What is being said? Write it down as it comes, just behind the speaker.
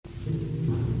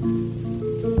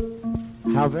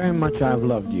how very much I've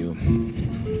loved you,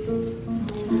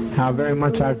 how very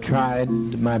much I've tried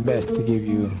my best to give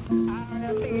you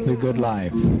the good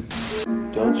life.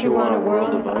 Don't you want a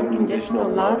world of unconditional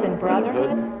love and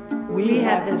brotherhood? We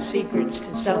have the secrets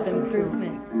to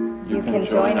self-improvement. You can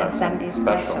join us and be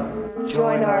special.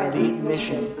 Join our elite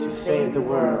mission to save the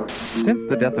world. Since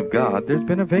the death of God, there's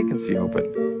been a vacancy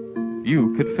open.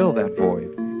 You could fill that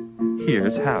void.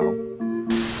 Here's how.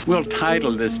 We'll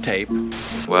title this tape,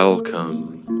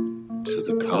 Welcome to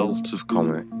the Cult of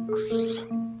Comics.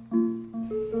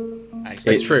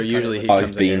 It's true, usually he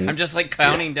comes in here. I'm just like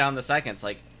counting down the seconds,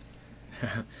 like...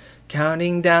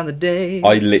 Counting down the days.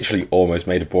 I literally almost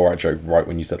made a Borat joke right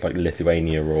when you said like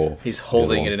Lithuania or... He's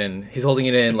holding it in. He's holding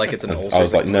it in like it's an ulcer. I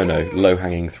was like, no,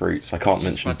 low-hanging fruits. I can't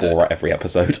mention Borat every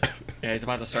episode. Yeah, he's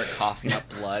about to start coughing up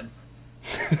blood.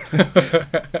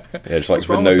 Yeah, just like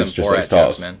the nose just like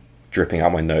starts dripping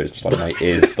out my nose, just like my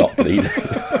ears start bleeding.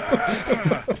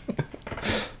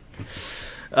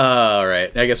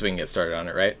 Alright, I guess we can get started on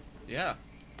it, right? Yeah.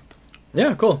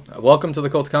 Yeah, cool. Welcome to the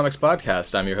Cult Comics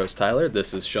Podcast. I'm your host, Tyler.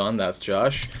 This is Sean. That's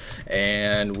Josh.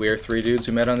 And we're three dudes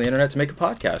who met on the internet to make a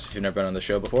podcast. If you've never been on the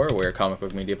show before, we're a comic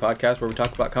book media podcast where we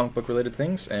talk about comic book related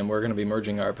things. And we're going to be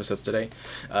merging our episodes today,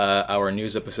 our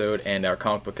news episode and our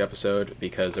comic book episode,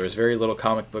 because there's very little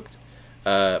comic books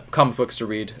to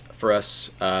read for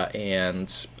us,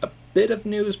 and a bit of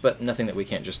news, but nothing that we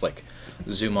can't just like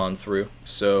zoom on through.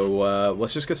 So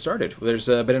let's just get started. There's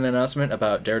been an announcement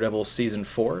about Daredevil Season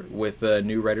 4 with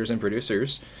new writers and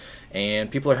producers, and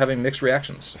people are having mixed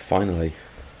reactions. Finally.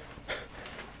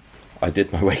 I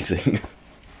did my waiting.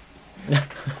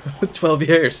 12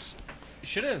 years. You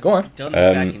should have done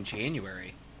this back in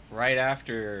January, right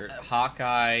after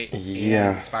Hawkeye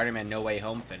and Spider-Man No Way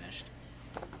Home finished.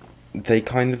 They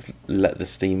kind of let the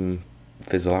steam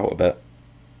fizzle out a bit.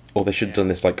 Or they should have done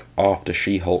this like after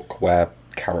She-Hulk, where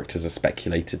characters are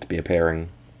speculated to be appearing.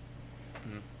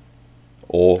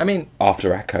 Or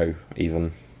after Echo,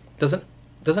 even. Doesn't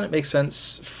it make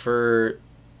sense for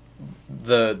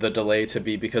the delay to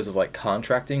be because of like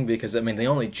contracting? Because they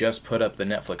only just put up the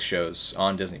Netflix shows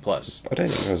on Disney Plus. I don't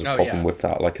think there was a problem with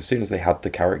that. Like as soon as they had the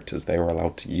characters, they were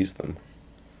allowed to use them.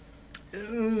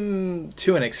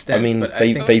 To an extent. But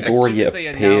they've already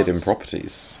appeared in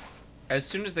properties. As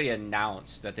soon as they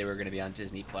announced that they were going to be on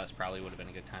Disney Plus, probably would have been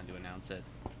a good time to announce it.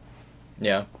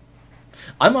 Yeah.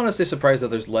 I'm honestly surprised that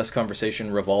there's less conversation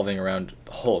revolving around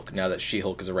Hulk now that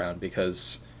She-Hulk is around,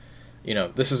 because,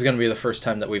 this is going to be the first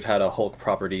time that we've had a Hulk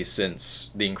property since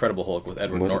The Incredible Hulk with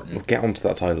Edward Norton. We'll get onto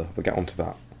that, Tyler. We'll get onto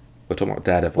that. We're talking about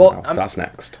Daredevil now. That's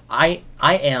next. I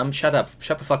am. Shut up.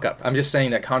 Shut the fuck up. I'm just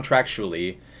saying that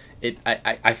contractually,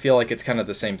 I feel like it's kind of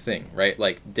the same thing, right?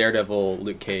 Like Daredevil,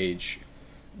 Luke Cage,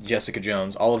 Jessica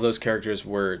Jones, all of those characters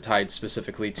were tied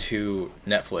specifically to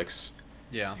Netflix.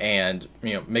 Yeah. And,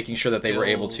 making sure that they were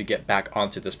able to get back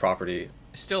onto this property.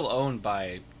 Still owned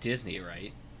by Disney,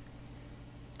 right?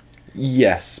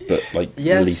 Yes, but,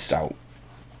 leased out.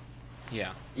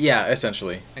 Yeah. Yeah,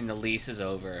 essentially. And the lease is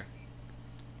over.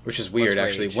 Which is weird,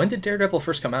 actually. When did Daredevil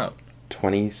first come out?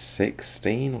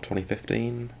 2016 or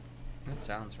 2015? That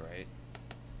sounds right.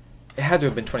 It had to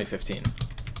have been 2015.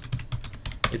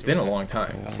 It's been a long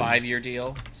time. A 5-year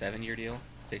deal, 7-year deal,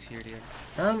 6-year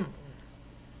deal.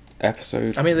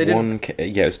 Episode. they didn't.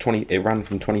 Yeah, it ran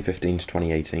from 2015 to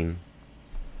 2018,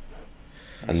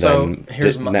 and so, then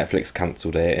Netflix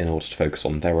cancelled it in order to focus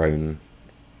on their own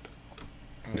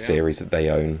series that they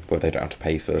own, where they don't have to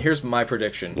pay for. Here's my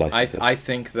prediction. I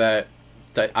think that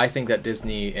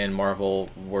Disney and Marvel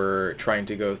were trying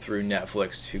to go through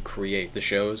Netflix to create the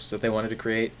shows that they wanted to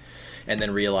create, and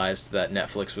then realized that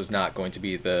Netflix was not going to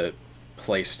be the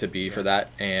place to be for that,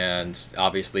 and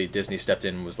obviously Disney stepped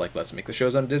in and was like, let's make the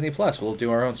shows on Disney Plus, we'll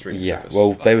do our own streaming service.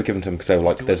 Well, they were given to them because they were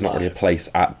like, there's not really a place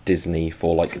at Disney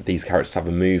for like these characters to have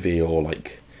a movie or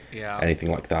like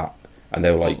anything like that, and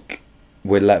they were like,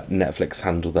 we'll let Netflix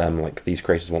handle them, like these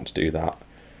creators want to do that,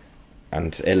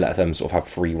 and it let them sort of have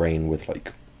free reign with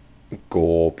like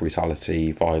gore,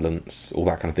 brutality, violence, all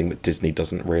that kind of thing that Disney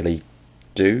doesn't really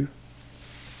do.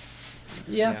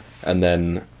 Yeah. And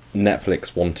then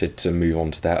Netflix wanted to move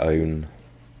on to their own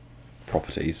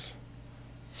properties.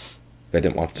 They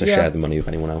didn't want to share the money with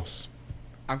anyone else.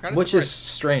 Which is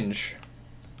strange.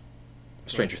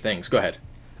 Stranger Things. Go ahead.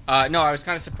 No, I was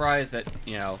kind of surprised that,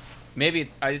 maybe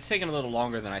it's taken a little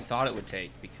longer than I thought it would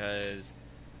take, because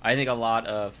I think a lot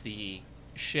of the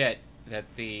shit that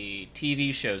the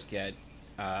TV shows get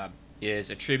is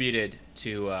attributed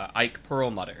to Ike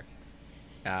Perlmutter.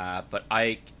 But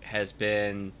Ike has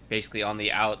been basically on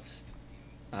the outs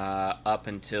up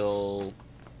until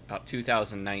about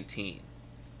 2019.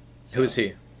 So, who is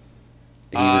he?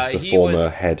 He was the former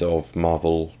head of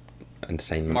Marvel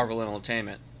Entertainment.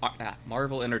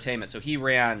 Marvel Entertainment. So he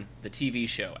ran the TV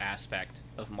show aspect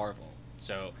of Marvel.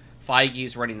 So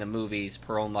Feige's running the movies.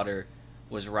 Perlmutter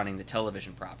was running the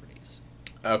television properties.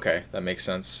 Okay, that makes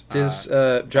sense. Does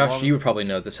Josh, you would probably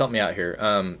know this. Help me out here.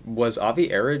 Was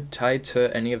Avi Arad tied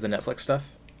to any of the Netflix stuff?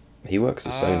 He works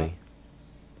at Sony.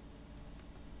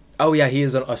 Oh yeah, he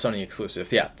is a Sony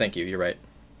exclusive. Yeah, thank you. You're right.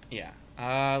 Yeah.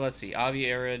 Let's see.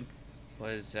 Avi Arad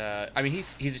was.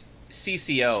 He's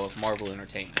CCO of Marvel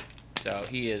Entertainment, so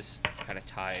he is kind of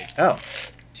tied.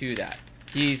 To that.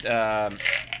 He's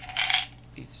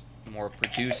more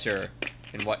producer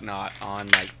and whatnot on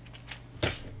like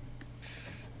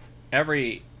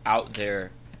every out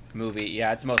there movie.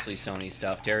 Yeah, it's mostly Sony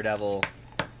stuff. Daredevil,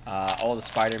 all the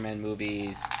Spider-Man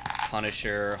movies,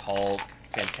 Punisher, Hulk,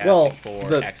 Fantastic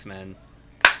Four, X-Men.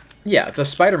 Yeah, the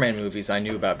Spider-Man movies I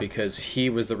knew about because he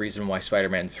was the reason why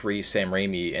Spider-Man 3, Sam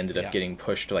Raimi, ended up getting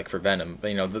pushed like for Venom.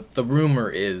 But, the rumor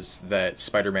is that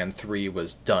Spider-Man 3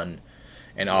 was done,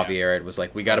 and Avi Arad was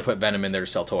like, we got to put Venom in there to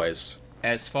sell toys.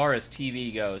 As far as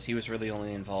TV goes, he was really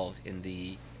only involved in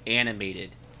the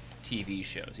animated TV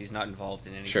shows. He's not involved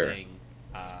in anything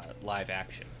live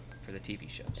action for the TV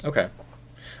shows. Okay.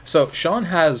 So Sean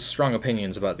has strong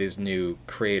opinions about these new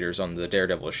creators on the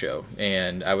Daredevil show,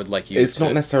 and I would like you It's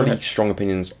not necessarily strong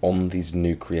opinions on these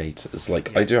new creators.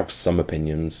 Like, I do have some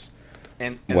opinions.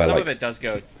 And some of it does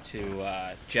go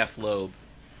to Jeff Loeb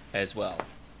as well.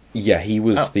 Yeah, he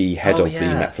was the head of the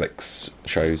Netflix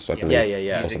shows, I believe.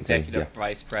 Yeah. He's executive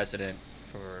vice president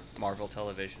for Marvel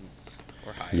Television.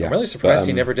 I'm really surprised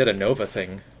he never did a Nova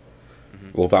thing.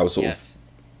 Well, that was sort of...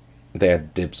 They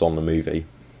had dibs on the movie.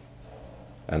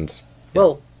 And...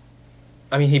 Well,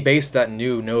 I mean, he based that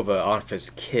new Nova off his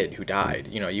kid who died.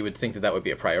 You would think that would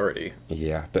be a priority.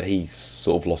 Yeah, but he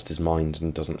sort of lost his mind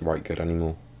and doesn't write good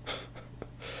anymore.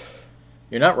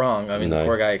 You're not wrong. I mean, the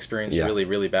poor guy experienced really,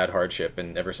 really bad hardship,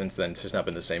 and ever since then, it's just not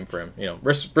been the same for him.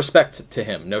 Respect to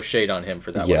him. No shade on him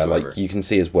for that whatsoever. Yeah, like, you can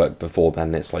see his work before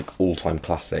then. It's, like, all-time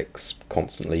classics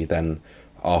constantly. Then,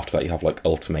 after that, you have, like,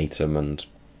 Ultimatum and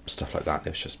stuff like that.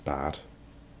 It was just bad.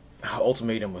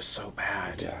 Ultimatum was so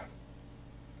bad. Yeah.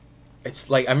 It's,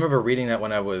 like, I remember reading that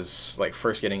when I was, like,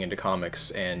 first getting into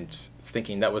comics and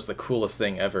thinking that was the coolest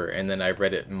thing ever, and then I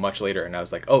read it much later, and I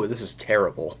was like, oh, this is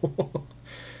terrible.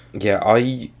 Yeah,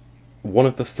 one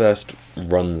of the first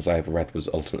runs I ever read was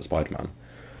Ultimate Spider-Man,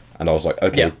 and I was like,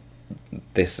 okay,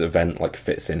 this event like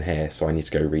fits in here, so I need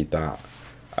to go read that.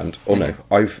 And no,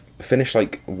 I've finished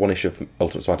like one issue of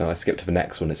Ultimate Spider-Man. I skipped to the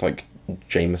next one. It's like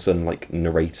Jameson like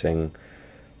narrating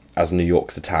as New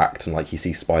York's attacked, and like he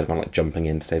sees Spider-Man like jumping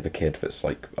in to save a kid that's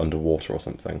like underwater or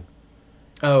something.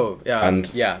 Oh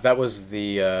yeah, that was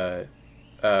the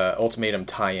Ultimatum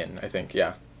tie-in, I think.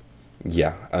 Yeah,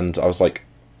 and I was like,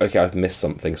 okay, I've missed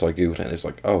something, so I googled it, and it was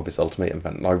like, oh, this Ultimatum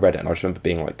event, and I read it, and I just remember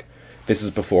being like, this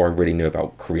is before I really knew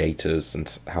about creators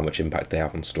and how much impact they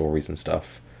have on stories and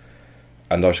stuff,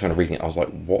 and I was kind of reading it, I was like,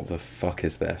 what the fuck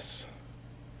is this?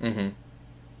 I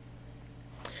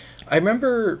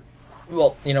remember,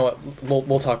 well, you know what,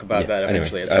 we'll talk about that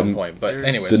eventually at some point, but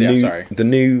anyways, sorry. The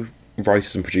new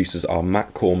writers and producers are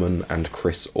Matt Corman and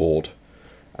Chris Ord,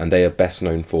 and they are best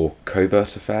known for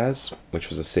Covert Affairs, which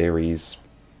was a series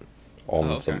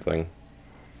on something.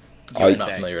 I'm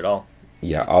not familiar at all.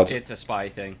 Yeah, it's a spy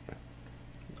thing.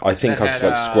 I think I've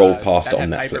like scrolled past it on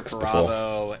Netflix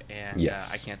before. And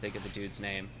I can't think of the dude's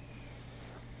name.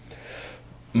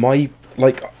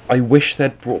 I wish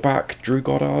they'd brought back Drew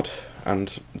Goddard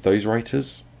and those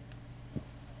writers,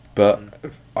 but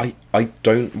I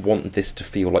don't want this to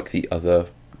feel like the other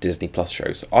Disney Plus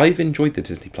shows. I've enjoyed the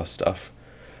Disney Plus stuff,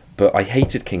 but I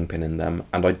hated Kingpin in them,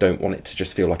 and I don't want it to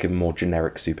just feel like a more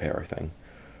generic superhero thing.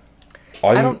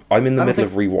 I'm in the middle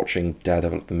of rewatching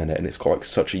Daredevil at the minute, and it's got like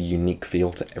such a unique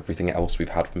feel to everything else we've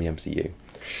had from the MCU.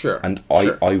 Sure. And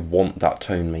I want that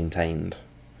tone maintained.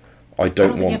 I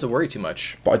don't think you have to worry too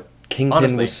much. But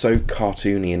Kingpin was so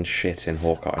cartoony and shit in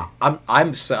Hawkeye. I'm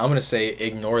gonna say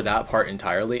ignore that part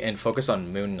entirely and focus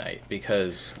on Moon Knight,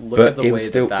 because look at the way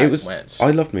that went.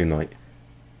 I love Moon Knight.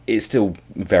 It's still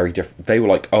very different. They were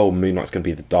like, oh, Moon Knight's going to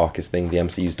be the darkest thing the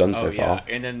MCU's done so far.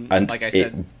 And then, like I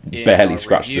said, it barely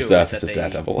scratched the surface of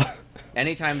Daredevil.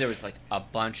 Anytime there was like a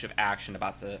bunch of action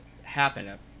about to happen,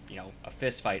 a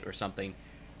fist fight or something,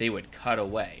 they would cut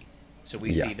away. So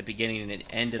we see the beginning and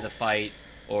end of the fight,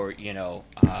 or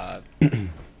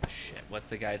what's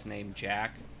the guy's name?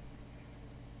 Jack,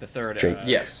 the third. Jake.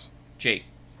 Yes. Jake.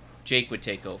 Jake would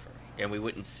take over, and we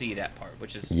wouldn't see that part,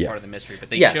 which is part of the mystery. But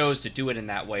they chose to do it in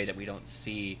that way that we don't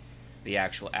see the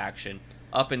actual action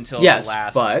up until the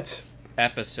last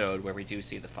episode where we do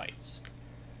see the fights.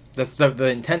 That's the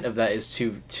intent of that is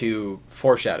to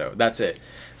foreshadow. That's it.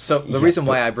 So the reason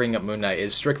why I bring up Moon Knight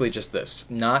is strictly just this.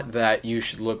 Not that you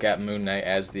should look at Moon Knight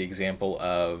as the example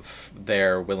of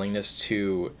their willingness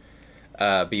to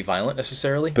be violent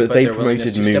necessarily. But they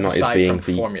promoted Moon Knight as being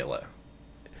the formula.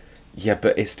 Yeah,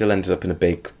 but it still ended up in a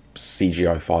big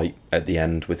CGI fight at the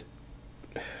end with...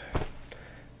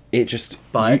 It just...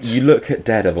 But... You look at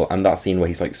Daredevil and that scene where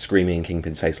he's like screaming in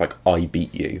Kingpin's face like, I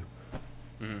beat you.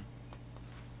 Mm.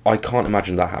 I can't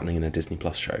imagine that happening in a Disney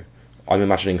Plus show. I'm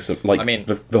imagining some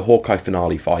the Hawkeye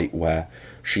finale fight where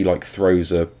she like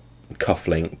throws a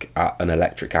cufflink at an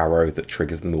electric arrow that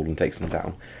triggers them all and takes them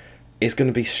down. It's going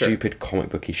to be stupid comic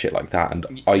booky shit like that,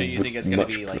 and so you think it's going to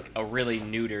be like a really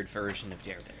neutered version of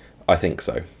Daredevil? I think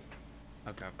so.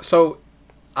 Okay. So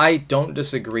I don't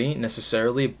disagree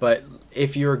necessarily, but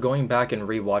if you're going back and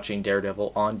rewatching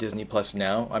Daredevil on Disney Plus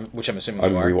now, which I'm assuming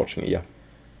you are, I'm rewatching it. Yeah.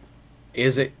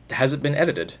 Has it been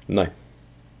edited? No.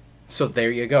 So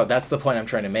there you go. That's the point I'm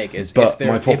trying to make. Is but if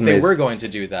they were going to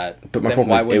do that, but my then problem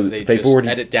why is wouldn't they they've just already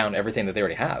edit down everything that they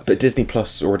already have? But Disney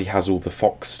Plus already has all the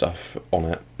Fox stuff on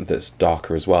it that's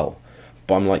darker as well.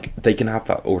 But I'm like, they can have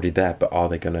that already there, but are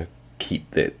they going to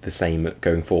keep it the same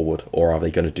going forward, or are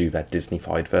they going to do their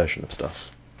Disney-fied version of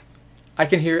stuff? I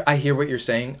hear what you're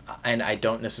saying, and I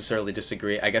don't necessarily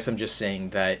disagree. I guess I'm just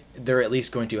saying that they're at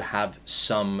least going to have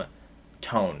some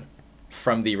tone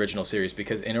from the original series,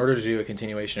 because in order to do a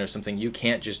continuation of something, you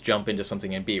can't just jump into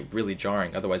something and be really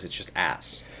jarring, otherwise it's just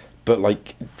ass. But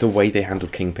like the way they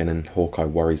handled Kingpin and Hawkeye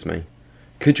worries me.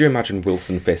 Could you imagine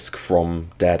Wilson Fisk from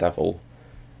Daredevil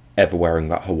ever wearing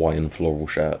that Hawaiian floral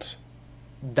shirt?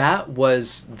 That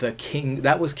was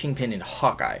Kingpin in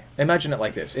Hawkeye. Imagine it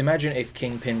like this. Imagine if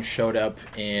Kingpin showed up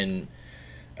in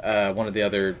one of the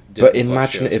other Disney Plus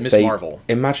shows, Miss Marvel.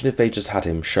 Imagine if they just had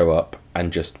him show up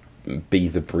and just be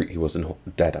the brute he was in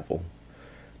Daredevil.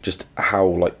 Just how,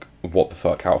 like, what the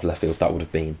fuck out of left field that would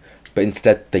have been. But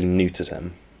instead, they neutered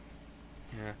him.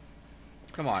 Yeah.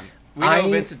 Come on. We know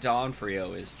Vincent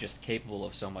D'Onofrio is just capable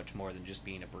of so much more than just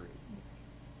being a brute.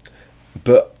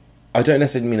 But I don't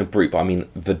necessarily mean a brute, but I mean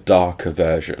the darker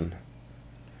version.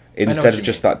 Instead of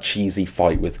just that cheesy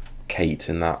fight with Kate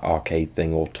in that arcade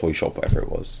thing or toy shop, whatever it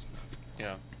was.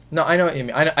 Yeah. No, I know what you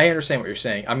mean. I understand what you're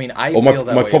saying. I mean, I feel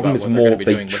that my way problem about is what more they're going to be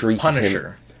they doing with treated Punisher.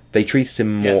 him. They treated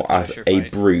him more as Punisher a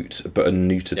fight. brute, but a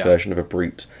neutered version of a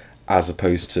brute, as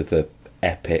opposed to the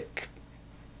epic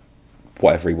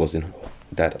whatever he was in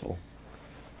Daredevil.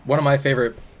 One of my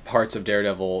favorite parts of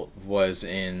Daredevil was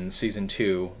in season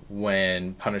 2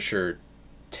 when Punisher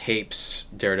tapes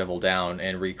Daredevil down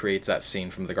and recreates that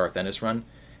scene from the Garth Ennis run,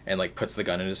 and like puts the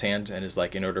gun in his hand and is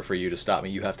like, in order for you to stop me,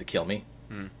 you have to kill me.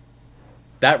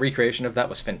 That recreation of that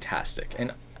was fantastic,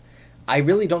 and I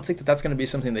really don't think that that's going to be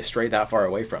something they stray that far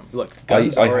away from. Look,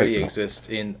 guns already exist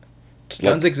in...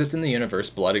 Guns exist in the universe.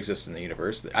 Blood exists in the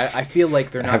universe. I feel like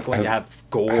they're not going to have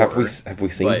gore. Have we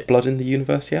seen blood in the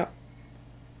universe yet?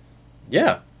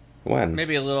 Yeah. When?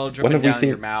 Maybe a little dripping down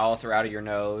your mouth or out of your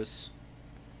nose.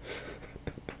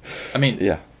 I mean...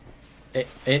 Yeah.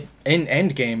 In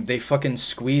Endgame, they fucking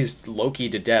squeezed Loki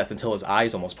to death until his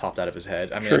eyes almost popped out of his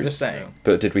head. I mean, I'm just saying.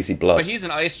 But did we see blood? But he's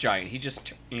an ice giant. He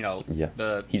just, he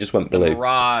just went blue. The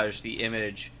mirage, the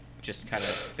image, just kind of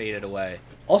faded away.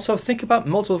 Also, think about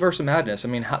Multiverse of Madness. I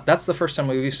mean, that's the first time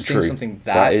we've seen something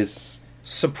that is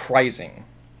surprising.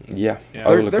 Yeah.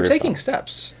 They're taking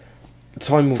steps.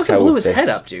 Time will fucking tell blew with his this. head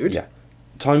up, dude. Yeah.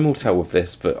 Time will tell with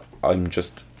this, but I'm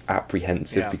just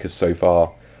apprehensive because so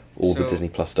far all the Disney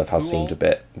Plus stuff has seemed a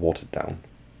bit watered down.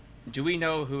 Do we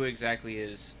know who exactly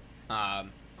is,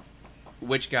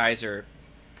 which guys are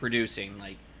producing?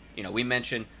 Like, we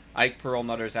mentioned Ike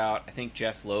Perlmutter's out. I think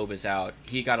Jeff Loeb is out.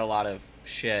 He got a lot of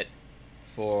shit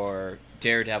for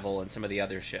Daredevil and some of the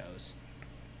other shows.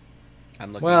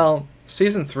 Well,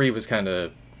 season 3 was kind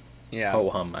of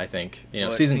ho-hum, I think.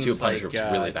 Season 2 Punisher was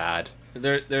really bad.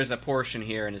 There's a portion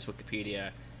here in his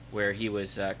Wikipedia where he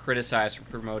was criticized for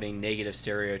promoting negative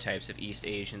stereotypes of East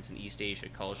Asians and East Asia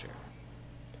culture.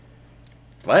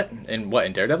 What? In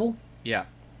Daredevil? Yeah.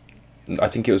 I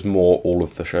think it was more all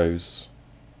of the shows.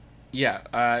 Yeah,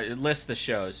 it lists the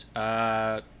shows.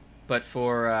 But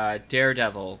for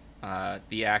Daredevil,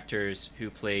 the actors who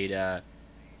played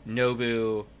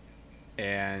Nobu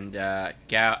and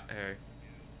Gao...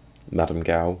 Madame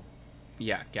Gao.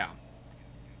 Yeah, Gao.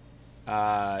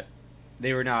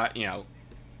 They were not,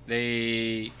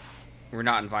 they were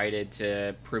not invited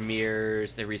to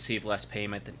premieres. They received less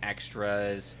payment than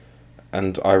extras.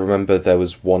 And I remember there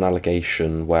was one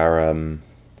allegation where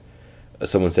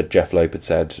someone said Jeff Loeb had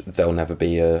said there'll never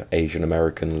be a Asian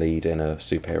American lead in a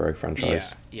superhero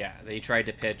franchise. Yeah. They tried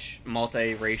to pitch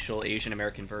multiracial Asian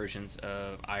American versions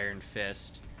of Iron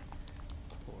Fist.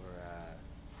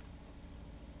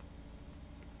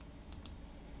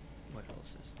 What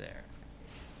else is there?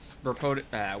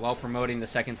 While promoting the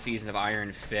second season of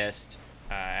Iron Fist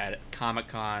at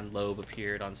Comic-Con, Loeb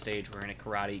appeared on stage wearing a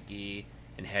karate gi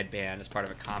and headband as part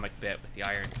of a comic bit with the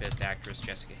Iron Fist actress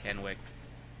Jessica Henwick.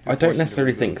 I don't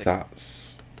necessarily think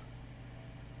that's...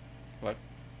 What?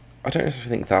 I don't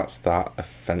necessarily think that's that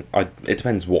it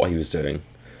depends what he was doing.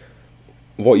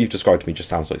 What you've described to me just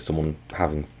sounds like someone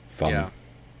having fun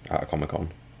at a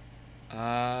Comic-Con.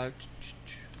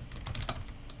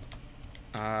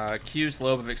 Accused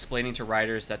Loeb of explaining to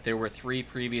writers that there were 3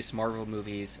 previous Marvel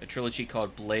movies, a trilogy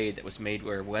called Blade that was made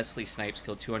where Wesley Snipes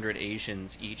killed 200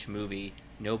 Asians each movie.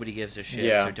 Nobody gives a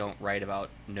shit, so don't write about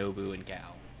Nobu and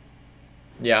Gao.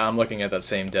 Yeah, I'm looking at that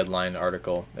same Deadline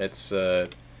article. It's kind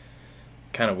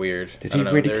of weird. Did he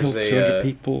really kill 200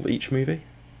 people each movie?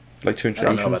 Like 200 I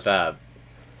don't know about that.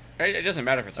 It doesn't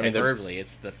matter if it's hyperbole,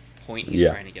 it's the point he's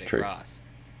trying to get across.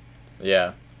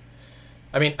 Yeah.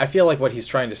 I mean, I feel like what he's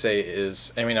trying to say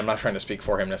is... I mean, I'm not trying to speak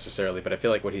for him necessarily, but I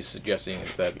feel like what he's suggesting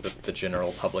is that the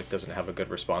general public doesn't have a good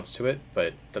response to it,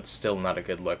 but that's still not a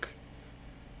good look.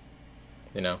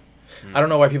 You know? I don't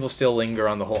know why people still linger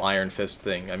on the whole Iron Fist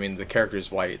thing. I mean, the character's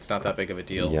white. It's not that big of a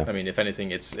deal. Yeah. I mean, if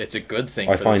anything, it's a good thing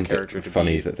for this character to be... I find it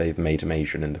funny that they've made him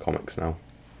Asian in the comics now.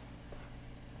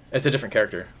 It's a different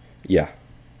character. Yeah.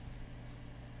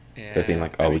 They've been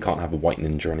like, we can't have a white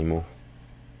ninja anymore.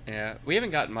 Yeah, we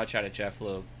haven't gotten much out of Jeff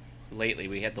Loeb lately.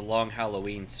 We had the Long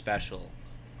Halloween special,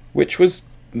 which was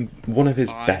one of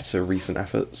his better recent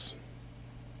efforts.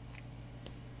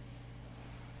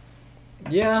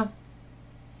 Yeah,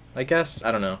 I guess.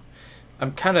 I don't know.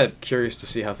 I'm kind of curious to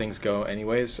see how things go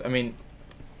anyways. I mean,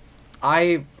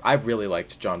 I really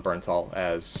liked John Bernthal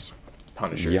as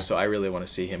Punisher, so I really want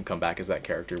to see him come back as that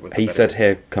character. He said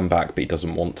he'll come back, but he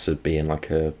doesn't want to be in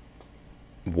like a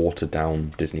watered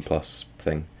down Disney Plus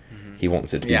thing. He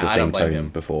wants it to be the same tone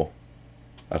as before.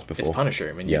 It's Punisher.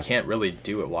 I mean, you can't really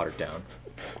do it watered down.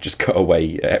 Just cut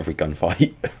away at every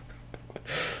gunfight.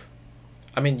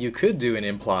 I mean, you could do an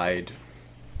implied,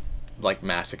 like,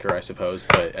 massacre, I suppose,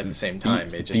 but at the same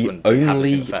time, it just wouldn't have the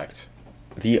same effect.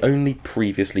 The only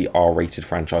previously R-rated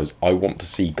franchise I want to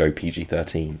see go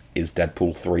PG-13 is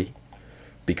Deadpool 3,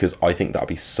 because I think that would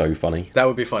be so funny. That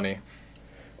would be funny.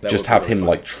 Just have him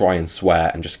like try and swear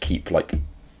and just keep like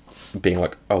being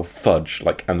like, oh fudge,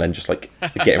 like, and then just like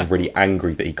getting really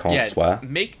angry that he can't swear.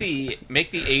 Make the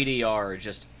ADR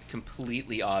just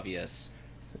completely obvious.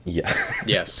 Yeah.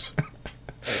 Yes.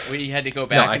 Like, we had to go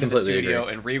back into the studio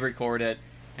and re-record it,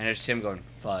 and it's him going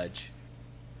fudge,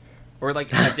 or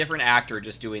like a different actor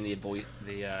just doing the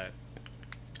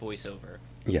voiceover.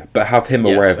 Yeah, but have him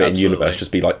aware of it in universe.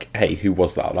 Just be like, hey, who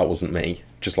was that? That wasn't me.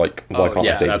 Just like, why can't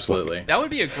I say absolutely. This? That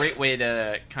would be a great way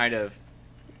to kind of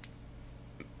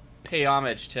pay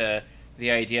homage to the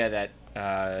idea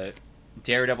that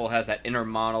Daredevil has that inner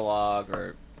monologue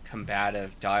or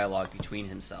combative dialogue between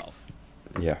himself.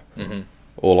 Yeah. Mm-hmm.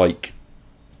 Or like,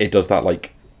 it does that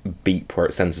like beep where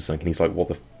it censors something, and he's like,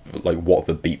 what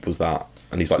the beep was that?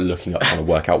 And he's like looking up trying to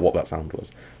work out what that sound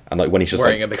was. And like when he's just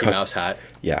wearing like a Mickey Mouse hat.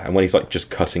 Yeah, and when he's like just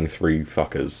cutting through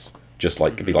fuckers, just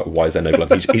like be like, why is there no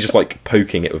blood? He's just like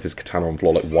poking it with his katana on the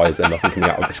floor, like, why is there nothing coming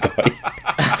out of this guy?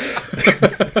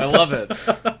 I love it.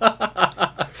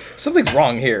 Something's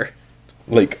wrong here.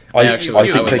 Like I think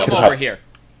they could have over here.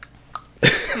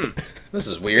 This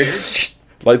is weird.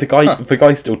 Like the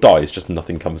guy still dies, just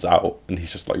nothing comes out, and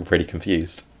he's just like really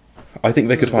confused. I think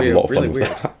they could have had a lot of fun with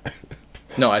that.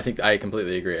 No, I think I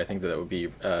completely agree. I think that would be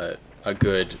a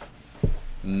good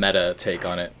meta take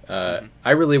on it.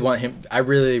 I really want him. I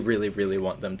really, really, really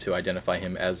want them to identify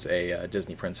him as a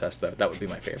Disney princess, though. That would be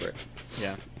my favorite.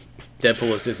 Yeah.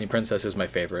 Deadpool as Disney princess is my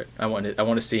favorite. I want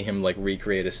to see him like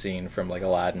recreate a scene from like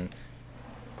Aladdin.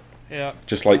 Yeah.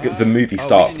 Just like the movie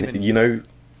starts, you know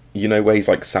where he's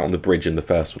like sat on the bridge in the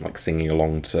first one, like singing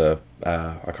along to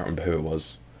I can't remember who it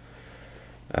was.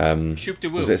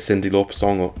 Was it a Cyndi Lauper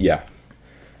song or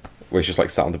where he's just like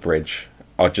sat on the bridge.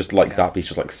 I just like that, but he's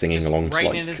just like singing along to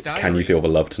like "Can You Feel the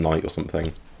Love Tonight" or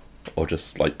something, or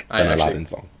just like an Aladdin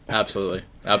song. Absolutely.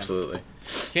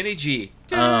 Kenny G.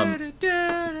 That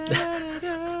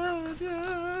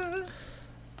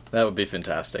would be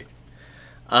fantastic.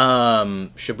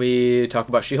 Should we talk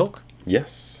about She-Hulk?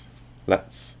 Yes,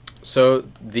 let's. So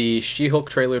the She-Hulk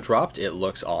trailer dropped. It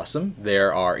looks awesome.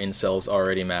 There are incels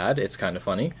already mad. It's kind of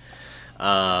funny.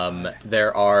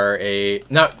 There are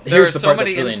so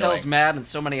many incels mad, and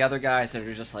so many other guys that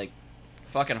are just like,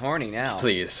 fucking horny now.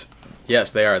 Please.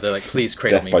 Yes, they are. They're like, please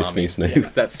cradle Death me, by mommy. Snoo Snoo. Yeah,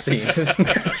 that scene.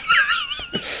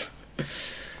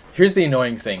 Here's the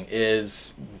annoying thing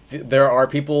is there are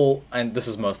people, and this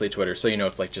is mostly Twitter, so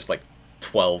it's like just like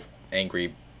 12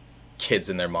 angry kids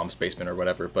in their mom's basement or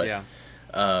whatever, but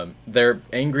they're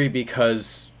angry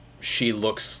because she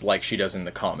looks like she does in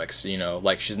the comics,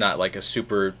 like she's not like a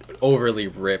super overly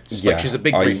ripped, like she's a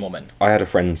big green woman. I had a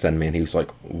friend send me and he was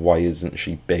like, why isn't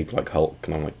she big like Hulk?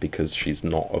 And I'm like, because she's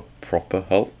not a proper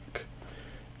Hulk.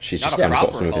 She's just kind of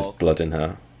got some of his blood in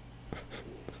her.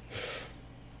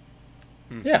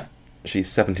 Yeah. She's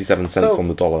 77 cents on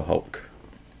the dollar Hulk.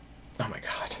 Oh my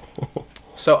god.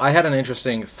 So I had an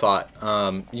interesting thought.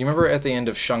 You remember at the end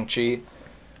of Shang-Chi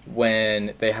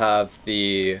when they have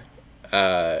the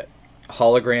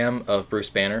hologram of Bruce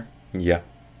Banner? Yeah.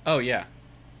 Oh, yeah.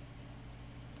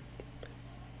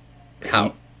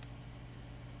 How?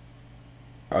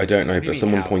 I don't know, but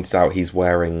someone pointed out he's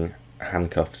wearing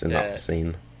handcuffs in that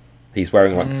scene. He's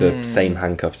wearing like the same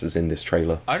handcuffs as in this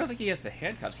trailer. I don't think he has the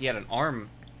handcuffs. He had an arm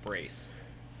brace.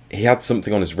 He had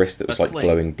something on his wrist that was like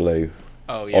glowing blue.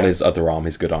 Oh, yeah. On his other arm,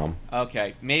 his good arm.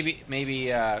 Okay, maybe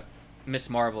Miss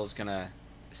Marvel's gonna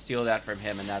steal that from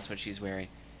him, and that's what she's wearing.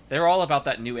 They're all about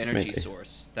that new energy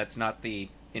source. That's not the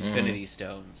Infinity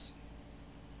Stones.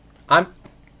 I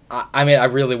mean, I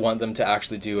really want them to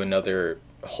actually do another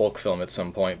Hulk film at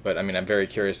some point, but I mean, I'm very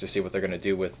curious to see what they're going to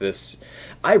do with this.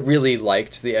 I really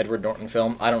liked the Edward Norton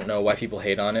film. I don't know why people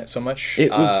hate on it so much.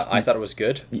 I thought it was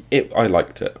good. I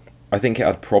liked it. I think it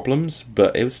had problems,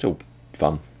 but it was still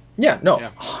fun. Yeah, no,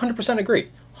 100% agree.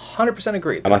 100%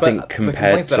 agree. And I think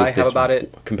compared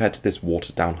to this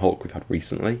watered down Hulk we've had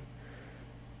recently,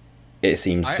 it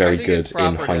seems very good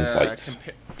in hindsight.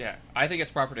 I think it's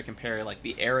proper to compare like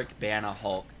the Eric Bana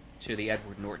Hulk to the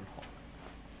Edward Norton Hulk.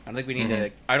 I don't think we need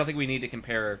to. I don't think we need to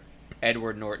compare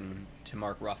Edward Norton to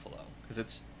Mark Ruffalo because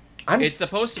it's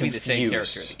supposed to be the same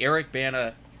character. The Eric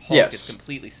Bana Hulk is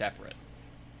completely separate.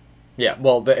 Yeah,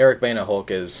 well, the Eric Bana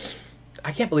Hulk is.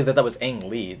 I can't believe that was Ang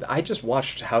Lee. I just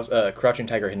watched Crouching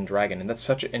Tiger, Hidden Dragon, and that's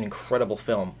such an incredible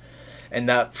film. And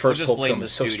that first Hulk film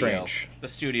is so strange. The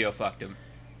studio fucked him.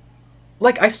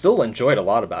 Like, I still enjoyed a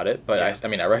lot about it, but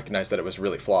I recognize that it was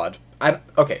really flawed.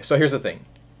 Okay, so here's the thing.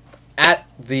 At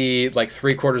the,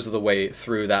 3/4 of the way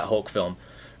through that Hulk film,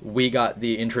 we got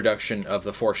the introduction of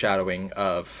the foreshadowing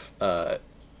of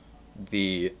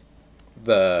the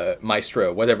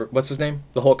Maestro, what's his name?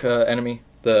 The Hulk enemy?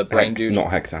 The brain dude? Not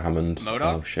Hector Hammond. MODOK?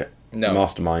 Oh, shit. No.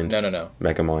 Mastermind. No.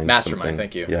 Megamind. Mastermind, something.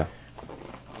 thank you. Yeah.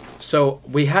 So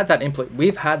we had that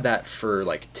we've had that for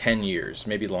 10 years,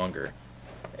 maybe longer.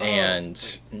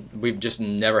 And we've just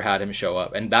never had him show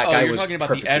up. And that guy was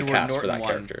perfectly cast for that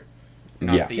character.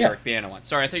 Not the Eric Bana one.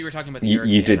 Sorry, I thought you were talking about the Eric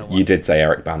Bana one. You did say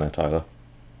Eric Bana, Tyler.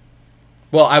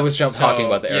 Well, I was talking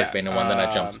about the Eric Bana one, then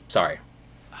I jumped. Sorry.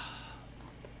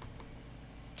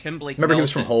 Tim Blake Remember Nelson. He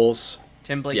was from Holes?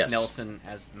 Tim Blake Nelson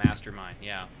as the Mastermind,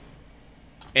 yeah.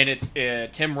 And it's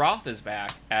Tim Roth is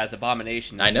back as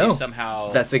Abomination. I know.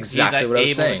 Somehow that's exactly what I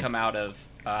was saying. Able to come out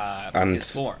of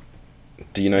his form.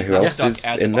 Do you know who else is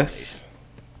in this?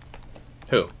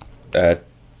 Who?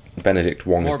 Benedict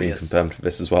Wong has been confirmed for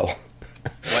this as well.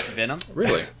 What, Venom?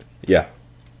 Really? Yeah.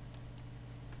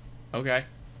 Okay.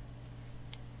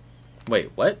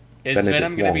 Wait, what? Is Benedict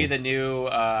Venom going to be Wong. the new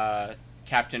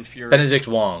Captain Fury? Benedict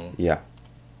Wong. Yeah.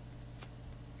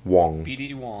 Wong.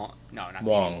 BD Wong. No, not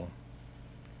Wong. BD.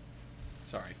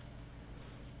 Sorry.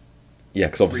 Yeah,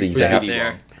 because obviously they have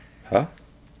there. Huh? I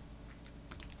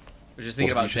was just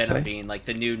thinking about Venom being like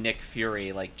the new Nick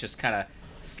Fury, like just kind of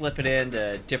slipping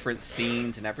into different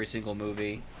scenes in every single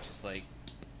movie. Just like,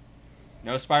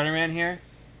 no Spider-Man here?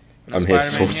 No I'm here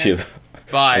to talk to you.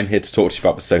 Bye. I'm here to talk to you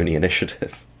about the Sony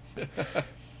initiative.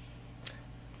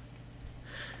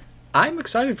 I'm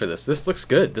excited for this. This looks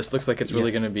good. This looks like it's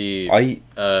really going to be...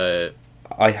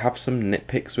 I have some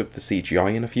nitpicks with the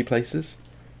CGI in a few places.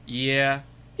 Yeah.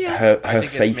 Her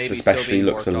face especially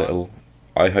looks a little...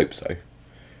 I hope so.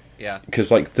 Yeah. Because,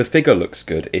 the figure looks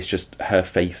good. It's just her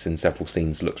face in several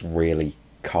scenes looks really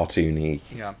cartoony.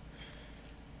 Yeah.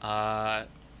 I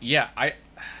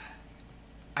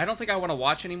don't think I want to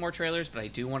watch any more trailers, but I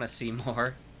do want to see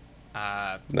more.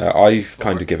 No, I've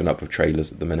kind of given up with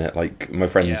trailers at the minute. My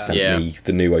friend sent me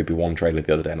the new Obi-Wan trailer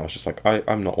the other day, and I was just like,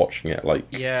 I'm not watching it.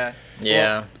 Yeah.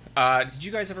 Well, did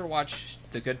you guys ever watch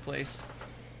The Good Place?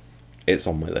 It's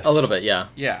on my list. A little bit, yeah.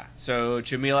 Yeah. So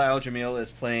Jamila Al-Jamil is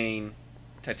playing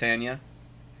Titania.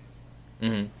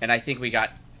 Mm-hmm. And I think we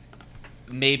got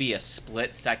maybe a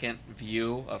split-second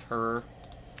view of her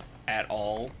at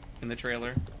all in the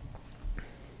trailer.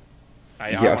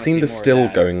 I've seen the still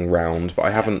going round, but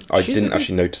I didn't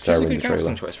actually notice her in the trailer. She's a good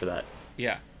casting choice for that.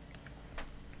 Yeah.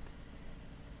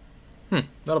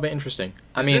 That'll be interesting.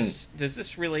 Does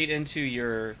this relate into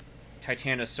your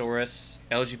Titanosaurus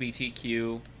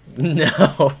LGBTQ?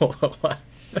 No.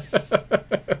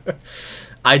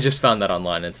 I just found that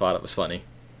online and thought it was funny.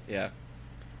 Yeah.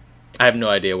 I have no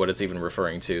idea what it's even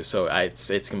referring to, so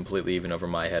it's completely even over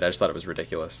my head. I just thought it was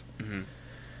ridiculous.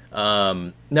 Mm-hmm.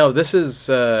 No, this is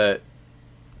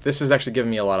actually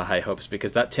giving me a lot of high hopes,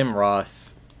 because that Tim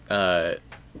Roth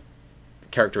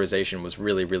characterization was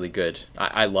really, really good.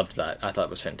 I loved that. I thought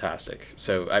it was fantastic.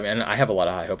 So, I mean, I have a lot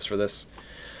of high hopes for this.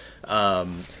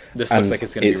 This looks like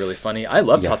it's going to be really funny. I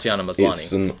love Tatiana Maslany.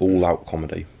 It's an all-out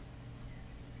comedy,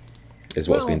 is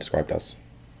what it's being described as.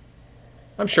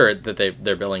 I'm sure that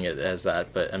they're billing it as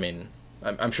that, but I mean,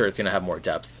 I'm sure it's going to have more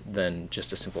depth than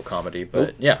just a simple comedy.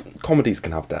 But yeah, comedies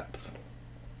can have depth.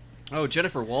 Oh,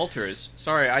 Jennifer Walters.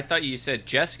 Sorry, I thought you said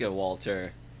Jessica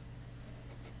Walter.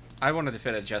 I wanted to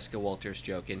fit a Jessica Walters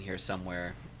joke in here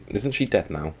somewhere. Isn't she dead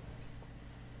now?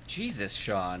 Jesus,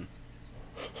 Sean.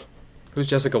 Who's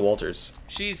Jessica Walters?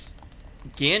 She's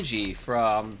Ganji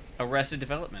from Arrested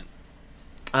Development.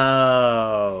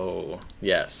 Oh,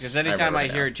 yes. Because anytime I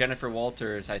hear Jennifer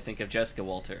Walters, I think of Jessica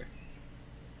Walter.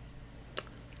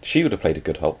 She would have played a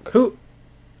good Hulk. Who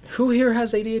here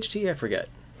has ADHD? I forget.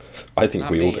 I think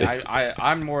we all do.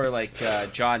 I'm more like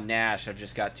John Nash. I've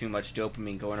just got too much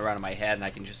dopamine going around in my head, and I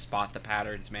can just spot the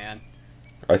patterns, man.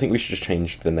 I think we should just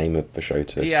change the name of the show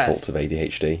to Cult of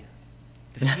ADHD.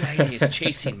 The CIA is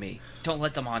chasing me. Don't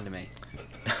let them on to me.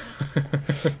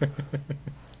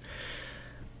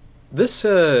 This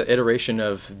iteration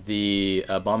of the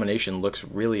Abomination looks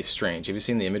really strange. Have you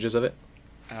seen the images of it?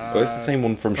 Well, it's the same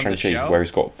one from Shang-Chi, where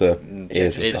he's got the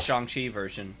ears. It's the Shang-Chi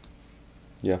version.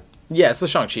 Yeah. Yeah, it's the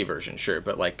Shang-Chi version, sure,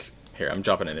 but like, here, I'm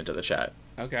dropping it into the chat.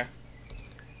 Okay.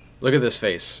 Look at this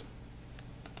face.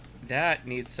 That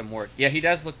needs some work. Yeah, he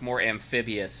does look more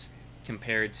amphibious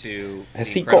compared to.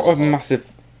 Has he got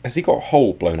a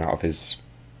hole blown out of his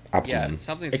abdomen? Yeah,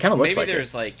 something. It kind of looks maybe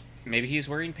like there's maybe he's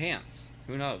wearing pants.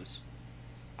 Who knows?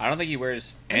 I don't think he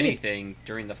wears anything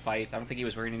during the fights. I don't think he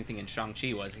was wearing anything in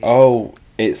Shang-Chi, was he? Oh,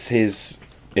 it's his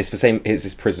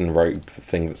prison robe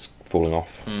thing that's falling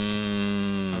off.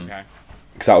 Okay.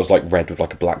 Because that was like red with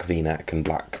like a black V-neck and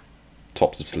black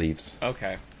tops of sleeves.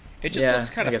 Okay. It just looks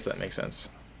kind of. I guess that makes sense.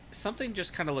 Something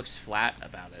just kind of looks flat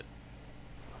about it.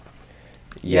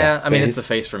 Yeah, I mean, it's the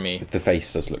face for me. The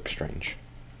face does look strange.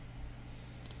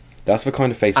 That's the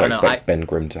kind of face I expect Ben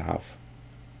Grimm to have.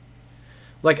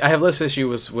 Like, I have less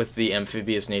issues with the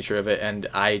amphibious nature of it, and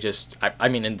I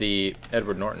mean, in the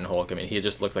Edward Norton Hulk, I mean, he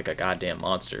just looked like a goddamn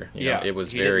monster. You know, it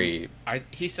was very.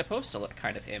 He's supposed to look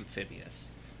kind of amphibious.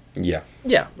 Yeah.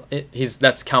 Yeah,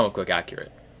 that's comic book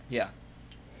accurate. Yeah.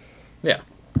 Yeah.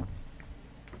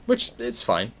 Which it's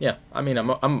fine. Yeah, I mean, I'm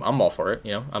all for it.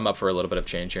 You know, I'm up for a little bit of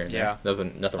change here and there.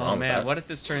 Nothing wrong with that. Oh man, what if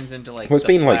this turns into like? Well, it's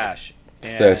been Flash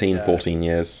like 13, 14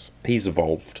 years. He's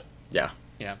evolved. Yeah.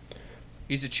 Yeah.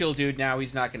 He's a chill dude now.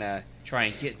 He's not gonna try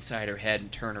and get inside her head and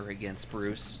turn her against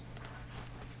Bruce.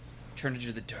 Turn her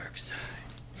to the dark side.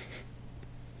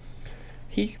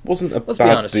 He wasn't a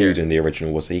bad dude in the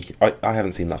original, was he? I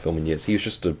haven't seen that film in years. He was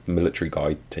just a military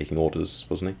guy taking orders,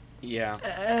 wasn't he? Yeah.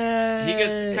 He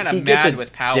gets kind of mad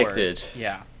with power.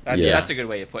 Yeah. That's a good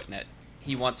way of putting it.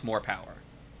 He wants more power.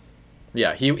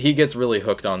 Yeah, he gets really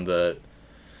hooked on the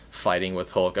fighting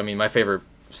with Hulk. I mean, my favorite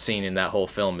scene in that whole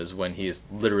film is when he's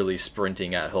literally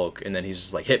sprinting at Hulk, and then he's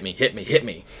just like, hit me, hit me, hit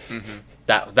me. Mm-hmm.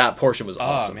 That portion was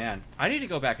awesome. Oh, man. I need to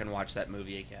go back and watch that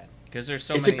movie again. Because there's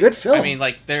so many... It's a good film. I mean,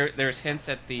 like, there's hints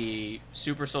at the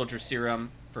super soldier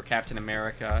serum for Captain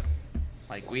America.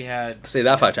 Like, we had... Say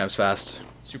that 5 times fast.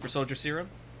 Super soldier serum?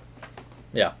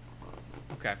 Yeah.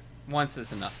 Okay. Once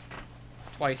is enough.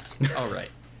 Twice. All right.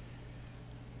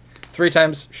 3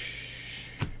 times...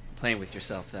 Playing with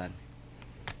yourself, then.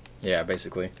 Yeah,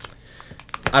 basically.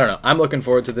 I don't know. I'm looking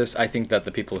forward to this. I think that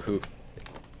the people who...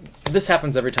 This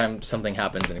happens every time something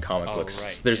happens in comic books.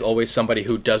 Right. There's always somebody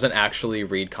who doesn't actually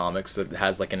read comics that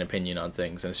has like an opinion on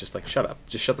things, and it's just like, shut up.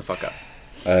 Just shut the fuck up.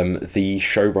 The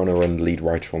showrunner and lead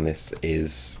writer on this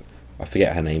is... I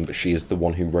forget her name, but she is the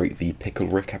one who wrote the Pickle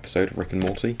Rick episode of Rick and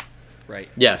Morty. Right.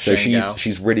 Yeah, so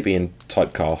she's really being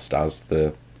typecast as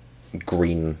the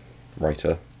green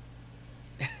writer.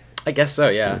 I guess so,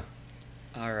 yeah.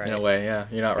 All right. In a way, yeah.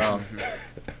 You're not wrong.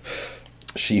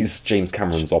 She's James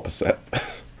Cameron's opposite.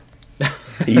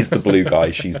 He's the blue guy,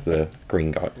 she's the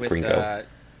green guy. With, green girl.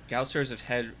 Gausser's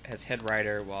as head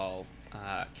writer, while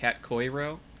Kat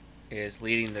Coiro is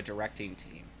leading the directing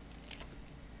team.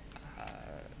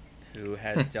 Who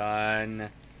has done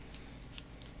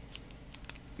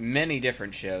many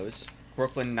different shows.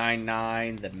 Brooklyn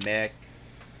Nine-Nine, The Mick,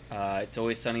 It's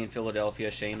Always Sunny in Philadelphia,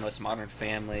 Shameless, Modern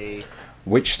Family.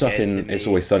 Which stuff in It's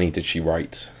Always Sunny did she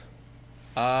write?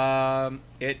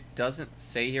 It doesn't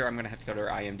say here. I'm going to have to go to her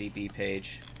IMDb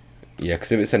page. Yeah,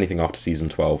 because if it's anything after season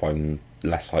 12, I'm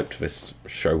less hyped for this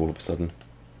show all of a sudden.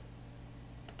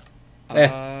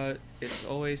 It's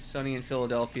Always Sunny in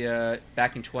Philadelphia,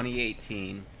 back in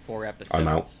 2018, 4 episodes. I'm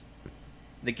out.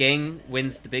 The gang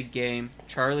wins the big game.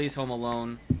 Charlie's home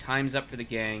alone. Time's up for the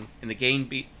gang, and the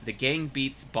gang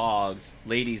beats Boggs.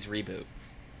 Ladies reboot.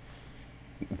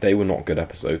 They were not good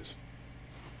episodes.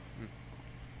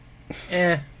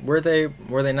 Were they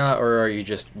not, or are you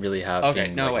just really having... Okay,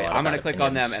 no, wait. I'm going to click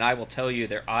on them, and I will tell you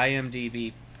their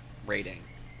IMDb rating.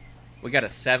 We got a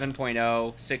 7.0,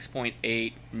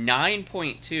 6.8,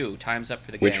 9.2. Time's up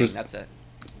for the gang. Which was... That's it.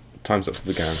 Time's up for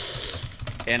the gang.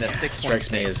 And a 6.6.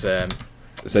 Strikes me as...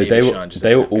 So they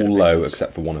were all low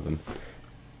except for one of them.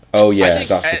 Oh yeah,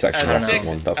 that's the section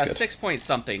one. That's good. A 6 point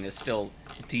something is still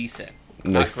decent.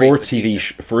 No, for a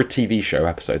TV show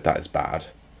episode, that is bad.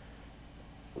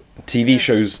 TV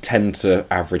shows tend to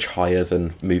average higher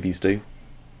than movies do.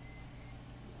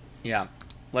 Yeah,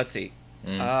 let's see.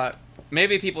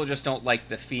 Maybe people just don't like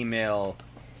the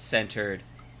female-centered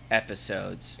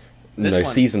episodes. No,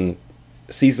 season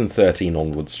 13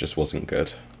 onwards just wasn't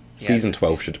good. Yeah, season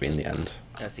 12 should be in the end.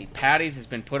 Let's see. Patty's has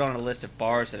been put on a list of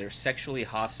bars that are sexually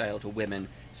hostile to women,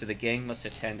 so the gang must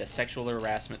attend a sexual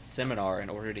harassment seminar in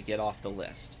order to get off the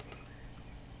list.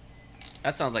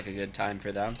 That sounds like a good time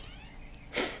for them.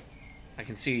 I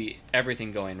can see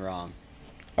everything going wrong.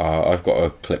 I've got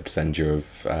a clip to send you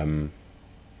of...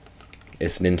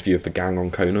 it's an interview of the gang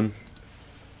on Conan.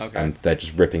 Okay. And they're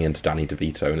just ripping into Danny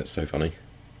DeVito, and it's so funny.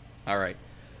 All right.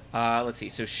 Let's see.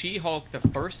 So She-Hulk, the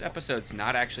first episode's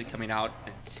not actually coming out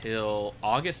until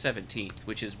August 17th,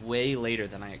 which is way later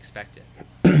than I expected.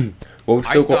 Well, we've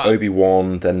still got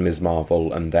Obi-Wan, then Ms.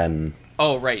 Marvel, and then...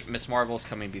 Oh, right. Ms. Marvel's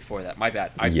coming before that. My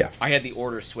bad. I had the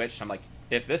order switched. I'm like,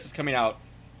 if this is coming out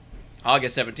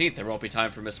August 17th, there won't be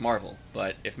time for Ms. Marvel.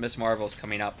 But if Ms. Marvel's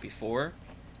coming out before,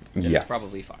 then it's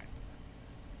probably fine.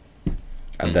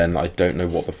 And then I don't know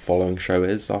what the following show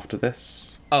is after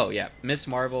this. Oh, yeah. Ms.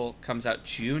 Marvel comes out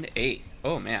June 8th.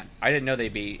 Oh, man. I didn't know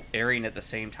they'd be airing at the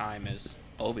same time as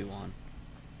Obi-Wan.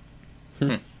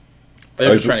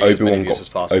 Obi-Wan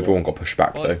got pushed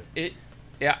back, though. It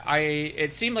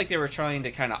seemed like they were trying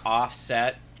to kind of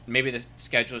offset. Maybe the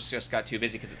schedules just got too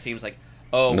busy because it seems like,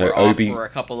 we're off for a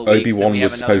couple of weeks, Obi-Wan then we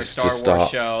have was another supposed Star to Wars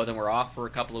start... show, then we're off for a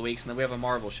couple of weeks, and then we have a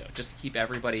Marvel show. Just to keep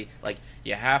everybody, like,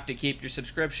 you have to keep your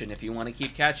subscription if you want to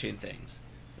keep catching things.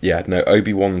 Yeah, no,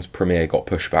 Obi-Wan's premiere got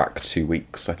pushed back 2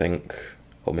 weeks, I think.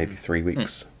 Or maybe 3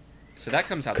 weeks. So that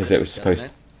comes out this week, it was supposed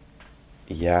doesn't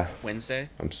it? Yeah. Wednesday?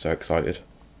 I'm so excited.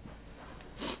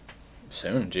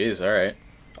 Soon, jeez, alright.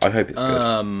 I hope it's good.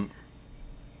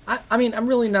 I mean, I'm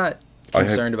really not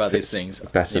concerned about these things.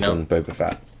 Better than Boba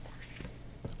Fett.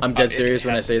 I'm dead serious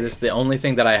when I say this. The only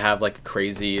thing that I have like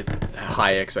crazy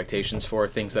high expectations for,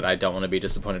 things that I don't want to be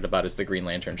disappointed about, is the Green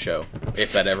Lantern show,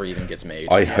 if that ever even gets made.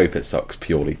 I hope it sucks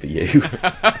purely for you.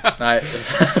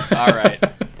 All right.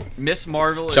 Miss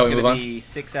Marvel is going to be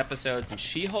 6 episodes, and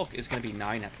She-Hulk is going to be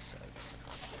 9 episodes.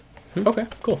 Okay,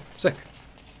 cool. Sick.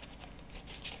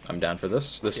 I'm down for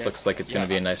this. This looks like it's going to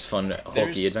be a nice, fun,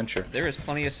 hulky adventure. There is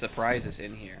plenty of surprises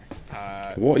in here.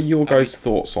 What are your guys'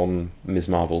 thoughts on Ms.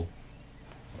 Marvel?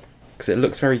 Because it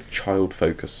looks very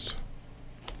child-focused.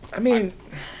 I mean,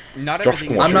 I'm not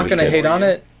going to hate on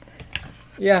it.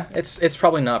 Yeah, it's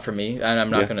probably not for me, and I'm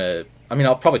not going to... I mean,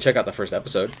 I'll probably check out the first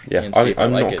episode and see if I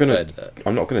like it.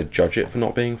 I'm not going to judge it for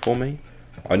not being for me.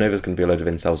 I know there's going to be a load of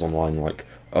incels online like,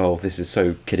 oh, this is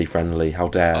so kiddie-friendly, how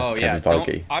dare Kevin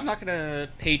Feige. I'm not going to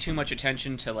pay too much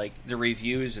attention to like the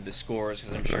reviews or the scores,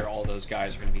 because I'm sure all those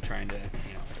guys are going to be trying to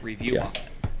review on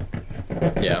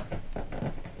it. Yeah.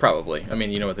 Probably. I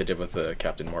mean, you know what they did with the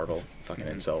Captain Marvel fucking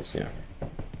incels. Yeah.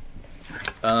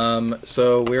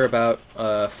 So we're about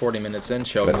 40 minutes in.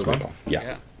 Shall we move on?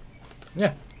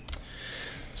 Yeah.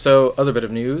 So, other bit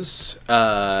of news.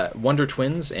 Wonder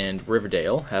Twins and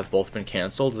Riverdale have both been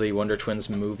canceled. The Wonder Twins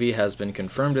movie has been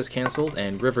confirmed as canceled,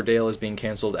 and Riverdale is being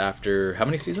canceled after how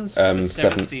many seasons?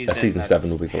 Season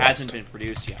 7 will be the last. Hasn't been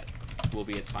produced yet. Will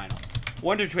be its final.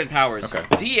 Wonder Twin powers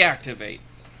deactivate.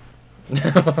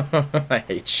 I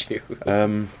hate you.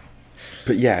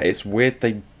 But yeah, it's weird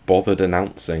they bothered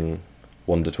announcing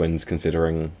Wonder Twins,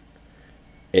 considering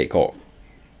it got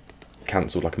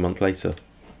cancelled like a month later.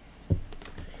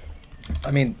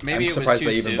 I mean, I'm surprised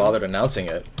they even bothered announcing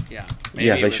it. Yeah. Maybe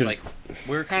it was like,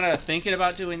 we were kind of thinking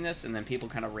about doing this, and then people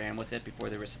kind of ran with it before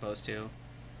they were supposed to.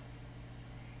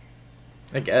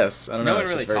 I guess. I don't know. No one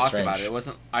It's really just very talked strange. about it. It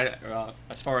wasn't.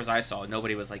 As far as I saw,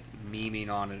 nobody was like memeing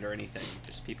on it or anything.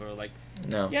 Just people were like,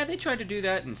 No. "Yeah, they tried to do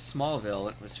that in Smallville.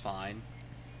 It was fine."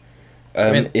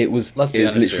 I mean, it was let's be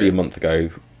honest literally here. a month ago.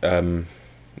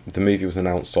 The movie was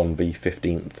announced on the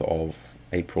 15th of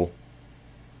April.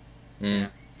 Mm.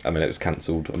 I mean, it was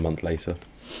cancelled a month later.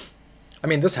 I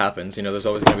mean, this happens. You know, there's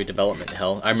always going to be development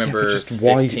hell. I remember just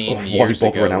why 15 years bother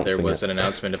ago, there announcing was it? an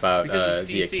announcement about Because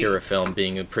the it's DC. Akira film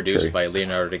being produced True. by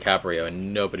Leonardo DiCaprio,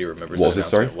 and nobody remembers What that was it,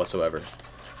 sorry? announcement whatsoever.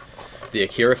 The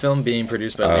Akira film being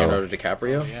produced by Oh. Leonardo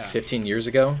DiCaprio Oh, yeah. 15 years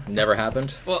ago never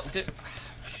happened. Well, shit.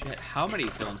 How many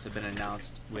films have been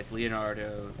announced with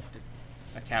Leonardo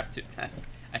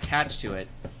attached to it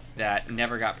that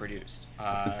never got produced?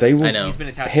 They were, I know. He's been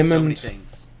attached Him to so many and-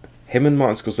 things. Him and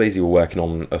Martin Scorsese were working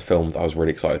on a film that I was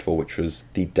really excited for, which was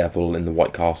The Devil in the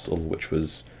White Castle, which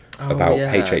was about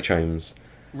yeah. H.H. Holmes.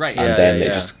 Right. And Yeah, then yeah, it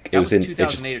yeah. just That was it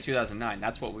 2008 or 2009.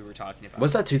 That's what we were talking about.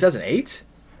 Was that 2008?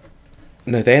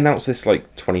 No, they announced this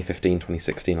like 2015,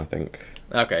 2016, I think.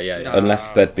 Okay, yeah, yeah. No.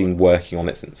 Unless they'd been working on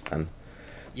it since then.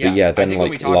 But yeah, I then, think when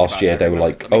like, we talked last about year it, I they were remember.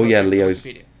 like, Let me oh, go yeah, check Leo's-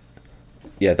 Wikipedia.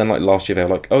 Yeah, then like last year they were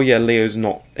like, oh yeah, Leo's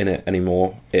not in it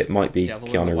anymore. It might be Devil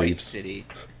in the Keanu White Reeves. City.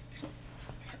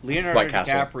 Leonardo White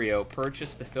Castle. DiCaprio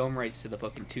purchased the film rights to the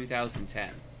book in 2010.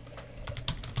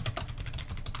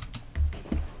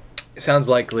 It sounds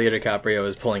like Leo DiCaprio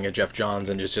is pulling a Jeff Johns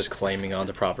and is just claiming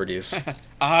onto properties.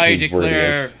 I He declare really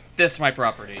is. this my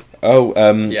property. Oh,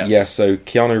 Yes. yeah, so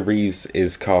Keanu Reeves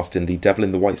is cast in The Devil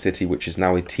in the White City, which is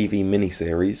now a TV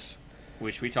miniseries.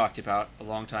 Which we talked about a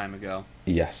long time ago.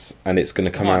 Yes, and it's going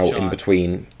to come Come on, out in Sean.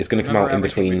 between. It's going to come Remember out in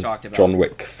everything we between talked about. John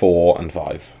Wick 4 and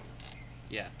 5.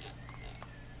 Yeah.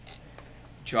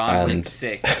 John Wick And-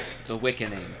 6, The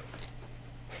Wickening.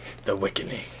 The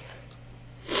Wickening.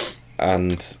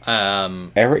 And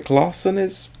Um, Eric Larson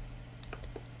is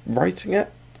writing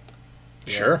it.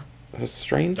 sure. That's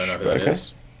strange, Don't know who but that okay.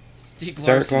 is. Steve Is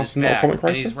Eric Larson Larson is not a back, comic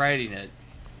and he's writer? writing it.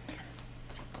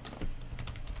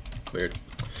 Weird.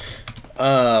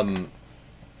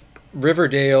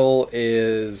 Riverdale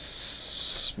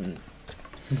is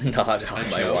not on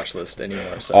my joke. watch list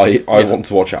anymore. So I yeah. want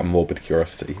to watch it out of morbid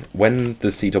curiosity. When the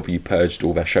CW purged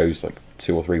all their shows like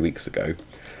 2 or 3 weeks ago,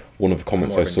 one of the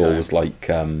comments I morbid saw time. was like,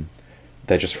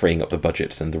 they're just freeing up the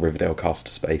budget to send the Riverdale cast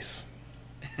to space.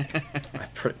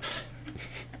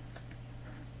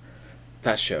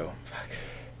 That show.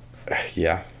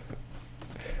 Yeah.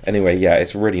 Anyway, yeah,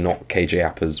 it's really not KJ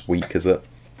Appa's week, is it?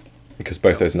 Because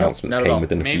both those Nope, announcements not at came all.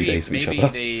 within a few days of each Maybe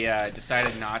other. they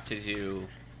decided not to do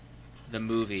the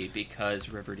movie because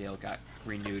Riverdale got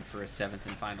renewed for a 7th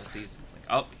and final season. It's like,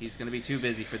 oh, he's going to be too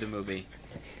busy for the movie.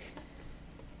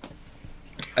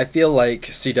 I feel like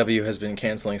CW has been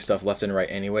canceling stuff left and right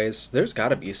anyways. There's got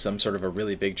to be some sort of a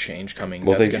really big change coming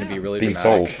Well, that's they've going to be really been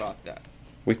dramatic. sold. About that.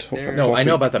 We talked about No, this No, last I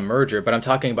know week. about the merger, but I'm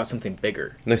talking about something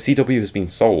bigger. No, CW has been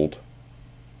sold.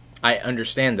 I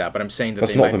understand that, but I'm saying that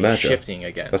That's they not might the be merger. shifting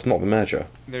again. That's not the merger.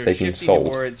 They're They've been shifting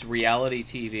sold. towards reality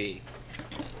TV.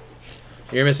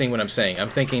 You're missing what I'm saying. I'm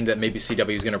thinking that maybe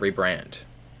CW is going to rebrand.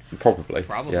 Probably.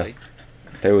 Probably. Yeah.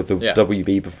 They were the Yeah.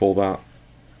 WB before that.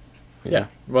 Yeah.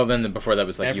 Well, then before that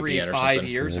was like Every UPN or 5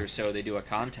 something. years Yeah. or so, they do a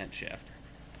content shift.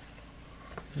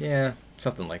 Yeah,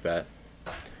 something like that.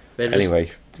 They just,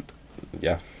 Anyway,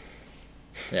 yeah.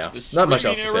 yeah, The not much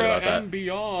else streaming to say era about that. and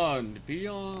beyond.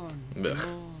 Ugh.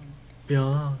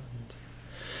 Beyond.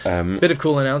 Bit of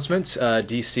cool announcements.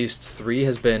 Deceased 3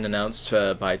 has been announced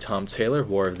by Tom Taylor,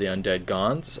 War of the Undead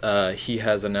Gods. He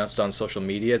has announced on social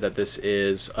media that this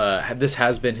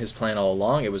has been his plan all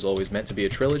along. It was always meant to be a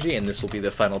trilogy, and this will be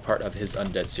the final part of his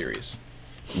Undead series.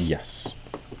 Yes.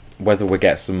 Whether we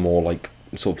get some more like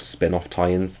sort of spin-off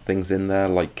tie-ins things in there,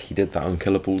 like he did that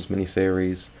Unkillables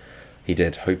miniseries. He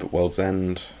did Hope at World's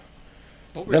End.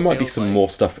 What were There might be sales some like more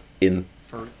stuff in.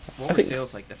 For, I what were think-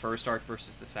 sales like the first arc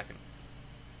versus the second?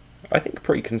 I think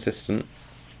pretty consistent.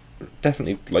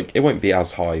 Definitely, like it won't be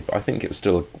as high, but I think it was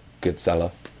still a good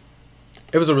seller.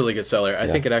 It was a really good seller. I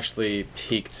Yeah. think it actually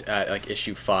peaked at like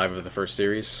issue 5 of the first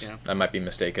series. Yeah. I might be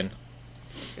mistaken.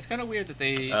 It's kind of weird that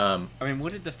they. Um, I mean,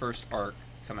 when did the first arc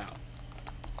come out?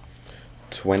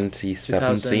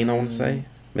 2017, I want to say.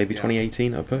 Maybe Yeah.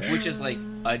 2018 at a push. Which is like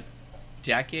a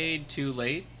decade too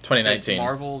late. 2019. 'Cause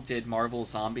Marvel did Marvel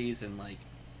Zombies in like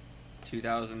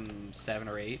 2007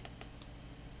 or 8.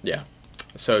 Yeah.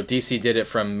 So DC did it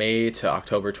from May to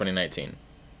October 2019.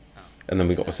 And then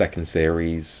we got the second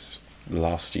series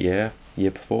last year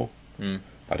before. Mm.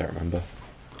 I don't remember.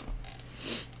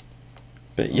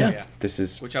 But yeah, Yeah. this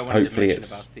is Which I wanted hopefully to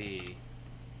mention it's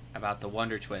about the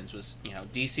Wonder Twins was,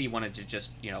 DC wanted to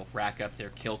just, rack up their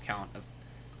kill count of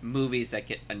movies that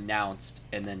get announced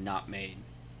and then not made.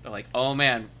 They're like, oh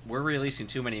man, we're releasing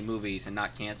too many movies and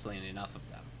not canceling enough of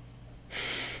them.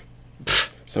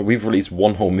 So we've released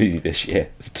one whole movie this year.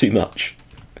 It's too much.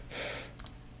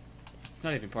 It's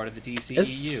not even part of the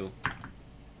DCEU.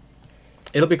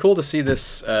 It'll be cool to see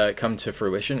this come to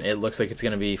fruition. It looks like it's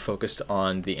going to be focused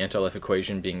on the anti-life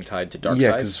equation being tied to Darkseid.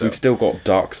 Yeah, because we've still got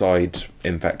Darkseid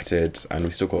infected, and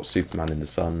we've still got Superman in the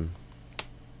sun.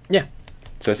 Yeah.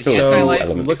 So it's The still anti-life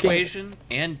elements. equation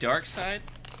and Darkseid.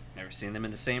 Never seen them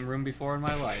in the same room before in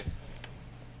my life.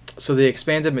 So the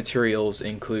expanded materials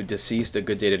include Deceased, A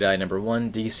Good Day to Die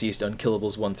 #1, Deceased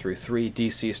Unkillables 1 through 3,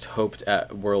 Deceased Hoped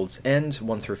at World's End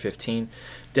 1 through 15,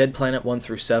 Dead Planet 1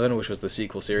 through 7, which was the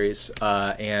sequel series,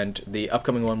 and the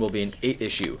upcoming one will be an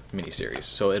 8-issue miniseries.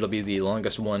 So it'll be the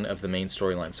longest one of the main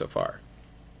storyline so far.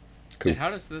 Cool. And how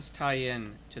does this tie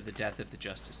in to the death of the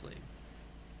Justice League?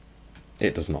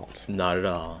 It does not. Not at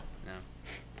all. No.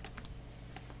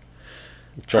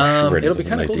 Josh really it'll be doesn't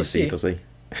kinda know cool to DC, see. does he?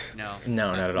 No.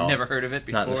 No, not at all. Never heard of it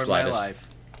Not in before the in my slightest.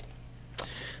 life.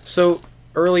 So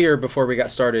earlier, before we got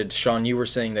started, Sean, you were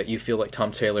saying that you feel like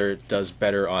Tom Taylor does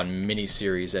better on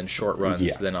miniseries and short runs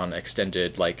Yeah. than on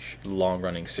extended, like,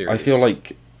 long-running series. I feel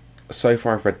like so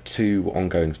far I've read 2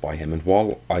 ongoings by him, and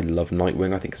while I love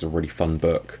Nightwing, I think it's a really fun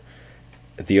book,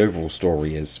 the overall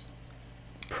story is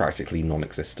practically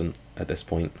non-existent at this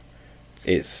point.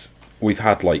 We've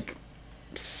had like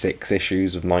 6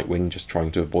 issues of Nightwing just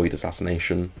trying to avoid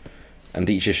assassination, and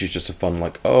each issue is just a fun,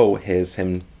 like, oh, here's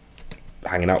him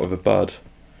hanging out with a bud.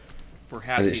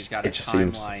 Perhaps he's got a it just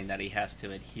seems- timeline that he has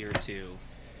to adhere to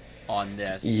on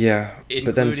this. Yeah,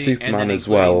 but then including- Superman and then as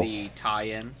well. including the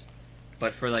tie-ins.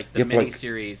 But for like the Yeah, but, like-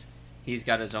 miniseries, he's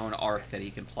got his own arc that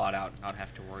he can plot out and not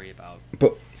have to worry about.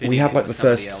 But we fitting had in like the with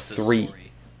somebody first else's 3.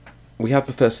 story. We had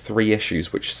the first 3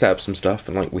 issues which set up some stuff,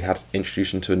 and like we had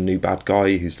introduced to a new bad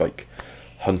guy who's like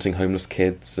hunting homeless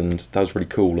kids, and that was really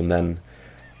cool. And then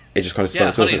it just kind of spun Yeah,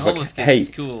 its wheels. hunting It was like, homeless kids hey, is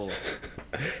cool.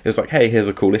 it was like, hey, here's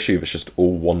a cool issue that's just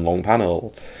all one long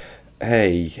panel.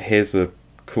 Hey, here's a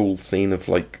cool scene of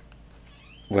like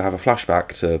we'll have a flashback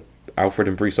to Alfred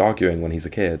and Bruce arguing when he's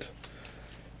a kid.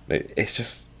 It's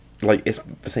just like it's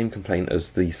the same complaint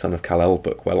as the Son of Kal-El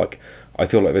book, where like I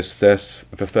feel like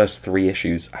the first 3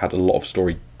 issues had a lot of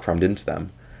story crammed into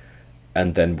them,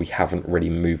 and then we haven't really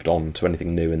moved on to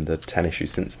anything new in the 10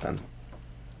 issues since then.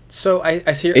 So I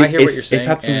hear what you're saying. It's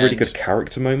had some really and- good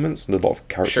character moments and a lot of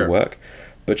character Sure. work,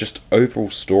 but just overall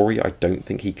story, I don't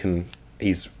think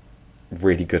he's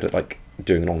really good at like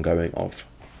doing an ongoing of.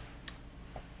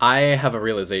 I have a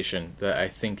realization that I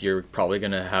think you're probably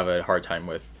going to have a hard time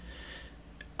with.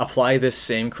 Apply this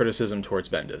same criticism towards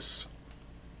Bendis.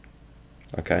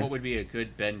 Okay. What would be a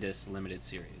good Bendis limited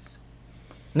series?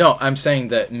 No, I'm saying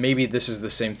that maybe this is the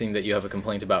same thing that you have a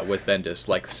complaint about with Bendis.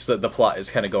 Like, the plot is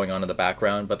kind of going on in the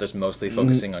background, but there's mostly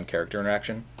focusing on character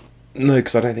interaction. No,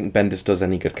 because I don't think Bendis does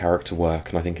any good character work,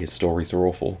 and I think his stories are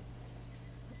awful.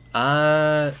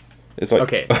 It's like,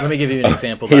 Okay, let me give you an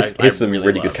example. Here's that I some really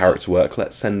really good loved. character work.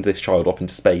 Let's send this child off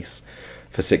into space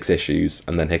for 6 issues,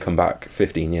 and then he'll come back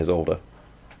 15 years older.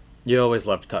 You always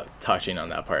love touching on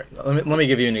that part. Let me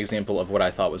give you an example of what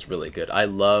I thought was really good. I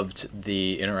loved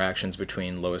the interactions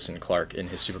between Lois and Clark in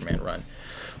his Superman run.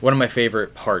 One of my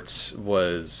favorite parts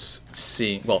was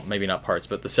seeing, well, maybe not parts,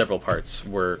 but the several parts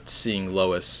were seeing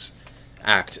Lois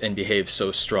act and behave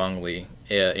so strongly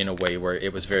in a way where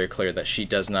it was very clear that she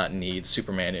does not need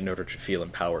Superman in order to feel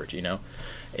empowered, you know?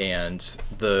 And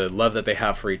the love that they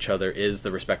have for each other is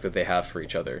the respect that they have for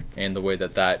each other. And the way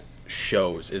that that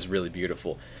shows is really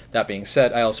beautiful. That being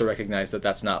said, I also recognize that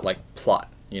that's not like plot,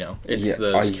 you know? It's Yeah,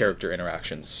 those character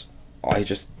interactions.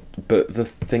 But the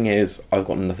thing is, I've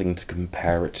got nothing to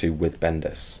compare it to with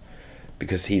Bendis,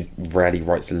 because he rarely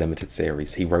writes a limited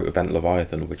series. He wrote Event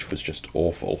Leviathan, which was just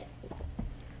awful.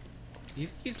 He's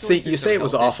going See, through you some say it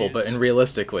was health awful, issues. but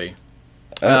realistically,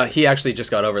 Uh, he actually just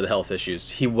got over the health issues.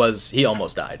 He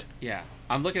almost died. Yeah,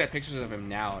 I'm looking at pictures of him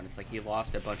now, and it's like he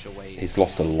lost a bunch of weight. He's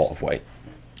lost a lot of weight.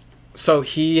 So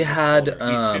he had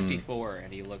He's 54,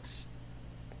 and he looks.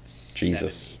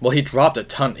 Jesus. 70. well, he dropped a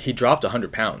ton. He dropped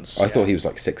 100 pounds. I thought he was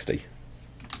like 60.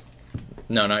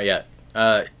 No, not yet.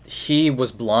 He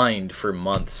was blind for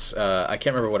months. I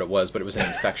can't remember what it was, but it was an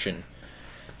infection.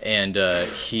 And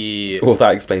he... Well,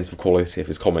 that explains the quality of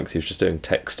his comics. He was just doing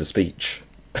text to speech.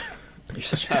 You're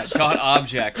such an asshole. Dot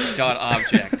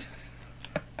object.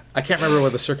 I can't remember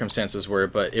what the circumstances were,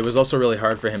 but it was also really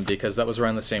hard for him because that was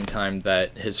around the same time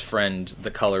that his friend,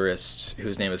 the colorist,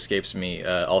 whose name escapes me,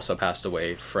 also passed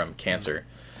away from cancer.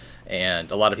 And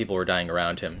a lot of people were dying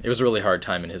around him. It was a really hard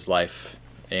time in his life,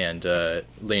 and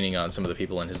leaning on some of the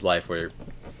people in his life were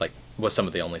like was some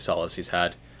of the only solace he's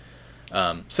had.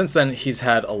 Since then, he's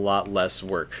had a lot less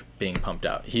work being pumped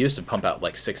out. He used to pump out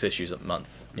like 6 issues a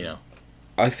month, you know.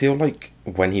 I feel like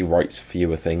when he writes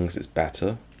fewer things, it's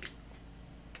better.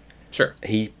 Sure.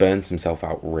 He burns himself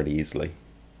out really easily.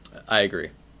 I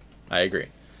agree.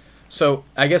 So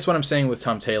I guess what I'm saying with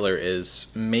Tom Taylor is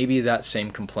maybe that same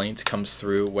complaint comes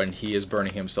through when he is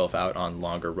burning himself out on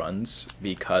longer runs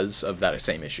because of that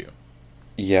same issue.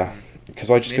 Yeah,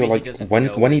 because I just feel like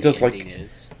when he does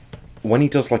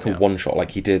like a one shot,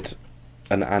 like he did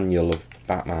an annual of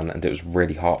Batman, and it was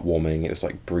really heartwarming. It was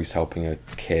like Bruce helping a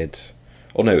kid.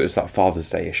 Oh no, it was that Father's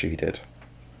Day issue he did.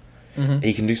 Mm-hmm.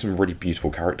 He can do some really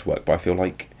beautiful character work, but I feel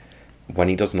like when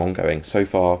he does an ongoing, so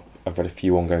far I've read a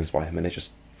few ongoings by him, and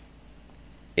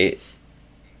it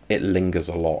lingers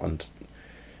a lot, and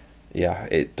yeah,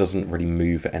 it doesn't really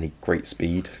move at any great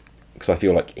speed, because I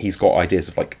feel like he's got ideas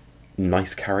of like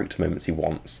nice character moments he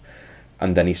wants,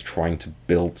 and then he's trying to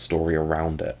build story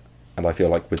around it, and I feel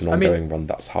like with an ongoing run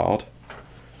that's hard.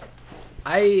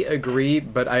 I agree,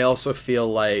 but I also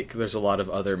feel like there's a lot of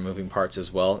other moving parts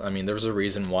as well. I mean, there was a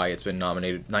reason why it's been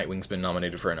nominated. Nightwing's been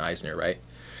nominated for an Eisner, right?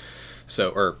 So,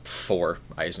 or 4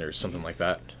 Eisners, something like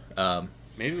that.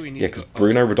 Maybe we need. Yeah, because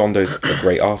Bruno Redondo's a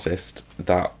great artist.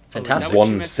 That Fantastic.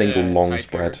 one single long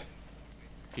spread.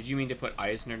 Did you mean to put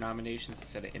Eisner nominations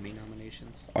instead of Emmy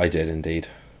nominations? I did indeed.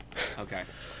 Okay.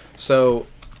 So,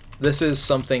 this is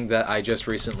something that I just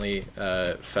recently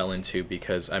fell into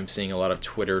because I'm seeing a lot of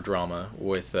Twitter drama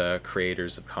with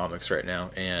creators of comics right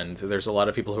now, and there's a lot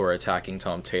of people who are attacking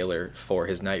Tom Taylor for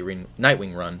his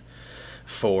Nightwing run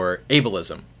for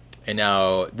ableism. And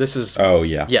now this is... Oh,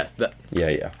 yeah. Yeah.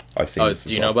 Yeah. I've seen this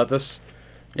do you know about this?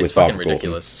 It's With fucking Barbara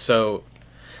ridiculous. So,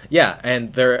 yeah,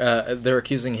 and they're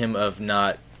accusing him of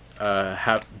not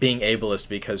being ableist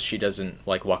because she doesn't,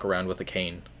 like, walk around with a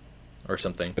cane or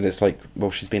something. And it's like,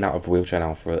 well, she's been out of a wheelchair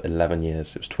now for 11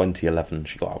 years. It was 2011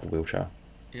 she got out of a wheelchair.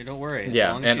 Yeah, don't worry. As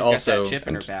yeah, long as and she's also... got that chip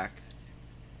in her back.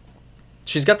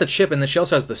 She's got the chip, and then she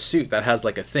also has the suit that has,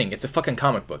 like, a thing. It's a fucking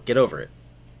comic book. Get over it.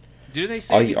 Do they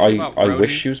say anything about Brody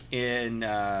wish she was in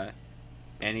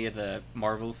any of the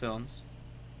Marvel films?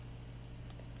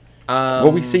 Well,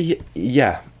 we see,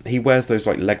 he wears those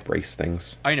like leg brace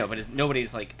things. I know, but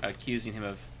nobody's like accusing him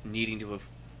of needing to have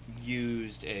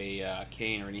used a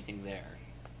cane or anything there.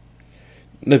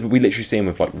 No, but we literally see him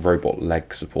with like robot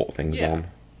leg support things on.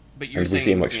 But you're saying, we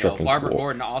see him like struggling to Barbara walk.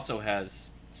 Gordon also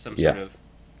has some sort of.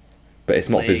 But it's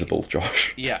not leg. visible,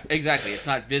 Josh. Yeah, exactly. It's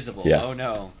not visible. Yeah. Oh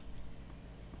no.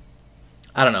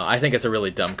 I don't know. I think it's a really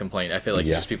dumb complaint. I feel like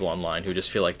it's just people online who just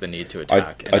feel like the need to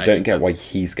attack. I don't get why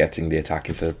he's getting the attack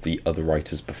instead of the other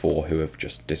writers before who have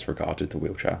just disregarded the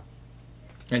wheelchair.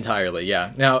 Entirely,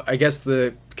 yeah. Now, I guess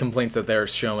the complaints that they're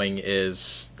showing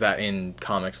is that in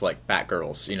comics like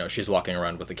Batgirls, she's walking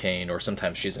around with a cane, or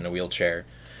sometimes she's in a wheelchair.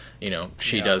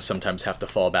 She does sometimes have to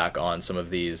fall back on some of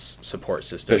these support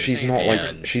systems. But she's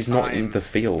not she's not in the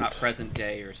field. It's not present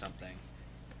day or something.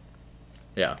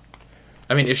 Yeah.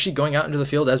 I mean, is she going out into the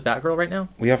field as Batgirl right now?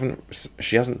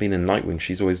 She hasn't been in Nightwing.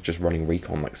 She's always just running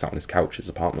recon, like sat on his couch, his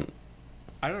apartment.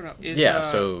 I don't know.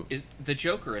 Is the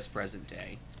Joker is present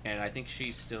day, and I think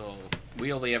she's still.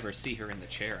 We only ever see her in the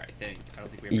chair. I think. I don't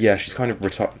think we ever. Yeah, she's kind of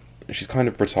She's kind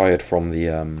of retired from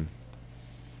the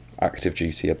active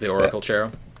duty. The Oracle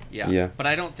chair. Yeah. But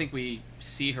I don't think we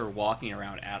see her walking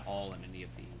around at all in any of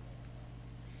the.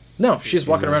 No, she's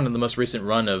walking around in the most recent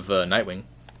run of Nightwing.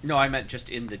 No, I meant just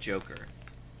in the Joker.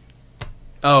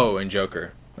 Oh, in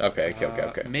Joker. Okay.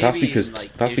 That's because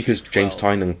James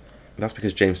Tynion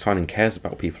cares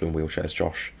about people in wheelchairs,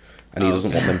 Josh, and he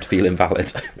doesn't want them to feel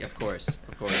invalid. Of course.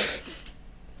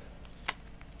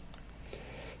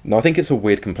 No, I think it's a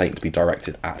weird complaint to be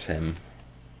directed at him.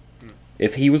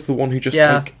 If he was the one who just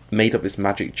made up this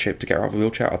magic chip to get out of a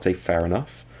wheelchair, I'd say fair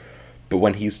enough. But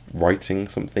when he's writing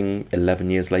something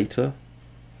 11 years later,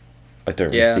 I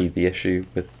don't really see the issue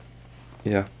with...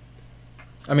 Yeah.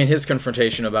 I mean, his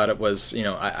confrontation about it was,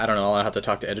 I don't know, I'll have to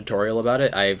talk to editorial about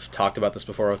it. I've talked about this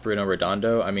before with Bruno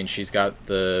Redondo. I mean, she's got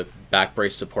the back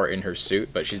brace support in her suit,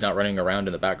 but she's not running around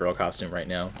in the Batgirl costume right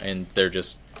now. And they're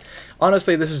just...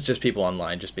 Honestly, this is just people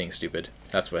online just being stupid.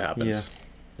 That's what happens.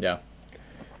 Yeah.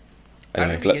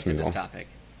 Anyway, let's move on. Topic?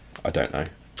 I don't know.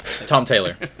 Tom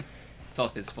Taylor. It's all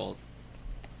his fault.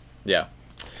 Yeah.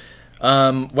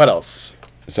 What else?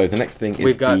 So the next thing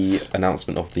is the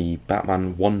announcement of the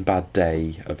Batman One Bad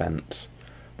Day event,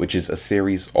 which is a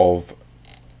series of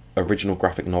original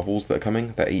graphic novels that are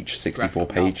coming. They're each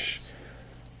 64-page.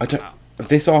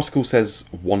 This article says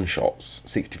one-shots,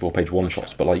 64-page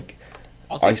one-shots, but like,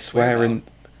 I swear in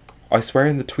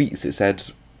the tweets it said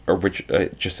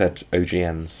it just said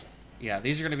OGNs. Yeah,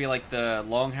 these are going to be like the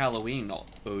Long Halloween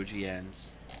OGNs.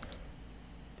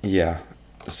 Yeah.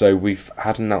 So we've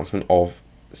had an announcement of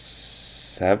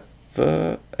 8.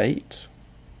 Yeah,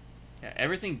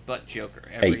 everything but Joker.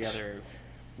 Every 8. other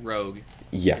rogue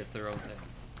gets their own thing.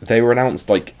 They were announced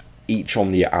like each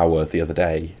on the hour the other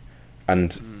day,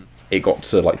 and it got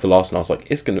to like the last, and I was like,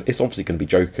 it's obviously gonna be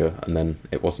Joker, and then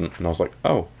it wasn't, and I was like,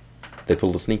 oh, they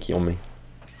pulled a sneaky on me.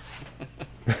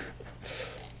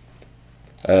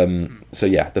 So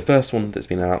yeah, the first one that's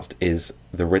been announced is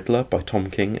The Riddler by Tom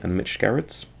King and Mitch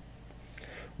Gerrards,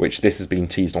 which this has been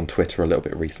teased on Twitter a little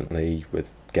bit recently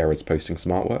with Gerrards posting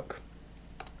some artwork.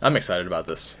 I'm excited about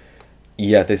this.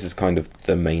 Yeah, this is kind of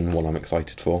the main one I'm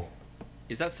excited for.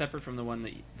 Is that separate from the one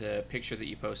the picture that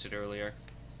you posted earlier,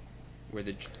 where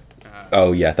the?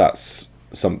 Oh yeah, that's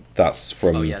from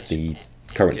the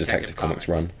current Detective Comics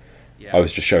run. Yeah. I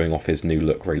was just showing off his new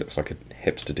look, where he looks like a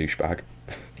hipster douchebag.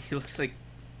 He looks like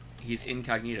he's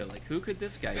incognito. Like, who could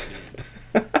this guy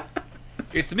be?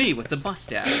 It's me with the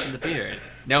mustache and the beard.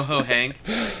 No ho, Hank.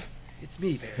 It's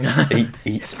me, Barry.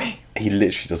 It's me. He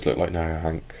literally does look like No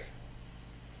Hank.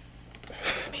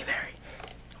 It's me, Barry.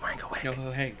 I'm wearing a wig. No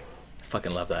ho, Hank. I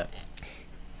fucking love that.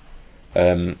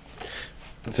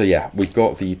 So yeah, we've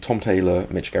got the Tom Taylor,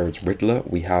 Mitch Gerrards Riddler.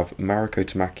 We have Mariko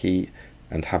Tamaki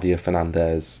and Javier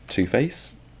Fernandez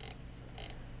Two-Face.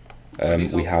 Are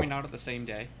these all we have coming out at the same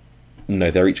day?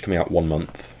 No, they're each coming out 1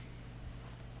 month.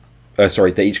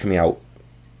 Sorry, they're each coming out.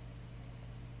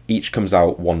 Each comes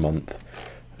out 1 month.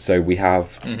 So we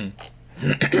have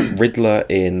Riddler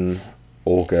in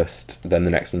August, then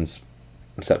the next one's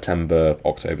September,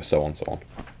 October, so on, so on.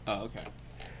 Oh,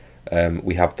 okay.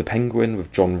 We have The Penguin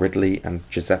with John Ridley and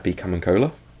Giuseppe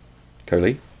Camuncoli.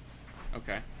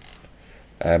 Okay.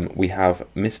 We have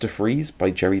Mr. Freeze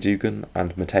by Jerry Dugan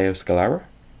and Matteo Scalera.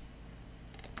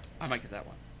 I might get that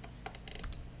one.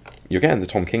 You're getting the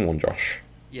Tom King one, Josh.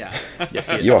 Yeah. Yes,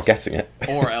 he is. You are getting it.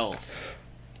 Or else.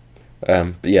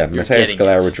 But yeah, You're Matteo getting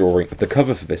Scalera it. drawing. The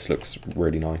cover for this looks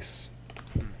really nice.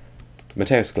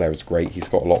 Matteo Scalera's great. He's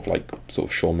got a lot of like sort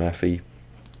of Sean Murphy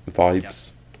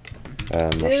vibes.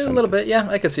 Yeah, a little bit. Yeah,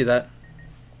 I could see that.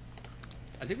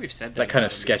 I think we've said That kind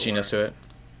of about him sketchiness before. to it.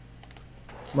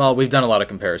 Well, we've done a lot of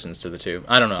comparisons to the two.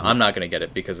 I don't know. I'm not going to get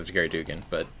it because of Gary Dugan,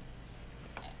 but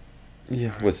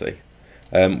Yeah, we'll see.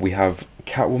 We have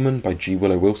Catwoman by G.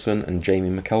 Willow Wilson and Jamie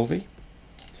McKelvey.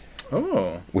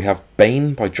 oh, We have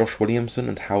Bane by Josh Williamson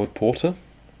and Howard Porter.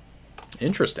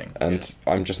 interesting. And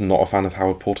I'm just not a fan of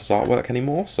Howard Porter's artwork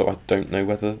anymore, so I don't know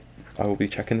whether I will be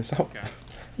checking this out. Okay.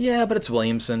 Yeah, but it's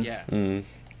Williamson. Yeah.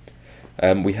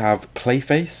 We have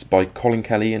Clayface by Colin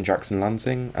Kelly and Jackson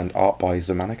Lansing and art by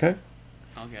Zomanico.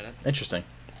 I'll get it. Interesting.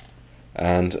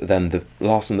 And then the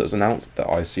last one that was announced that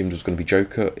I assumed was going to be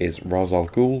Joker is Ra's al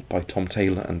Ghul by Tom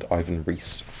Taylor and Ivan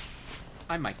Reis.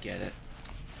 I might get it.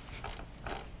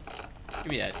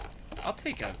 Give me a... I'll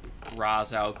take a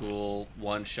Ra's al Ghul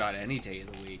one-shot any day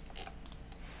of the week.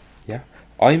 Yeah.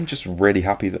 I'm just really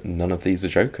happy that none of these are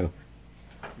Joker.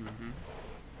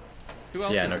 Who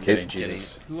else Yeah, no isn't kidding, getting...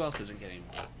 Jesus. Who else isn't getting...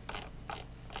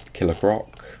 Killer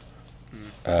Croc.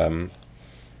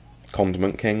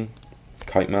 Condiment King.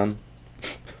 Kite Man.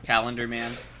 Calendar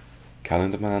Man?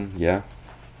 Calendar Man, yeah.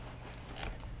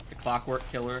 The Clockwork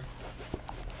Killer?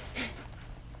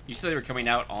 You said they were coming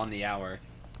out on the hour.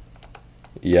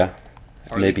 Yeah.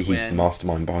 Harley Maybe he's the Quinn.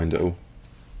 mastermind behind it all.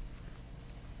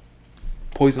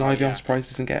 Poison Ivy, yeah. I'm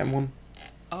surprised isn't getting one.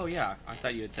 Oh, yeah. I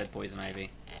thought you had said Poison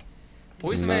Ivy.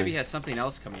 Poison No. Ivy has something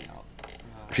else coming out.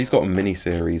 She's got a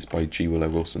mini-series by G. Willow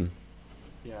Wilson.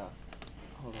 Yeah.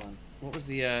 Hold on. What was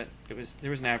the, there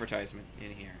was an advertisement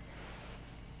in here.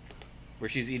 Where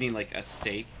she's eating, like, a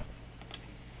steak.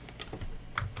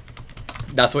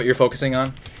 That's what you're focusing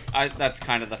on? That's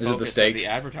kind of the Is it the focus of steak? the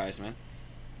advertisement.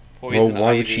 Well, Poison why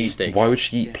Ivy. would she? Steak. Why would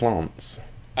she eat Yeah. plants?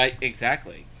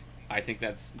 Exactly. I think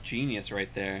that's genius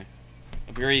right there.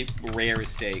 A very rare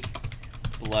steak.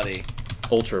 Bloody.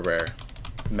 Ultra rare.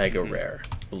 Mega rare.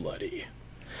 Bloody.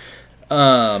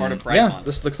 Part of Pride Yeah, Month.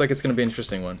 this looks like it's going to be an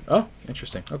interesting one. Oh,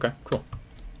 interesting. Okay, cool.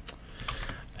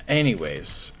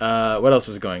 Anyways, what else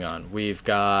is going on? We've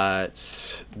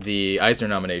got the Eisner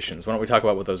nominations. Why don't we talk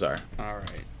about what those are?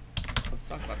 Alright. Let's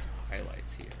talk about some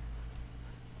highlights here.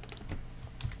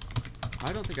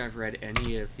 I don't think I've read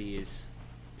any of these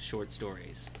short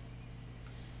stories.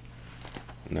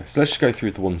 No. So let's just go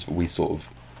through the ones that we sort of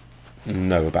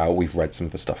know about. We've read some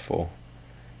of the stuff for.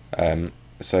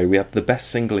 So we have the best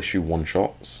single issue one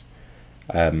shots,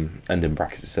 and in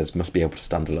brackets it says must be able to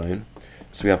stand alone.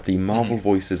 So we have the Marvel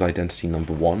Voices Identity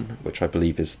 #1, which I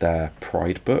believe is their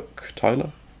Pride book,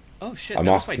 Tyler. Oh shit, I'm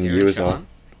that was by asking Darren you as well. Shan?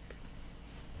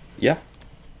 Yeah.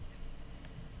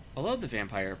 love The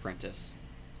Vampire Apprentice.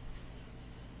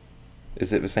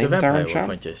 Is it the same The Vampire Darren Shan?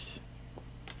 Apprentice.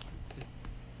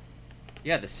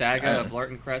 Yeah, the saga of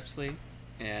Larton Krebsley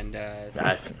and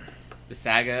Nice. the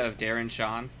saga of Darren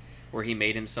Shan, where he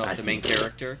made himself the main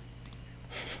character.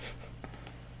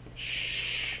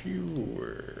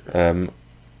 Sure.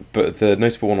 But the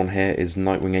notable one on here is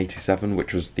Nightwing 87,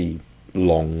 which was the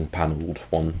long panelled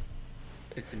one.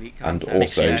 It's a neat And concept.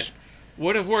 also... That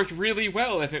would have worked really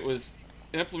well if it was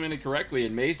implemented correctly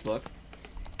in May's book.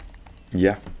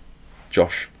 Yeah.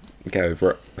 Josh, get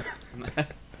over it.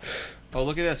 Oh,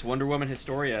 look at this. Wonder Woman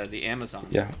Historia, the Amazons.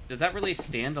 Yeah. Does that really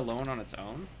stand alone on its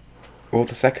own? Well,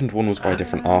 the second one was by a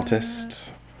different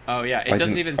artist. Oh, yeah. It I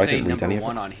doesn't didn't- even I say didn't read any number of it.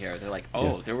 one on here. They're like,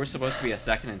 oh, Yeah. there was supposed to be a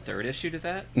second and third issue to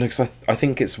that? No, because I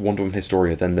think it's Wonder Woman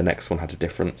Historia, then the next one had a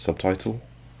different subtitle.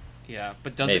 Yeah,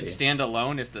 but does Maybe. it stand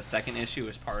alone if the second issue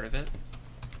is part of it?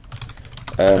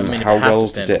 I mean, How it has well to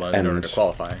stand did it alone in order end? to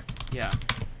qualify. Yeah.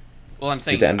 Well, I'm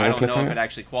saying Did it end I on a don't know if cliffhanger? it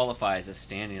actually qualifies as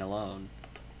standing alone.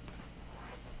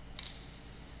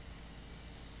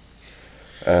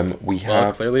 We Well,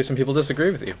 have clearly some people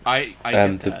disagree with you. I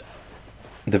get the- that.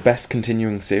 the best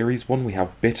continuing series one. We have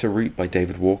Bitter Root by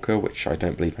David Walker, which I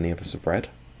don't believe any of us have read.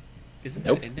 Isn't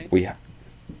Nope. that ending?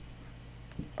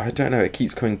 I don't know. It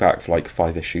keeps coming back for like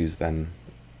 5 issues, then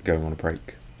going on a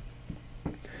break.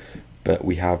 But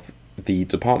we have The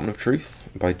Department of Truth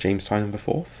by James Tynion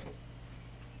IV.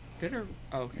 Bitter.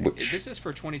 Oh, okay. Which- This is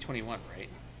for 2021, right?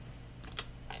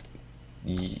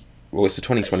 Well, it's the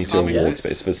 2022 Comics awards, that-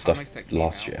 but it's for stuff comics that came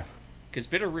last out. year. Because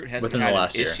Bitterroot hasn't Within the had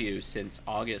last an year. issue since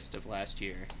August of last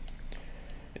year.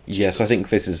 Yes, I Jesus. think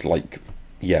this is like,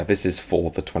 yeah, this is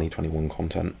for the 2021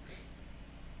 content.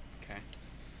 Okay.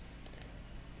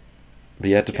 But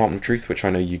yeah, Department of Truth, which I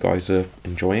know you guys are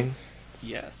enjoying.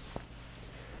 Yes.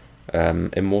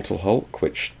 Immortal Hulk,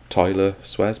 which Tyler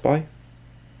swears by,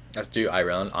 As do I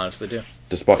honestly do.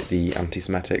 despite the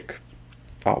anti-Semitic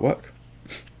artwork.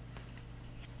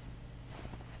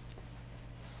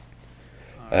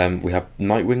 We have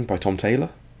Nightwing by Tom Taylor.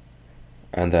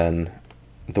 And then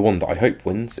the one that I hope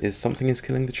wins is Something is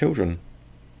Killing the Children.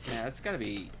 Yeah, that's got to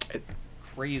be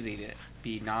crazy to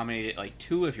be nominated, like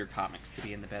 2 of your comics to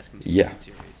be in the best continuing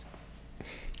series.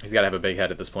 He's got to have a big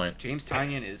head at this point. James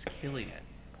Tynion is killing it.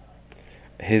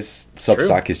 His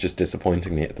Substack is just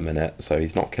disappointing me at the minute, so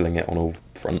he's not killing it on all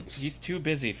fronts. He's too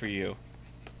busy for you.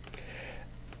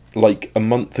 Like a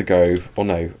month ago, or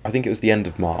no, I think it was the end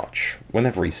of March,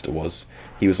 whenever Easter was,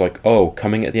 he was like, oh,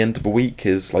 coming at the end of a week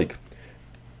is like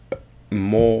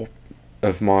more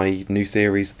of my new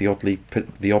series, The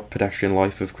Odd Pedestrian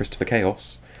Life of Christopher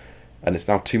Chaos, and it's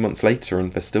now 2 months later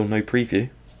and there's still no preview.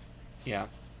 Yeah.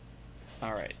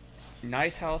 All right.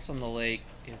 Nice House on the Lake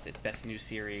is it best new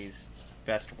series,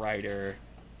 best writer.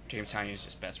 James Tynion is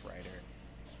just best writer.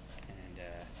 And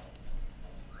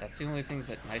that's the only things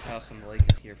that Nice House on the Lake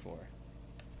is here for.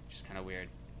 Which is kind of weird.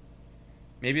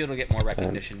 Maybe it'll get more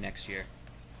recognition next year.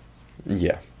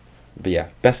 Yeah. But yeah,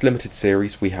 best limited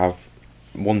series, we have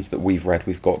ones that we've read.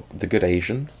 We've got The Good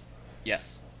Asian.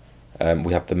 Yes.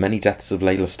 We have The Many Deaths of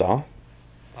Layla Starr.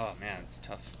 Oh man, it's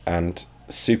tough. And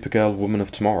Supergirl, Woman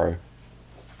of Tomorrow.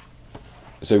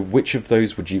 So which of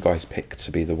those would you guys pick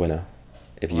to be the winner?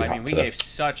 If you Well, I had mean, we to... gave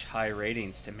such high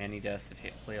ratings to Many Deaths of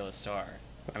Layla Starr.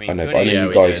 I mean, I know, Good but I know Asian you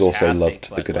was guys also fantastic, loved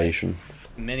The but, Good like, Asian.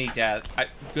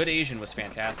 Good Asian was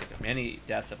fantastic, but Many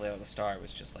Deaths of Layla Starr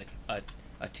was just like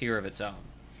a tier of its own.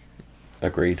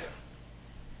 Agreed.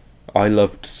 I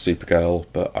loved Supergirl,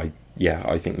 but I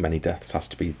think Many Deaths has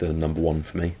to be the number one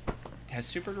for me. Has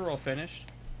Supergirl finished?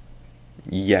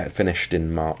 Yeah, it finished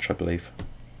in March, I believe.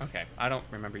 Okay, I don't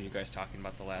remember you guys talking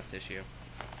about the last issue.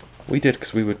 We did,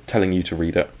 because we were telling you to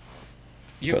read it.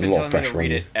 You've Put a been lot of telling me to pressure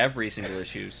read on it every single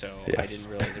issue, so I Yes.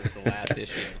 didn't realize it was the last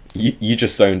issue. You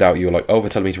just zoned out. You were like, oh, they're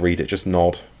telling me to read it. Just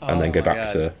nod, and then Oh go my back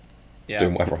God. to Yeah.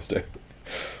 doing whatever I was doing.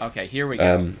 Okay, here we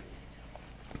go.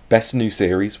 Best new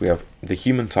series, we have The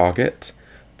Human Target,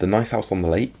 The Nice House on the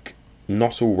Lake,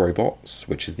 Not All Robots,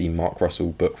 which is the Mark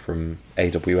Russell book from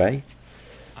AWA,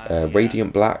 Yeah.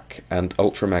 Radiant Black, and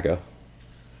Ultra Mega.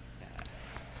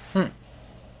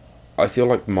 I feel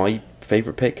like my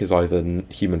favourite pick is either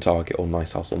Human Target or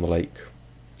Nice House on the Lake.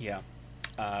 Yeah.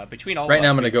 Between all Right of now,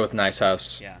 us, I'm going to go with Nice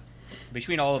House. Yeah.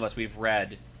 Between all of us, we've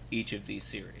read each of these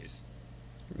series.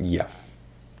 Yeah.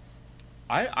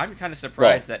 I'm kind of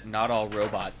surprised that Not All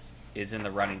Robots is in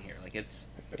the running here. Like, it's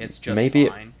just Maybe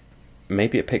fine.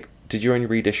 Maybe it picked... Did you only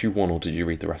read issue 1 or did you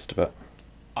read the rest of it?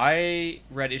 I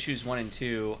read issues 1 and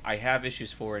 2. I have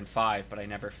issues 4 and 5, but I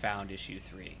never found issue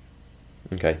 3.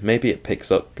 Okay, maybe it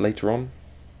picks up later on.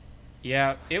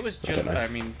 Yeah, it was I don't just. know. I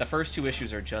mean, the first 2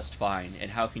 issues are just fine, and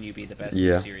how can you be the best Yeah.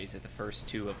 in the series if the first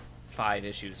 2 of 5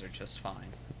 issues are just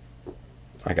fine?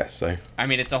 I guess so. I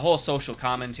mean, it's a whole social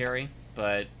commentary,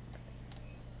 but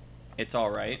it's all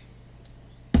right.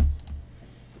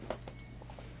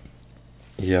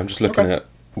 Yeah, I'm just looking Okay. at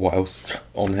what else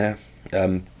on here.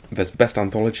 There's the Best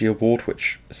Anthology Award,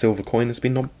 which Silver Coin has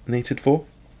been nominated for.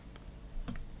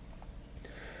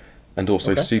 And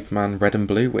also Okay. Superman Red and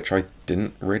Blue, which I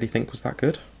didn't really think was that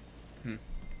good.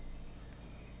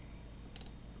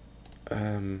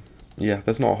 Yeah,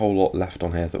 there's not a whole lot left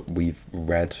on here that we've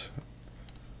read.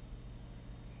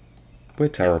 We're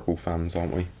terrible fans,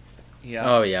 aren't we? Yeah.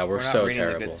 Oh, yeah, we're not so reading the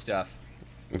terrible. good stuff.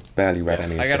 We've barely read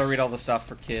any of I got to this. read all the stuff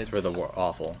for kids. For the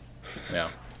awful. Yeah.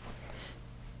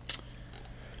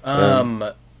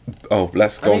 Oh,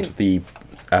 let's go I on to the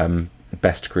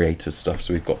Best Creators stuff.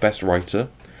 So we've got Best Writer.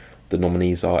 The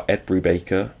nominees are Ed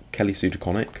Brubaker, Kelly Sue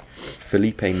DeConnick,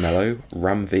 Felipe Melo,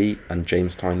 Ram V, and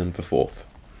James Tynan IV.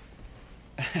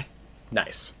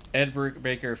 Nice. Ed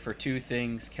Brubaker for 2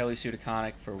 things, Kelly Sue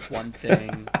DeConnick for 1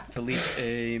 thing,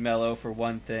 Felipe Melo for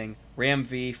 1 thing, Ram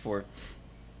V for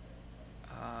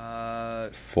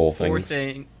 4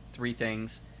 things. 3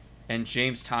 things, and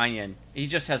James Tynion. He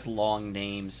just has long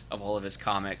names of all of his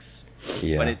comics,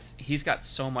 Yeah. but he's got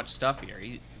so much stuff here.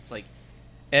 It's like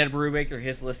Ed Brubaker,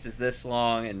 his list is this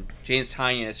long, and James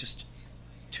Tynion is just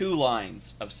 2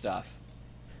 lines of stuff.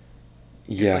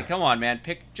 Yeah. It's like, come on, man,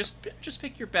 just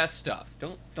pick your best stuff.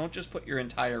 Don't just put your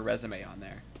entire resume on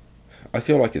there. I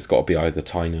feel like it's got to be either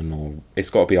Tynan or it's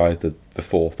got to be either the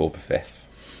 4th or the 5th.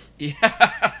 Yeah.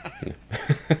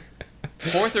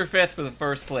 4th or 5th for the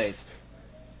first place.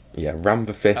 Yeah, Ram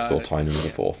the 5th or Tynan the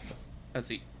 4th. Let's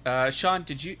see. Sean,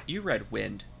 you read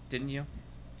Wind, didn't you?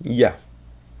 Yeah.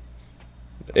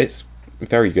 It's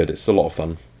very good. It's a lot of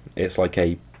fun. It's like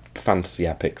a fantasy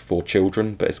epic for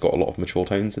children, but it's got a lot of mature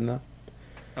tones in there.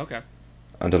 Okay.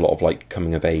 And a lot of like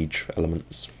coming of age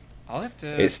elements. I'll have to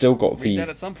It's still got read the that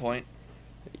at some point.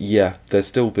 Yeah, there's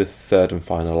still the 3rd and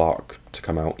final arc to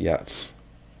come out yet.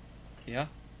 Yeah,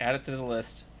 add it to the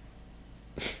list.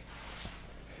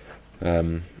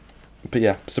 But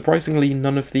yeah, surprisingly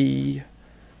none of the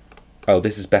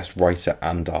this is Best Writer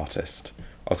and Artist.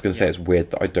 I was going to say it's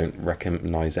weird that I don't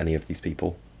recognise any of these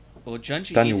people. Well,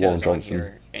 Junji Daniel Ito's Warren on Johnson.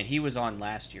 here, and he was on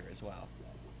last year as well.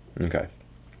 Okay.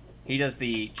 He does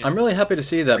the. Just I'm really happy to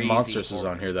see that crazy Monsters is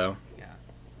horror. on here, though. Yeah.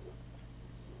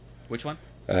 Which one?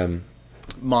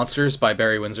 Monsters by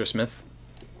Barry Windsor Smith.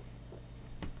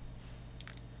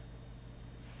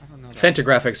 I don't know. That.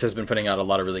 Fantagraphics has been putting out a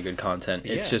lot of really good content.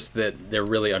 It's Yeah. just that they're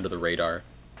really under the radar.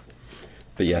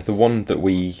 But yeah, the one that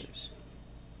we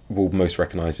will most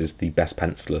recognise is the Best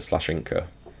Penciler / Inker.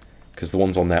 Because the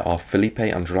ones on there are Felipe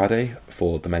Andrade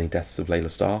for The Many Deaths of Layla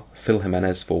Starr, Phil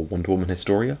Jimenez for Wonder Woman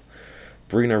Historia,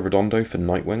 Bruno Redondo for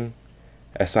Nightwing,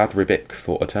 Esad Ribic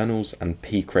for Eternals, and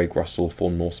P. Craig Russell for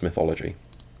Norse Mythology.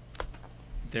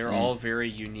 They're all very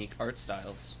unique art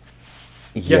styles.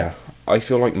 Yeah, I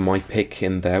feel like my pick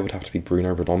in there would have to be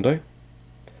Bruno Redondo.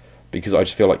 Because I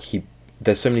just feel like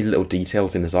there's so many little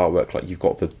details in his artwork. Like, you've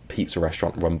got the pizza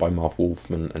restaurant run by Marv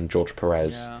Wolfman and George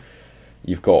Perez. Yeah.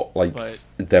 You've got, like, But-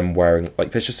 them wearing...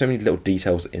 Like, there's just so many little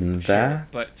details in there.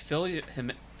 But Phil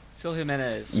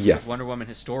Jimenez Yeah. with Wonder Woman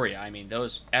Historia, I mean,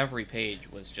 every page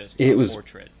was just It a was-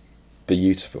 portrait.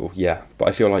 Beautiful, yeah. But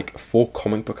I feel like, for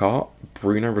comic book art,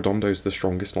 Bruno Redondo's the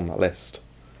strongest on that list.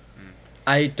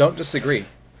 I don't disagree.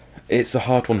 It's a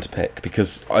hard one to pick,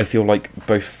 because I feel like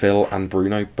both Phil and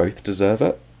Bruno both deserve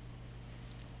it.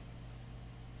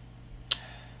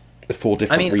 For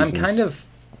different reasons. I'm kind of...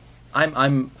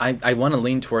 I want to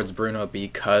lean towards Bruno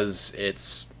because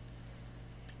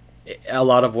a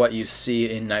lot of what you see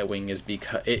in Nightwing is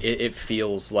because it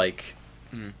feels like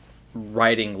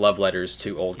writing love letters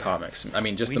to old comics. I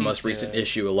mean, just We the need most to- recent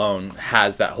issue alone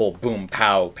has that whole boom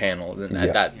pow panel and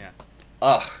that. Yeah.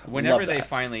 Ugh. Whenever love they that.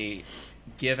 finally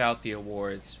give out the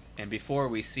awards, and before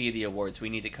we see the awards, we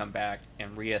need to come back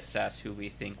and reassess who we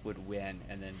think would win,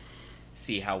 and then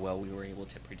see how well we were able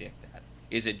to predict that.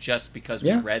 Is it just because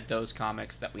we read those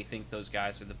comics that we think those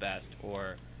guys are the best,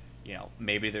 or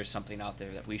maybe there's something out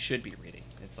there that we should be reading?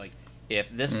 It's like, if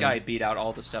this guy beat out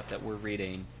all the stuff that we're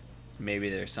reading, maybe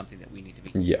there's something that we need to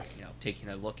be taking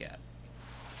a look at.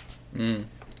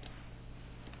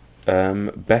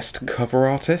 Best cover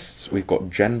artists, we've got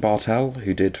Jen Bartel,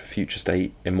 who did Future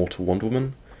State Immortal Wonder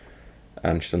Woman,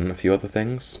 and she's done a few other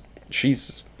things.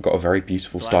 She's got a very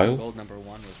beautiful Black style. and Gold #1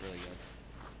 was really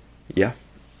good. Yeah.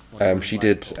 Wonder Woman She Black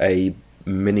did and Gold. a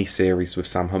mini-series with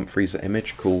Sam Humphries at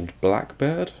Image called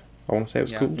Blackbird, I want to say it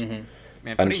was called. Man,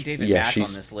 And putting David yeah, Mack she's-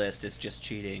 on this list is just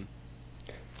cheating.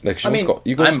 Like, I mean,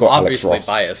 you've also I'm got obviously Alex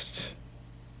Ross. biased.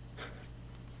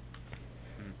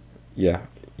 Yeah,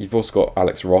 you've also got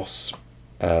Alex Ross,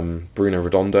 Bruno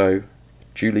Redondo,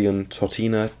 Julian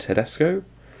Tortina Tedesco,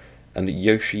 and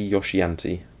Yoshi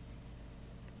Yoshianti.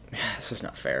 This is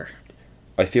not fair.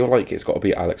 I feel like it's got to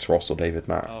be Alex Ross or David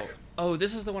Mack. Oh,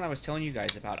 this is the one I was telling you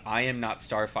guys about. I Am Not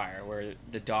Starfire, where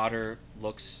the daughter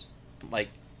looks like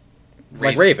Raven.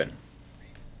 Like Raven.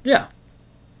 Yeah.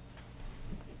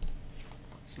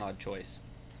 It's an odd choice.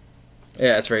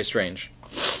 Yeah, it's very strange.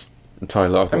 And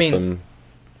Tyler, I've got some...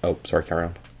 Oh, sorry, carry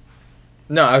on.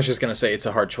 No, I was just going to say it's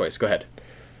a hard choice. Go ahead.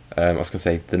 I was going to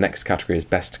say the next category is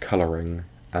Best Colouring,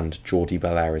 and Geordie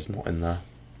Belair is not in there.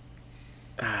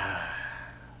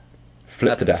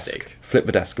 Flip the desk. Mistake. Flip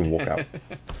the desk and walk out.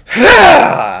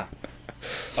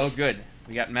 Oh, good.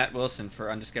 We got Matt Wilson for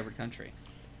Undiscovered Country.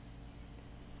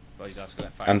 Well, he's also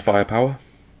got And Firepower.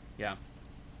 Yeah.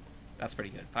 That's pretty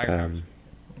good. Firepower.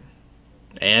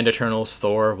 And Eternals,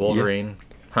 Thor, Wolverine.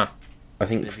 Yeah. Huh. I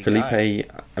think Busy Felipe guy.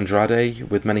 Andrade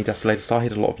with Many Desolated Star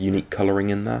had a lot of unique colouring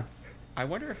in there. I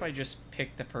wonder if I just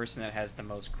pick the person that has the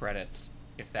most credits,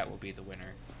 if that will be the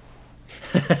winner.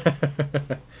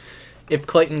 If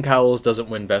Clayton Cowles doesn't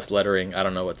win Best Lettering, I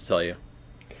don't know what to tell you.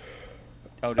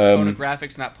 Oh, did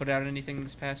Photographics not put out anything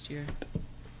this past year?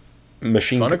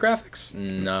 Phonographics?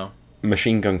 No.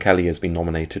 Machine Gun Kelly has been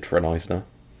nominated for an Eisner.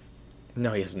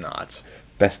 No, he is not.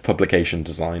 Best Publication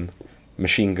Design.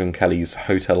 Machine Gun Kelly's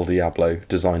Hotel Diablo,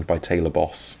 designed by Tyler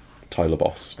Boss.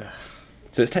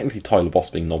 So it's technically Tyler Boss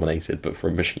being nominated, but for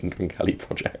a Machine Gun Kelly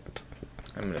project.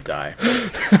 I'm gonna die.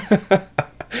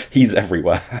 He's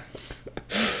everywhere.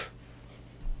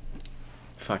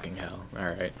 Fucking hell.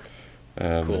 Alright.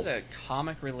 Cool. Cool. It was a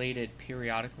comic-related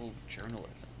periodical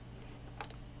journalism.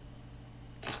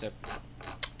 Just a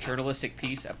journalistic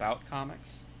piece about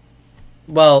comics.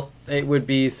 Well, it would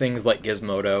be things like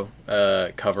Gizmodo,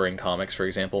 covering comics, for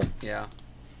example. Yeah.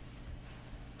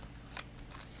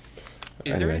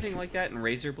 Is there anything like that in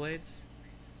Razor Blades?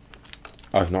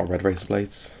 I've not read Razor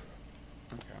Blades.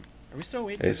 Okay. Are we still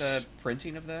waiting for the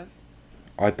printing of that?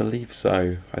 I believe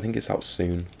so. I think it's out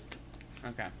soon.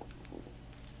 Okay.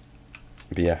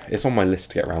 But yeah, it's on my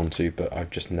list to get around to, but I've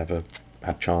just never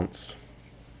had chance.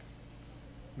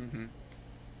 Mm-hmm.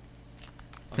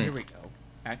 Oh, here we go.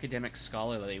 Academic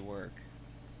scholarly work.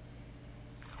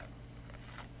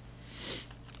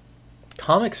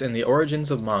 Comics and the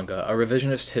Origins of Manga, a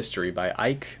Revisionist History by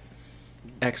Ike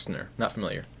Exner. Not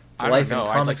familiar. Life and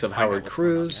Comics of Howard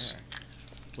Cruz.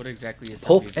 What exactly is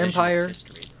Pulp the Revisionist Empire.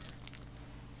 history?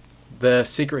 The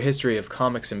Secret History of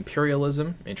Comics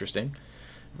Imperialism. Interesting.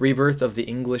 Rebirth of the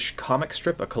English Comic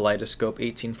Strip, a Kaleidoscope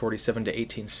 1847 to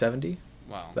 1870.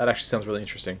 Wow. That actually sounds really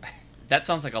interesting. That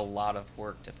sounds like a lot of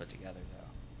work to put together, though.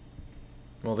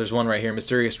 Well, there's one right here.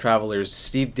 Mysterious Travelers,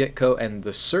 Steve Ditko, and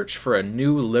the Search for a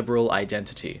New Liberal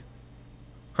Identity.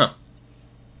 Huh.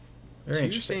 Very Two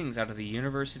interesting. things out of the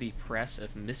University Press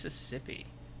of Mississippi.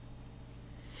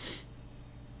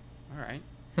 All right.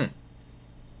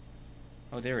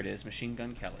 Oh, there it is. Machine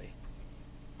Gun Kelly.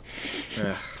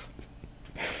 Ugh.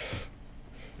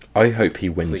 I hope he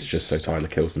wins Please just so Tyler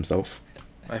kills himself.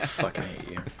 I fucking hate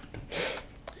you.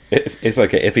 It's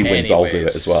okay. If he wins, I'll do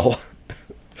it as well.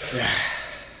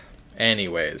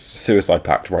 Anyways. Suicide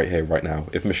Pact right here, right now.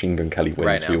 If Machine Gun Kelly wins,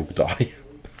 Right now. we all die.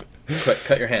 Quick,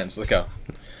 cut your hands. Let's go.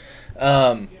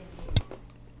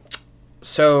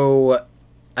 So,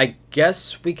 I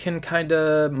guess we can kind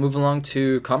of move along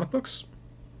to comic books.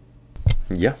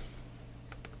 Yeah.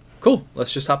 Cool.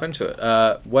 Let's just hop into it.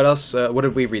 What else? What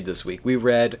did we read this week? We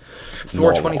read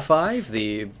Thor 25,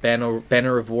 the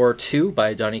Banner of War 2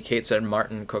 by Donny Cates and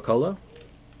Martin Coccolo.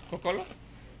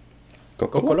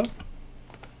 Coccolo?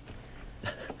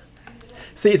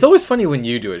 See, it's always funny when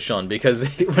you do it, Sean, because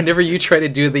whenever you try to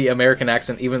do the American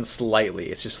accent even slightly,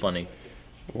 it's just funny.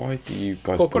 Why do you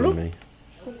guys bully me?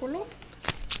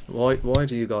 Why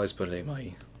do you guys bully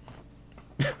me?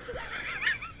 You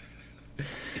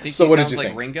think So he what did sounds you like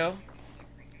think? Ringo?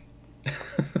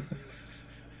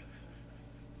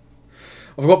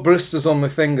 I've got blisters on my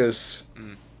fingers.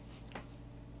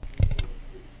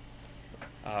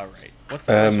 All right. What's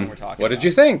the first one we're talking What about? did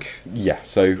you think? Yeah,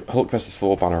 so Hulk vs.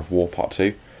 Thor, Banner of War Part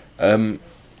 2.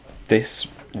 This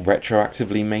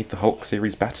retroactively made the Hulk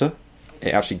series better.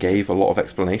 It actually gave a lot of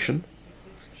explanation.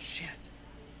 Shit.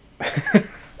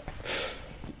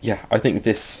 Yeah, I think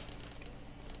this...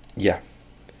 Yeah.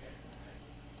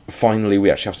 Finally, we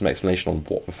actually have some explanation on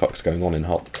what the fuck's going on in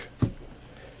Hulk.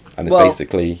 And it's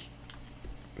basically...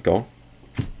 Go on.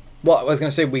 Well, I was going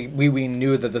to say, we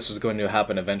knew that this was going to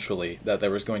happen eventually, that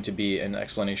there was going to be an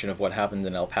explanation of what happened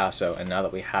in El Paso, and now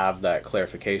that we have that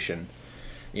clarification,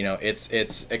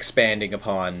 it's expanding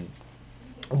upon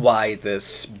why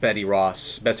this Betsy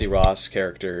Ross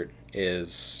character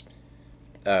is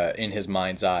in his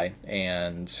mind's eye,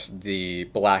 and the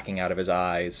blacking out of his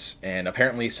eyes, and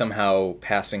apparently somehow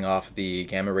passing off the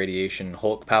gamma radiation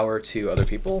Hulk power to other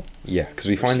people. Yeah, because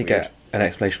we finally get an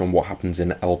explanation on what happens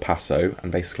in El Paso,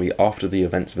 and basically after the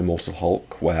events of Immortal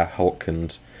Hulk, where Hulk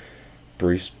and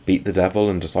Bruce beat the devil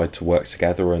and decide to work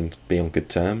together and be on good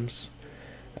terms,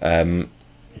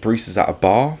 Bruce is at a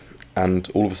bar, and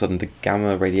all of a sudden the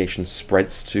gamma radiation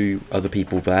spreads to other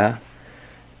people there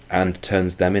and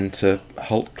turns them into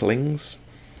Hulklings.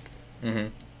 Mm-hmm.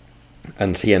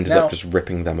 And he ended up just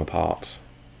ripping them apart.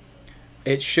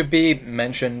 It should be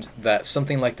mentioned that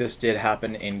something like this did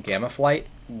happen in Gamma Flight,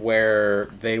 where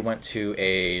they went to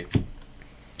a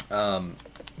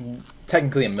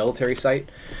technically a military site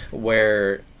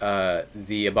where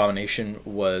the Abomination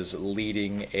was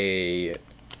leading a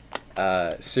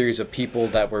series of people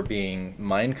that were being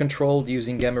mind controlled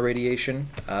using gamma radiation,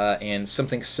 and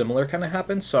something similar kind of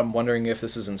happened. So I'm wondering if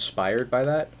this is inspired by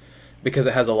that, because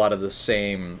it has a lot of the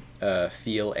same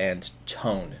feel and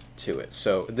tone to it.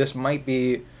 So this might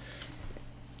be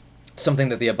something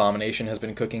that the Abomination has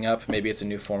been cooking up. Maybe it's a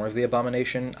new form of the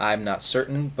Abomination. I'm not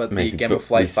certain, but maybe, the Gamma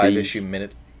Flight 5-issue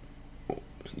minute.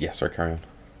 Yeah, sorry, carry on.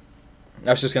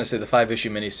 I was just going to say the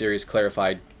 5-issue miniseries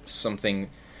clarified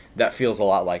something that feels a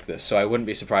lot like this, so I wouldn't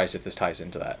be surprised if this ties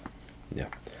into that. Yeah,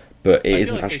 but it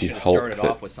isn't like actually they Hulk started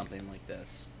off with something like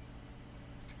this,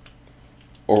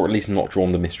 or at least not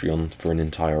drawn the mystery on for an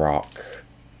entire arc.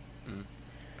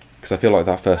 Because I feel like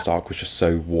that first arc was just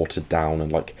so watered down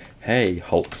and like, hey,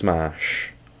 Hulk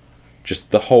smash.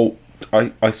 Just the whole,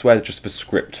 I swear, just the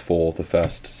script for the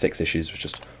first 6 issues was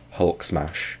just Hulk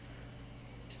smash,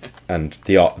 and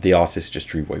the artist just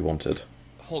drew what he wanted.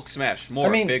 Hulk smash, more,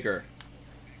 bigger.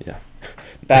 Yeah.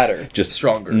 Badder. Just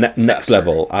stronger. Next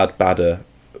level, add badder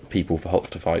people for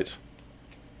Hulk to fight.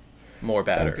 More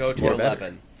badder. Go to more 11,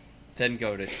 badder. then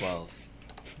go to 12.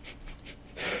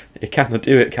 You cannot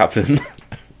do it, Captain.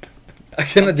 I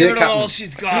cannot do it, Captain. All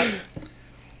she's got.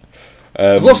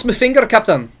 I've lost my finger,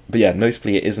 Captain. But yeah,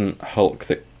 noticeably it isn't Hulk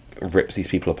that rips these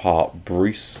people apart.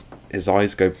 Bruce, his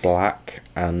eyes go black,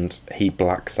 and he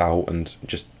blacks out, and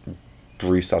just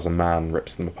Bruce as a man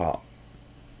rips them apart.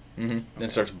 Mm-hmm. Then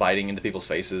starts biting into people's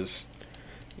faces.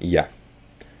 Yeah.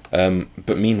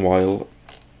 But meanwhile,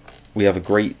 we have a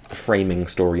great framing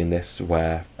story in this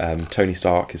where Tony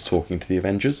Stark is talking to the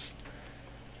Avengers,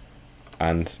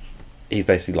 and he's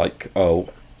basically like, oh,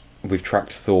 we've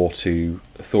tracked Thor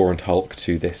and Hulk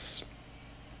to the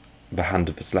Hand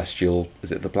of the Celestial,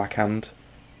 is it the Black Hand?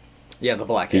 Yeah, the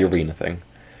Black The Hand. arena thing.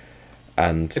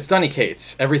 And it's Donny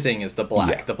Cates. Everything is the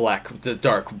black, yeah. the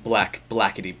dark,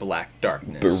 blackety black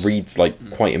darkness. But Reed's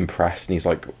like quite impressed, and he's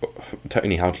like,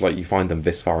 Tony, how did you find them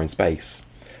this far in space?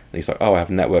 And he's like, oh, I have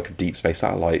a network of deep space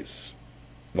satellites,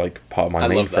 like part of my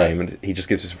mainframe, and he just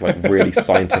gives this like really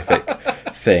scientific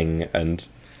thing, and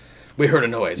we heard a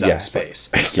noise out of space.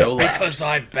 So loud. Because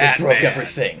I'm Batman. It broke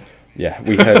everything. Yeah,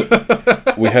 we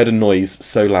heard a noise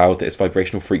so loud that its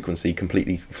vibrational frequency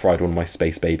completely fried one of my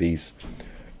space babies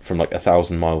from like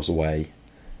 1,000 miles away.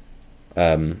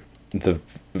 The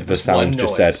sound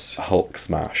just said Hulk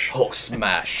smash. Hulk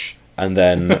smash. And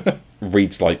then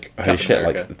Reed's like, holy shit,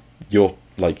 America.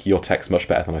 your tech's much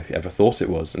better than I ever thought it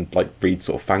was, and like Reed's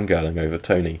sort of fangirling over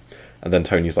Tony, and then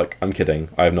Tony's like, I'm kidding,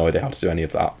 I have no idea how to do any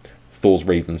of that. Thor's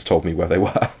ravens told me where they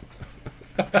were.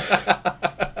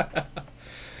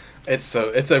 It's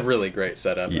a really great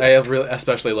setup. Yeah. I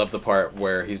especially love the part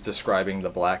where he's describing the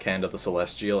Black Hand of the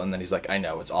Celestial, and then he's like, I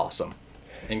know, it's awesome.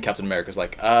 And Captain America's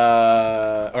like,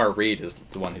 or Reed is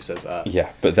the one who says,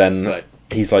 Yeah, but then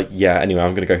he's like, yeah, anyway,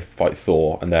 I'm going to go fight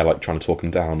Thor, and they're like trying to talk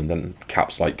him down, and then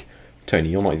Cap's like, Tony,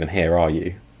 you're not even here, are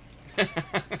you?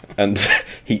 And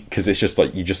because it's just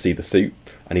like, you just see the suit,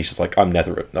 and he's just like, I'm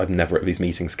never at these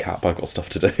meetings, Cap, I've got stuff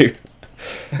to do.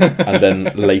 And then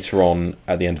later on,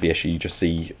 at the end of the issue, you just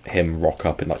see him rock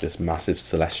up in like this massive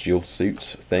celestial suit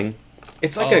thing.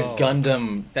 It's like a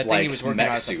Gundam that like thing he was working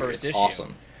mech on suit. the first It's issue.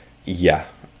 awesome. Yeah.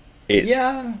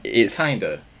 It's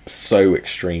kinda so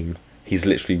extreme. He's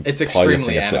literally extremely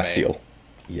piloting a anime. celestial.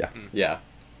 Yeah. Yeah.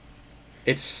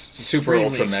 It's super Extremely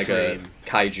ultra mega extreme.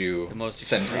 kaiju The most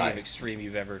Sentai. extreme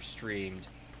you've ever streamed.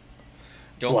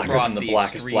 Don't Blacker cross than the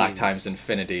black is black times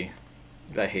infinity.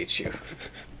 I hate you.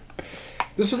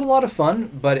 This was a lot of fun,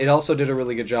 but it also did a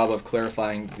really good job of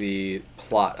clarifying the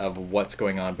plot of what's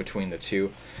going on between the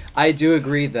two. I do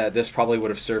agree that this probably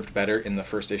would have served better in the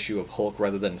first issue of Hulk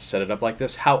rather than set it up like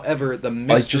this. However, the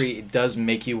mystery does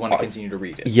make you want to continue to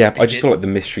read it. Yeah, but I just feel like the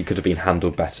mystery could have been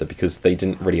handled better because they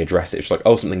didn't really address it. It's like,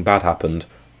 oh, something bad happened.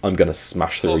 I'm gonna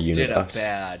smash through Hulk a universe. did a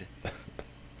bad.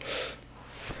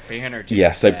 Banner did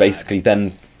Yeah, so bad. basically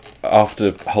then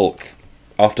after Hulk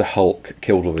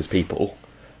killed all his people,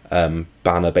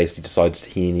 Banner basically decides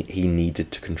he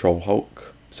needed to control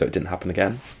Hulk, so it didn't happen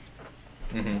again.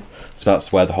 Mm-hmm. So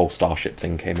that's where the whole Starship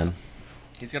thing came in.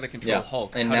 He's got to control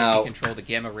Hulk. And How now, does he control the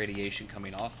gamma radiation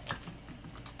coming off?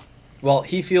 well,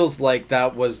 he feels like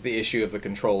that was the issue of the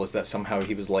control, is that somehow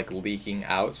he was like leaking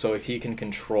out. So if he can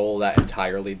control that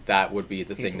entirely, that would be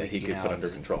the He's thing that he leaking could put out. under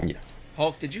control. Yeah.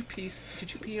 Hulk, did you pee?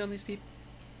 Did you pee on these people?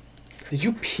 Did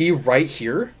you pee right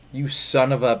here? You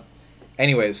son of a...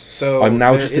 Anyways, so... I'm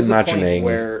now there just is a point imagining,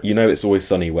 where... you know It's Always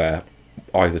Sunny where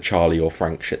either Charlie or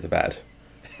Frank shit the bed.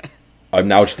 I'm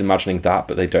now just imagining that,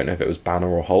 but they don't know if it was Banner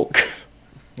or Hulk.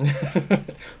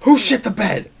 Who shit the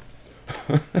bed?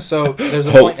 So there's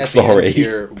a Hulk, point at the sorry. end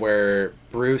here where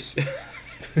Bruce...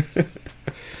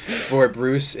 where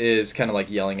Bruce is kind of like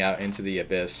yelling out into the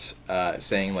abyss,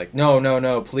 saying like,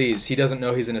 no, please, he doesn't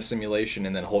know he's in a simulation,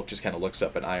 and then Hulk just kind of looks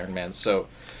up at Iron Man. So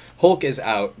Hulk is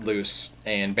out loose,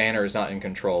 and Banner is not in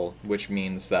control, which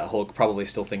means that Hulk probably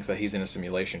still thinks that he's in a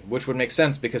simulation, which would make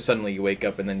sense because suddenly you wake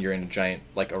up and then you're in a giant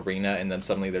like arena, and then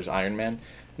suddenly there's Iron Man.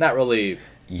 Not really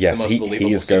Yes, the most he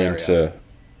believable is going scenario. to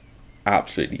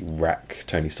absolutely wreck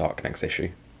Tony Stark next issue.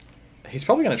 He's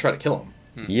probably going to try to kill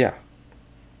him. Yeah.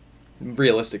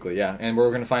 Realistically, yeah. And we're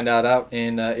going to find out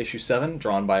in issue 7,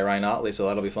 drawn by Ryan Otley, so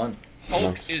that'll be fun. Hulk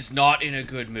Nice. is not in a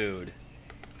good mood.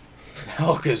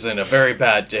 Hulk is in a very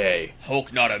bad day.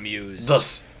 Hulk not amused.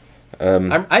 Thus,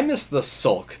 I miss the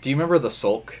sulk. Do you remember the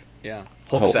sulk? Yeah.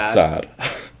 Hulk Hulk sad. sad.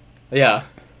 Yeah.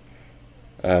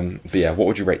 But yeah, what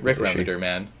would you rate Rick this issue?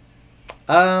 Remender,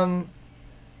 man.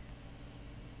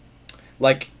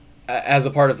 Like, as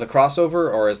a part of the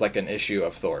crossover, or as like an issue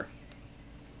of Thor?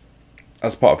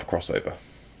 As part of a crossover.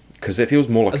 Because it feels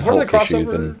more like As a part of Hulk the issue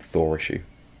crossover- than Thor issue.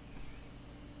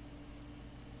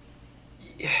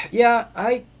 Yeah,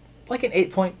 I like an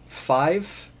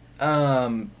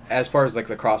 8.5. As far as like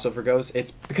the crossover goes,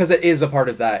 it's because it is a part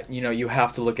of that. You know, you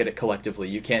have to look at it collectively.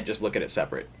 You can't just look at it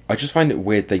separate. I just find it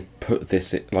weird they put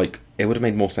this in, like, it would have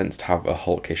made more sense to have a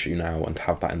Hulk issue now and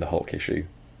have that in the Hulk issue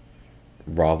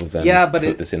rather than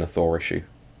put this in a Thor issue.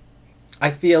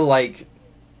 I feel like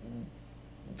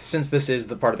since this is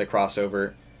the part of the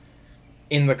crossover,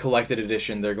 in the collected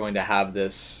edition, they're going to have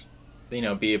this, you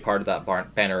know, be a part of that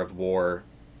Banner of War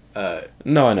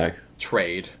No, I know.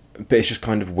 trade. But it's just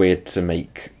kind of weird to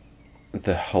make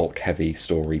the Hulk heavy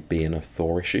story be in a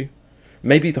Thor issue.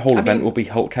 Maybe the whole event will be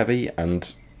Hulk heavy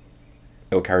and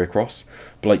it'll carry across.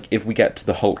 But like, if we get to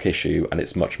the Hulk issue and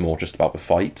it's much more just about the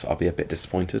fight, I'll be a bit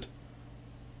disappointed.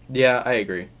 Yeah, I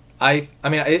agree. I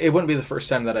mean, it wouldn't be the first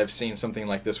time that I've seen something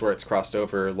like this where it's crossed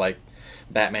over, like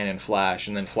Batman and Flash,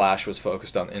 and then Flash was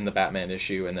focused in the Batman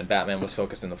issue, and then Batman was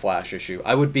focused in the Flash issue.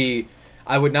 I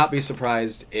would not be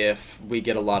surprised if we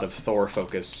get a lot of Thor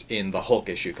focus in the Hulk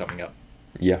issue coming up.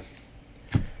 Yeah.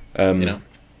 You know?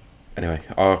 Anyway,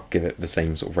 I'll give it the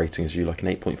same sort of rating as you, like an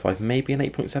 8.5, maybe an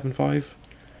 8.75.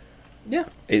 Yeah.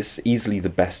 It's easily the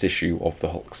best issue of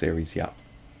the Hulk series, yeah.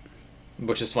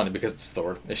 Which is funny because it's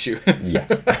Thor issue. Yeah.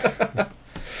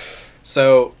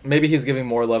 So maybe he's giving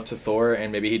more love to Thor,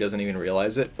 and maybe he doesn't even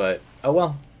realize it, but oh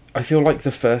well. I feel like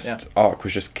the first arc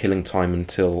was just killing time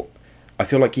until... I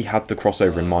feel like he had the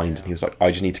crossover in mind, and he was like, I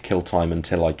just need to kill time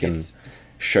until I can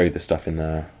show the stuff in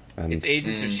there. And It's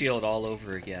Agents of S.H.I.E.L.D. all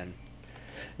over again.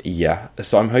 yeah,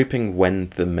 so I'm hoping when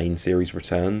the main series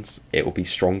returns, it will be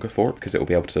stronger for it, because it will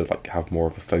be able to like have more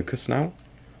of a focus now.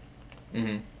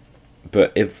 Mm-hmm.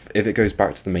 But if it goes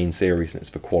back to the main series and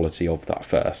it's the quality of that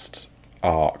first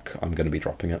arc, I'm going to be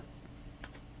dropping it.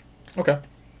 Okay.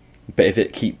 But if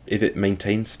it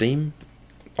maintains steam,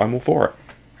 I'm all for it.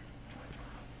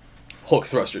 Hulk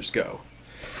thrusters go.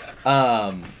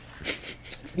 Yeah,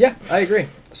 I agree.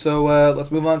 So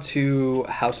let's move on to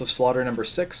House of Slaughter number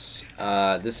 6.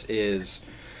 This is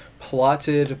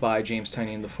plotted by James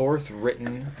Tynion IV,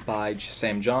 written by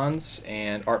Sam Johns,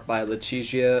 and art by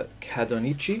Letizia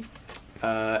Cadonici.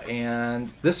 And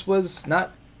this was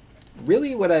not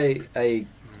really what I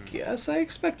guess I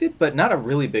expected, but not a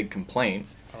really big complaint.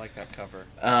 I like that cover.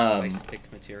 It's nice thick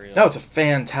material. No, it's a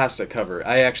fantastic cover.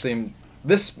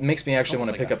 This makes me actually want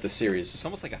to like pick up the series. It's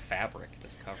almost like a fabric,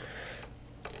 this cover.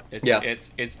 Yeah.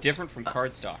 It's different from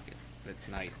cardstock. It's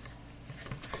nice.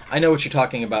 I know what you're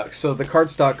talking about. So the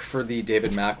cardstock for the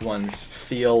David Mack ones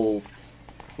feel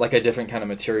like a different kind of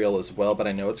material as well, but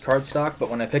I know it's cardstock. But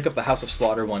when I pick up the House of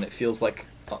Slaughter one, it feels like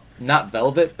not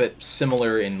velvet, but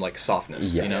similar in like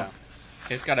softness. Yeah. You know,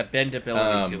 It's got a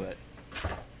bendability to it.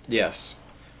 Yes.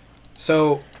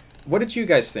 So What did you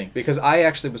guys think? Because I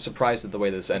actually was surprised at the way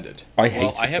this ended. I hated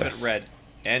Well, I haven't this. read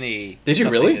any... Did you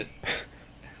really?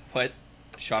 What?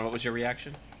 Sean, what was your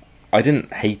reaction? I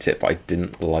didn't hate it, but I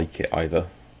didn't like it either.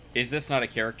 Is this not a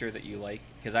character that you like?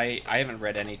 Because I haven't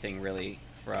read anything really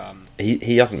from...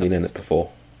 He hasn't been in it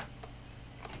before.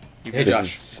 Hey,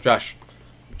 Josh,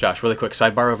 really quick,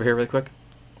 sidebar over here really quick.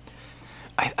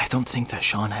 I don't think that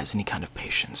Sean has any kind of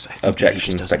patience. I think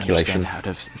Objection, that he just doesn't speculation.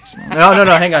 understand how to...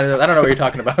 No, hang on. I don't know what you're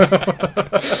talking about.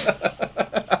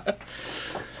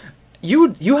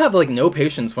 You have, like, no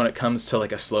patience when it comes to,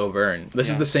 like, a slow burn. This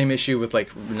is the same issue with,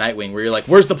 like, Nightwing, where you're like,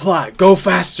 where's the plot? Go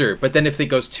faster! But then if it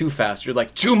goes too fast, you're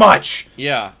like, too much!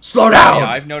 Yeah. Slow down! Yeah,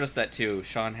 I've noticed that too.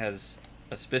 Sean has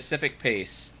a specific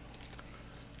pace.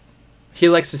 He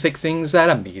likes to take things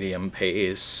at a medium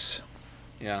pace.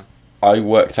 Yeah. I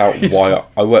worked out why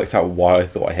I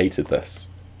thought I hated this.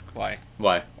 Why?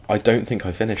 Why? I don't think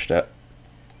I finished it.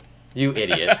 You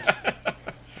idiot.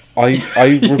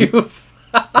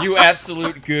 You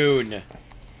absolute goon.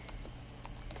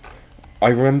 I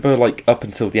remember, like, up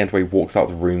until the end where he walks out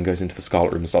of the room, goes into the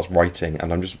Scarlet Room and starts writing,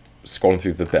 and I'm just scrolling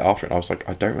through the bit after it, and I was like,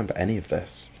 I don't remember any of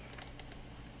this.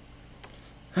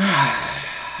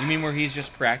 You mean where he's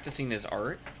just practicing his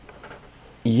art?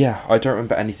 Yeah, I don't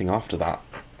remember anything after that.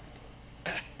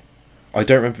 I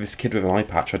don't remember this kid with an eye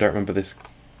patch. I don't remember this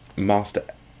Master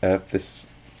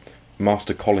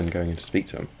Colin going in to speak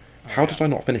to him. How did I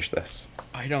not finish this?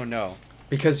 I don't know.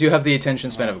 Because you have the attention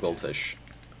span of a goldfish.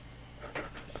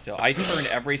 Still, I turned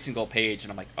every single page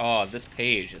and I'm like, oh, this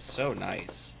page is so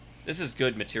nice. This is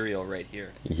good material right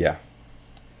here. Yeah.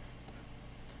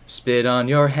 Spit on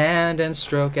your hand and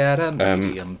stroke at a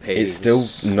medium pace. It's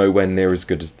still nowhere near as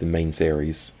good as the main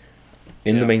series.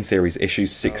 In the main series,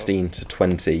 issues 16 to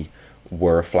 20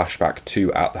 were a flashback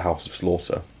to At the House of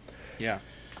Slaughter. Yeah.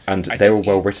 And they were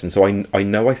well written, so I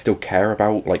know I still care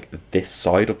about, like, this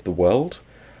side of the world,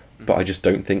 but I just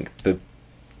don't think the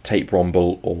Tate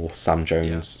Bromble or Sam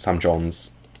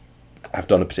Johns have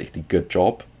done a particularly good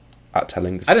job at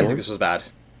telling the story. I didn't think this was bad.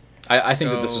 I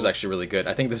think that this was actually really good.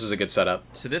 I think this is a good setup.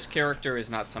 So this character is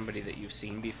not somebody that you've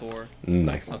seen before?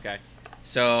 No. Okay.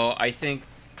 So I think,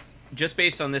 just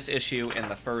based on this issue and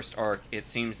the first arc, it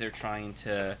seems they're trying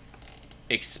to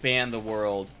expand the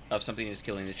world of something that's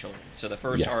killing the children. So the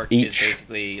first arc is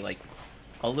basically like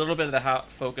a little bit of the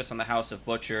focus on the House of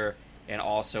Butcher and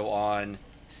also on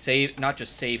not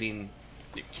just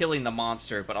killing the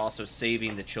monster, but also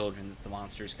saving the children that the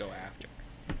monsters go after.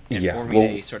 And forming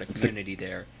a sort of community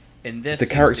there. And this the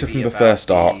character from the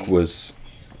first arc was...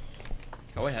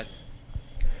 Go ahead.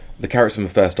 The character from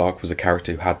the first arc was a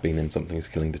character who had been in Something is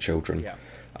Killing the Children. Yeah.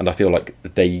 And I feel like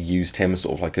they used him as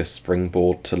sort of like a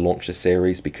springboard to launch the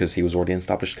series because he was already an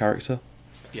established character.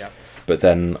 Yeah. But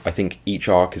then I think each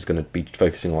arc is going to be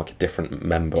focusing on like a different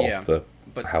member of the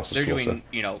House of Slaughter.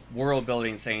 They're doing, world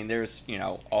building, saying there's,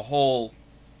 a whole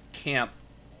camp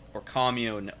or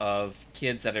commune of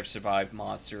kids that have survived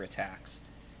monster attacks.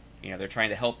 They're trying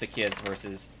to help the kids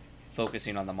versus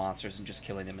focusing on the monsters and just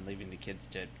killing them and leaving the kids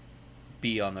to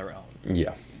be on their own.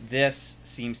 Yeah. This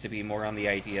seems to be more on the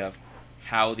idea of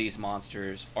how these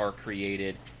monsters are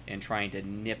created and trying to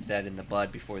nip that in the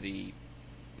bud before the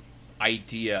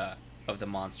idea of the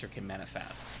monster can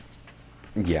manifest.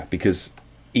 Yeah, because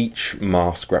each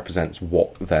mask represents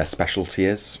what their specialty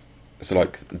is. So,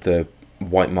 like, the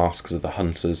white masks are the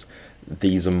hunters.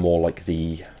 These are more like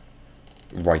the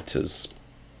writers.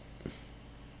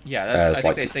 Yeah, I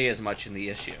think they say as much in the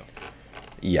issue.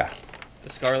 Yeah. The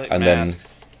Scarlet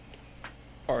Masks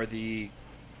are the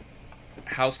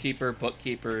housekeeper,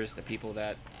 bookkeepers, the people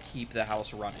that keep the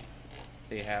house running.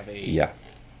 They have a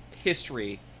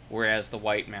history, whereas the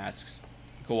White Masks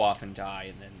go off and die,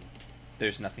 and then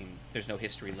there's no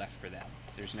history left for them.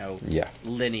 There's no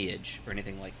lineage or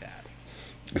anything like that.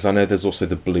 Because I know there's also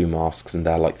the Blue Masks, and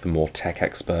they're like the more tech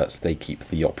experts. They keep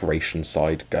the operation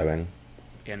side going.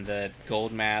 And the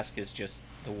Gold Mask is just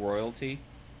the royalty?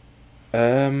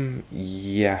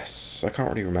 Yes. I can't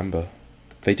really remember.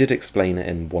 They did explain it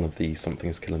in one of the Something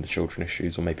is Killing the Children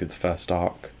issues, or maybe the first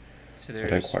arc. So there's I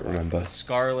don't quite remember. The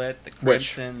Scarlet, the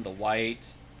Crimson, the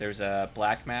White. There's a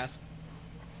Black Mask.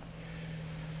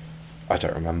 I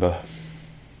don't remember.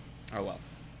 Oh well.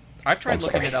 I've tried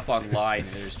looking it up online,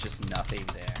 and there's just nothing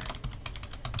there.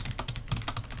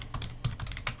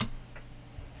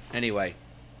 Anyway,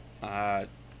 I'm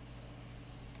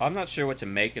not sure what to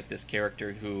make of this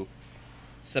character who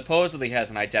supposedly has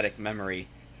an eidetic memory,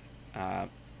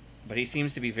 but he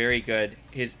seems to be very good.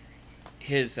 His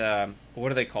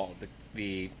what are they called?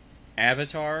 The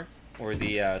avatar or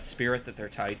the spirit that they're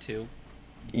tied to?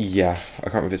 Yeah, I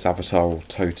can't remember if it's Avatar or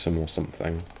Totem or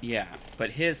something. Yeah, but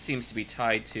his seems to be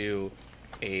tied to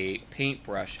a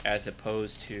paintbrush as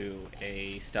opposed to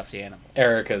a stuffed animal.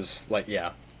 Erica's like,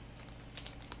 yeah.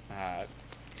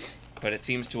 But it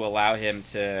seems to allow him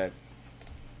to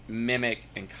mimic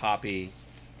and copy.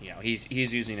 He's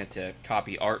using it to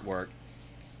copy artwork,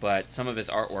 but some of his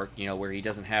artwork, where he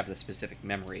doesn't have the specific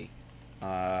memory,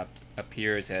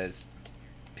 appears as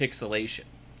pixelation.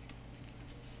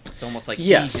 It's almost like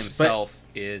he himself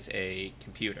is a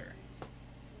computer.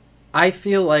 I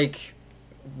feel like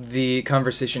the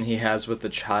conversation he has with the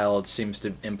child seems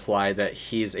to imply that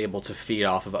he's able to feed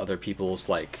off of other people's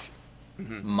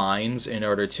minds in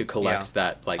order to collect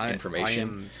that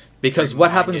information. Because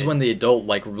what happens when the adult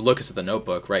looks at the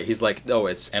notebook, right? He's like, oh,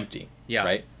 it's empty. Yeah.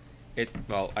 Right?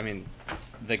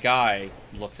 The guy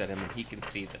looks at him and he can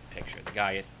see the picture. The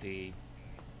guy at the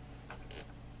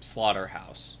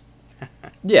slaughterhouse.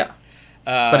 Yeah.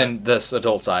 But in this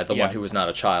adult side, the one who is not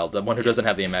a child, the one who doesn't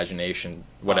have the imagination,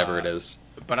 whatever it is.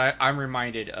 But I'm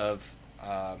reminded of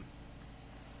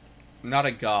not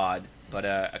a god, but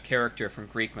a character from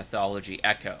Greek mythology,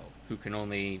 Echo, who can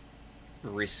only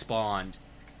respond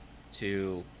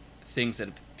to things that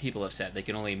people have said. They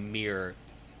can only mirror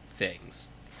things.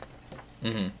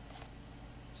 Mm-hmm.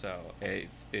 So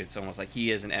it's almost like he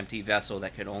is an empty vessel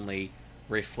that can only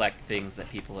reflect things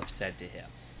that people have said to him.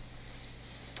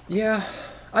 Yeah,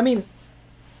 I mean,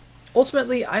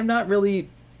 ultimately, I'm not really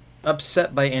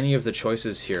upset by any of the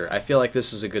choices here. I feel like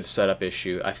this is a good setup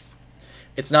issue.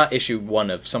 It's not issue 1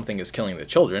 of something is killing the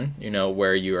children,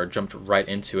 where you are jumped right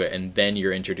into it and then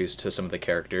you're introduced to some of the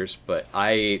characters. But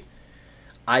I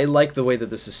like the way that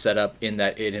this is set up in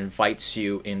that it invites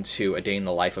you into a day in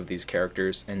the life of these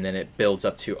characters, and then it builds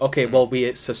up to, okay, well,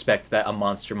 we suspect that a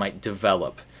monster might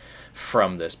develop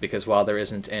from this, because while there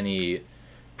isn't any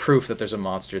proof that there's a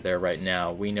monster there right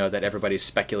now, we know that everybody's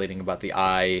speculating about the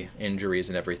eye injuries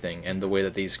and everything, and the way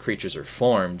that these creatures are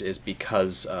formed is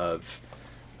because of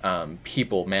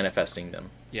people manifesting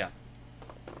them. Yeah.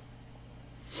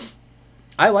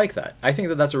 I like that. I think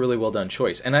that that's a really well done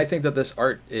choice, and I think that this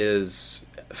art is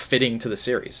fitting to the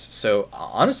series. So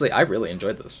honestly, I really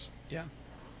enjoyed this. Yeah.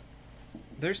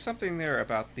 There's something there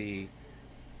about I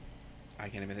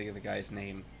can't even think of the guy's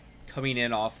name, coming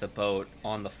in off the boat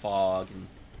on the fog and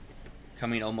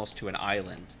coming almost to an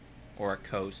island or a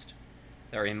coast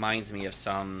that reminds me of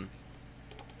some,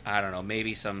 I don't know,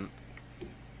 maybe some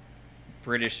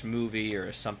British movie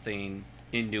or something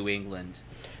in New England.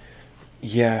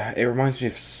 Yeah, it reminds me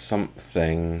of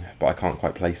something, but I can't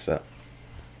quite place it.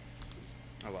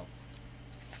 Oh well.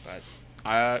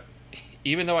 But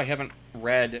even though I haven't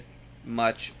read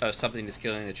much of Something is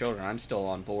Killing the Children, I'm still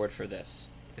on board for this.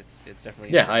 It's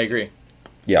definitely I agree.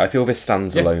 Yeah, I feel this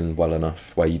stands alone well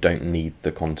enough where you don't need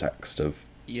the context of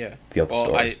the other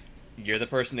story. You're the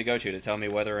person to go to tell me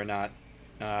whether or not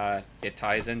it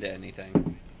ties into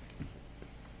anything.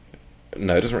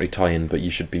 No, it doesn't really tie in, but you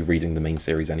should be reading the main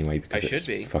series anyway because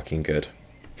it's fucking good.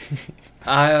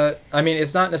 I mean,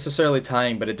 it's not necessarily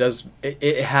tying, but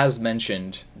it has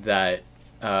mentioned that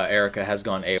Erica has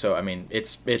gone AWOL. So I mean,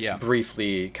 it's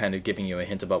briefly kind of giving you a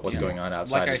hint about what's going on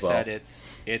outside as well. Like I said,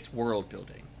 it's world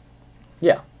building.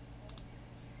 Yeah.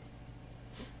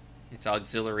 It's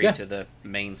auxiliary to the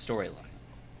main storyline.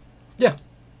 Yeah.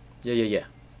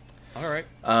 All right.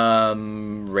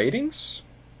 Ratings?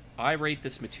 I rate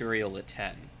this material a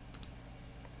 10.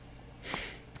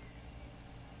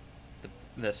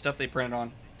 The stuff they printed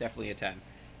on, definitely a 10.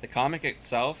 The comic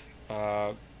itself,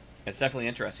 it's definitely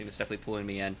interesting. It's definitely pulling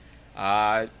me in.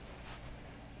 I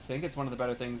think it's one of the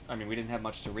better things. I mean, we didn't have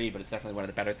much to read, but it's definitely one of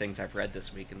the better things I've read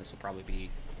this week, and this will probably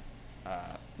be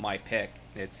my pick.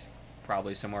 It's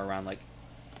probably somewhere around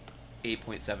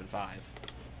 8.75.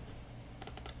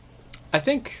 I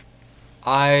think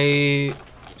I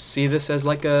see this as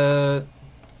a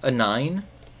 9,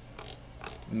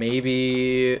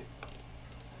 maybe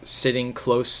sitting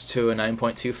close to a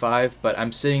 9.25, but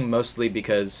I'm sitting mostly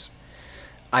because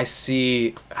I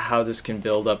see how this can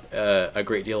build up a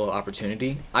great deal of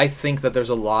opportunity. I think that there's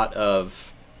a lot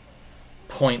of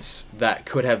points that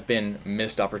could have been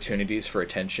missed opportunities for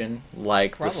attention,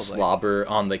 like the slobber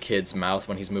on the kid's mouth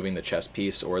when he's moving the chess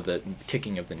piece, or the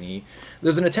kicking of the knee.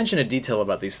 There's an attention to detail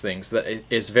about these things that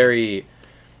is very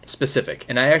specific,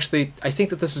 and I think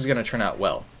that this is going to turn out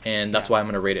well, and that's why I'm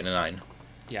going to rate it a 9.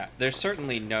 Yeah, there's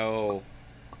certainly no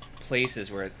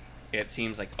places where it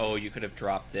seems like, oh, you could have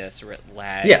dropped this, or it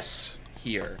lags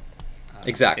here.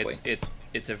 Exactly.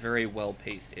 It's a very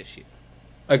well-paced issue.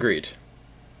 Agreed.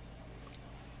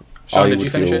 Sean, did you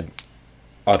finish it?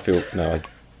 I'd feel no.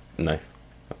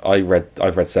 I've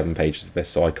read 7 pages of this,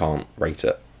 so I can't rate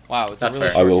it. Wow, it's a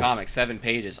really short comic. 7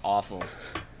 pages, awful.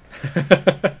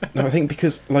 No, I think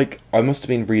because, like, I must have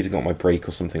been reading on my break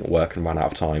or something at work and ran out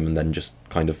of time and then just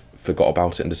kind of forgot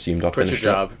about it and assumed I'd Quit your finished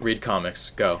job. Read comics.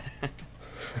 Go.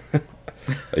 it.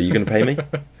 Are you going to pay me?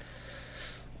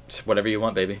 Whatever you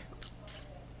want, baby.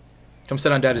 Come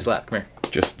sit on Daddy's lap. Come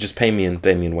here. Just pay me and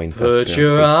Damian Wayne first. Put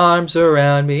your arms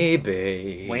around me,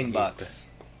 babe. Wayne Bucks.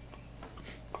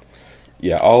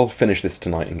 Yeah, I'll finish this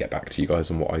tonight and get back to you guys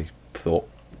on what I thought.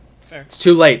 Fair. It's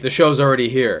too late. The show's already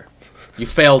here. You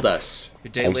failed us.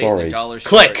 You're day I'm late sorry. and a dollar short.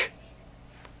 Click!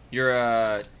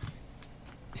 You're,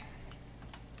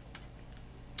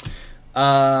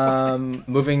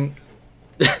 Moving...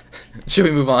 Should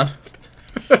we move on?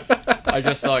 I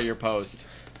just saw your post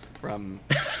from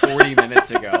 40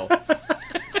 minutes ago.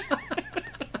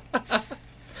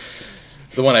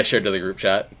 The one I shared to the group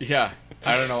chat. Yeah.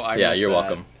 I don't know. Yeah, you're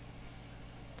welcome.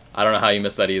 I don't know how you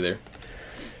missed that either.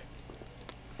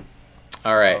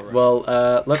 All right.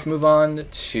 Well, let's move on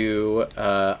to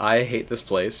I Hate This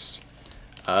Place,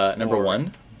 number Or,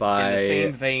 one, by... In the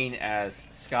same vein as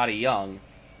Scotty Young,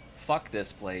 Fuck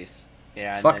This Place.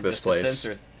 And Fuck then This just Place.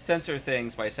 to censor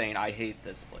things by saying, I hate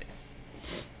this place.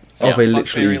 Oh, Yeah. they Fuck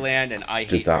literally Fairyland and I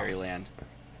did hate that. Fairyland.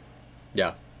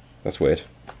 Yeah. That's weird.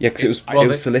 Yeah, because Well, it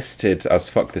was solicited as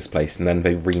Fuck This Place, and then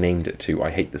they renamed it to I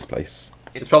Hate This Place.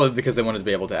 It's probably because they wanted to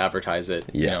be able to advertise it.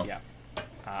 You Yeah. know? Yeah.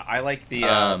 I like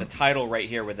the title right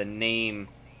here where the name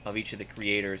of each of the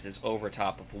creators is over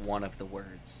top of one of the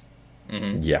words.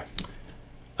 Mm-hmm. Yeah.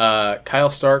 Kyle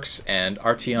Starks and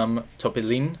Artyom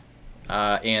Topilin.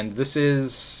 And this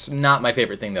is not my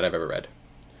favorite thing that I've ever read.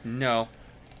 No.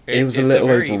 It was a it's little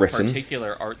very overwritten.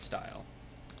 Particular art style.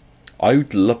 I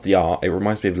would love the art. It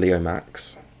reminds me of Leo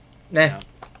Max. Nah. Yeah.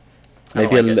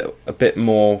 Maybe like it. a bit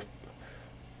more...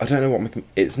 I don't know what...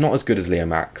 It's not as good as Leo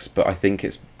Max, but I think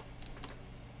it's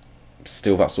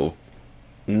still that sort of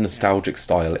nostalgic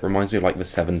style. It reminds me of, like, the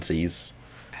 70s.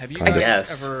 Have you Kind of.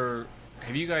 guys ever...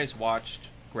 Have you guys watched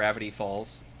Gravity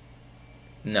Falls?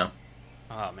 No.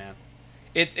 Oh, man.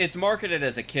 It's marketed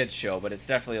as a kid's show, but it's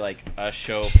definitely, like, a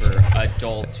show for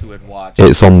adults who would watch.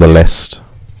 It's on the list.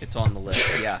 It's on the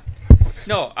list, yeah.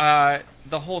 No,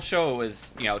 the whole show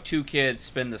was, two kids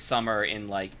spend the summer in,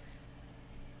 like,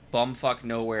 bumfuck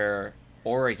nowhere,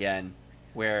 Oregon,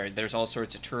 where there's all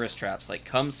sorts of tourist traps, like,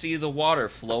 come see the water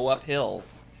flow uphill.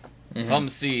 Mm-hmm. Come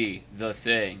see the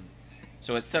thing.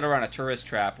 So it's set around a tourist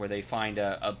trap where they find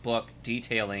a book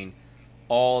detailing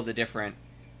all the different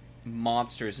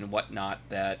monsters and whatnot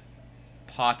that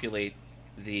populate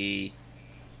the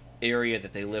area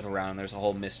that they live around. There's a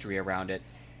whole mystery around it.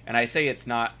 And I say it's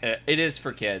not... it is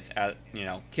for kids.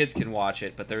 Kids can watch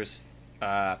it, but there's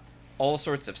all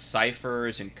sorts of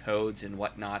ciphers and codes and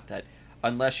whatnot that,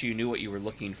 unless you knew what you were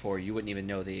looking for, you wouldn't even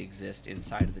know they exist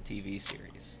inside of the TV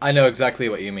series. I know exactly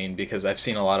what you mean because I've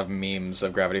seen a lot of memes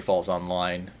of Gravity Falls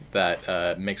online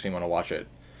that makes me want to watch it.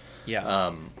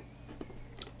 Yeah.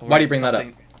 Why do you bring that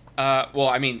up? Well,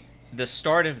 I mean, the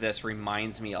start of this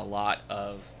reminds me a lot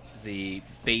of the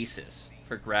basis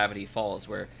for Gravity Falls,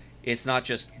 where it's not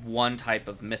just one type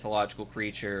of mythological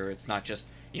creature. It's not just,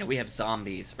 we have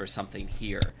zombies or something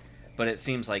here. But it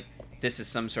seems like this is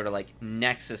some sort of, like,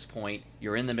 nexus point.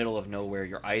 You're in the middle of nowhere.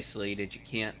 You're isolated. You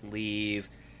can't leave.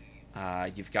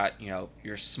 You've got,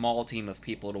 your small team of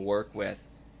people to work with.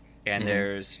 And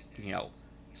there's,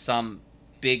 some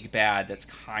big bad that's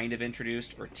kind of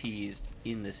introduced or teased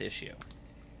in this issue.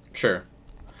 Sure.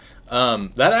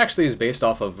 That actually is based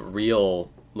off of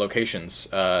real locations.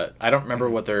 I don't remember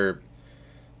what their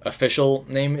official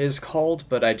name is called,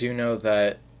 but I do know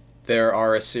that there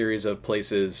are a series of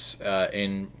places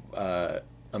in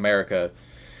America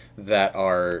that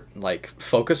are like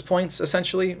focus points,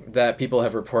 essentially, that people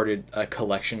have reported a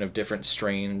collection of different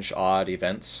strange, odd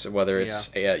events, whether it's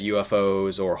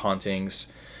UFOs or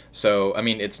hauntings. So, I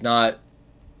mean, it's not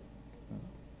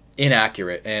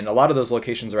inaccurate, and a lot of those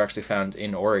locations are actually found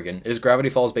in Oregon. Is Gravity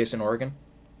Falls based in Oregon?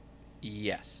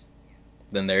 Yes.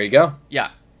 Then there you go.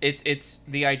 Yeah, it's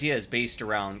the idea is based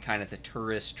around kind of the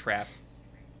tourist trap,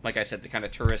 like I said, the kind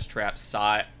of tourist trap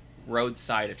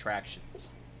roadside attractions.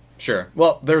 Sure.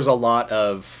 Well, there's a lot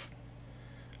of...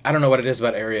 I don't know what it is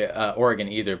about Oregon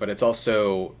either, but it's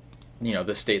also,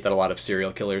 the state that a lot of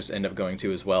serial killers end up going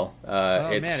to as well.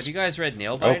 Man, have you guys read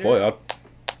Nail Oh Biter? boy,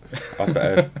 I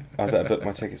better book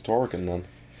my tickets to Oregon then.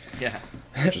 Yeah.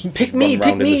 Just Pick run me, around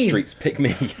pick in me. the streets. Pick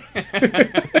me.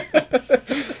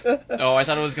 Oh, I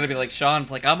thought it was going to be like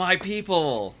Sean's like, I'm my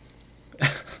people.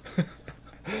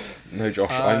 No,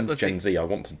 Josh, I'm let's Gen see. Z. I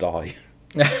want to die.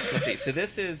 Let's see. So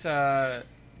this is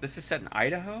set in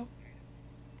Idaho?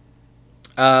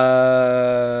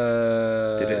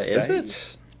 Did it Is say?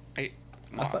 it?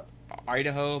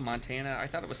 Idaho, Montana. I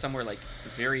thought it was somewhere like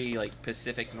very like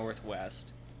Pacific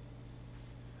Northwest.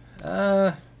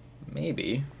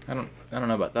 Maybe. I don't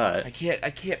know about that. I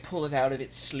can't pull it out of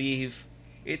its sleeve.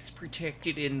 It's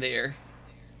protected in there.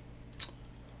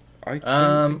 I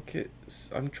don't think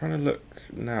it's... I'm trying to look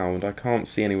now, and I can't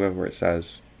see anywhere where it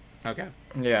says. Okay.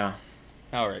 Yeah.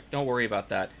 All right. Don't worry about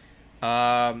that.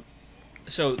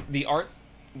 So the art...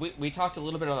 We talked a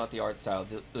little bit about the art style.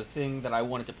 The thing that I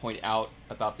wanted to point out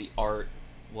about the art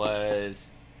was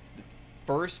the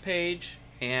first page,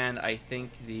 and I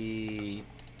think the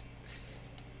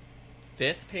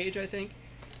 5th page,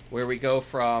 where we go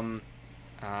from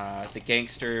the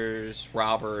gangsters,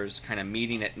 robbers, kind of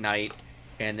meeting at night,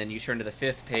 and then you turn to the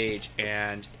 5th page,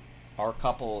 and our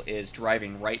couple is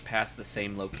driving right past the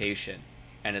same location,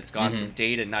 and it's gone from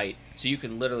day to night, so you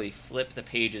can literally flip the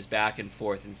pages back and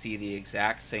forth and see the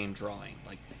exact same drawing.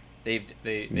 Like they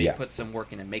put some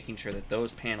work into making sure that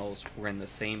those panels were in the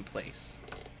same place.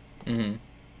 I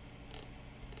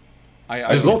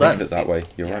don't think it that way.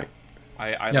 You're right.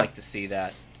 I like to see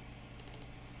that.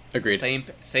 Agreed.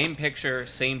 Same picture,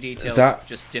 same details,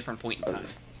 just different point in time.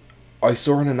 I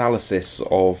saw an analysis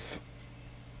of...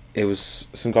 It was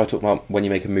some guy talking about when you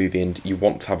make a movie and you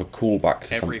want to have a callback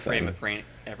to every something.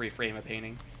 Every frame of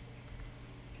painting.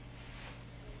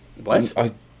 What?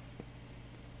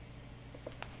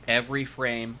 Every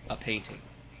frame a painting.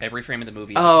 Every frame of the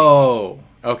movie is a painting.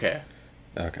 Okay.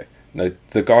 Okay. No,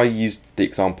 the guy used the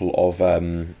example of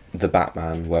the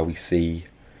Batman, where we see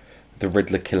the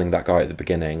Riddler killing that guy at the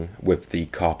beginning with the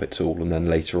carpet tool, and then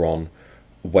later on,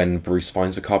 when Bruce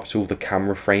finds the carpet tool, the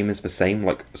camera frame is the same,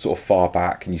 like sort of far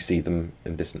back, and you see them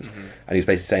in distance. And he's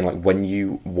basically saying, like, when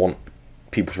you want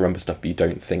people to remember stuff, but you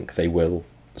don't think they will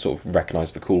sort of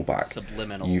recognise the callback,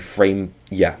 subliminal. You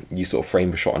sort of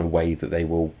frame the shot in a way that they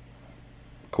will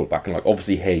call it back. And like,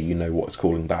 obviously here you know what it's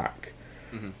calling back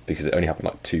because it only happened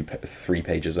like 3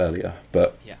 pages earlier.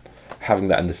 But having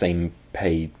that in the same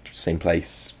page, same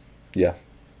place, I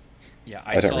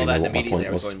saw really that know and what my immediately point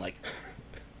I was was. going like.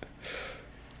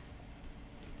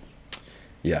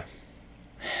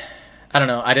 I don't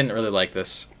know. I didn't really like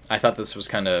this. I thought this was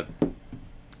kind of...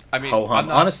 ho-hum.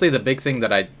 Honestly, the big thing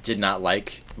that I did not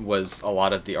like was a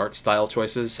lot of the art style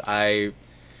choices. I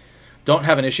don't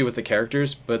have an issue with the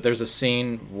characters, but there's a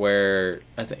scene where...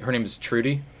 I think her name is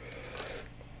Trudy.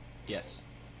 Yes.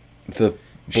 The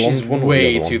blonde She's one or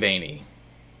way the other too one? veiny.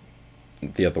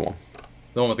 The other one.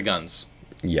 The one with the guns.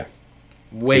 Yeah.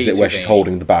 Way Is it too where veiny. she's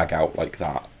holding the bag out like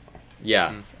that?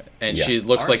 Yeah. And Yeah. she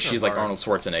looks like Arms are she's like hard. Arnold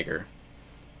Schwarzenegger.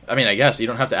 I mean, I guess you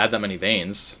don't have to add that many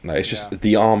veins. No, it's just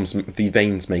the arms, the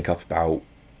veins make up about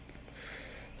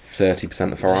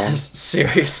 30% of her arms.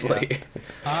 Seriously.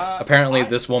 Apparently,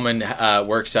 this woman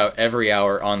works out every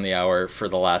hour on the hour for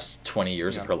the last 20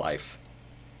 years of her life.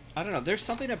 I don't know. There's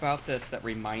something about this that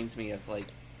reminds me of like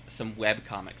some web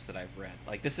comics that I've read.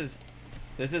 Like this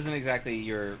isn't exactly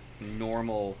your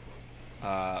normal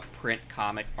print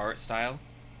comic art style.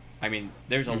 I mean,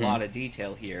 there's a lot of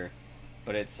detail here,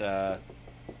 but it's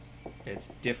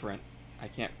different. I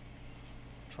can't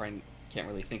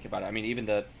really think about it. I mean, even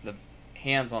the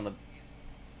hands on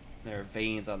there are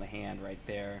veins on the hand right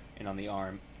there and on the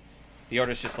arm. The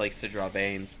artist just likes to draw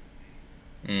veins.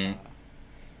 I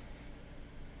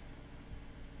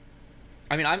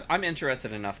mean, I'm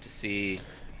interested enough to see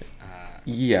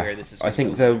where this is going. I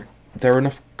think there are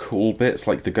enough cool bits,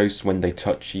 like the ghosts when they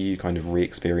touch you kind of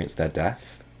re-experience their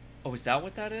death. Oh, is that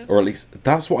what that is? Or at least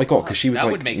that's what I got, because she was that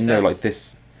like, would make no, sense. like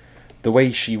this. The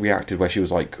way she reacted, where she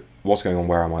was like, "What's going on?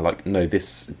 Where am I?" Like, no,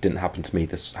 this didn't happen to me.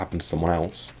 This happened to someone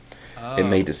else. It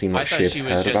made it seem like she had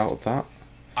heard about that.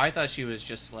 I thought she was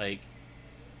just like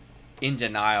in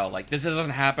denial, like this isn't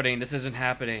happening. This isn't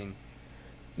happening.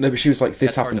 No, but she was like, "This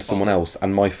That's hard happened to to someone follow. else,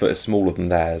 and my foot is smaller than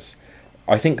theirs."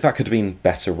 I think that could have been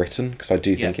better written, because I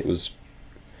do think Yes. it was.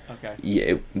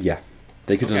 Okay. Yeah,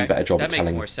 they could have done a better job that at makes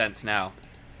telling. more sense now.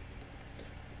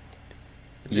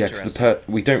 It's Yeah, because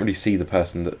interesting. we don't really see the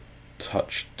person that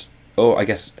touched. Oh, I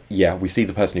guess we see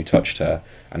the person who touched her,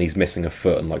 and he's missing a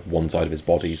foot, and like one side of his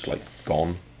body's like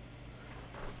gone.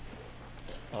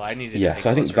 Well, I needed Yeah, to pay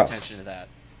so I think closer that's- attention to that.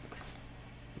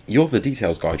 You're the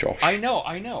details guy, Josh. I know.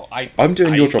 I'm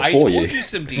doing your job for I you. told you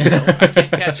some detail. I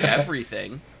can't catch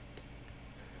everything.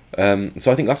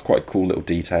 So I think that's quite a cool little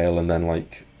detail, and then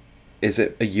like, is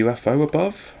it a UFO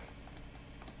above?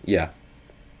 Yeah.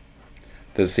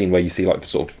 There's a scene where you see like the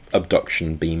sort of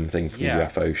abduction beam thing from the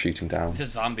UFO shooting down. The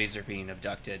zombies are being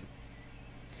abducted.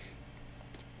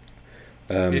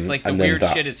 It's It's like the weird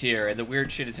shit is here, and the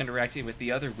weird shit is interacting with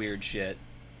the other weird shit.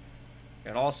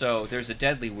 And also, there's a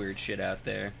deadly weird shit out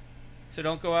there. So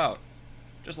don't go out.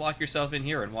 just lock yourself in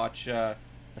here and watch The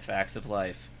Facts of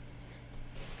Life.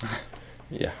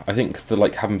 Yeah, I think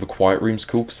having the quiet room's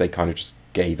cool because they kind of just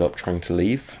gave up trying to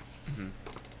leave.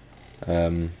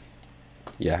 Mm-hmm.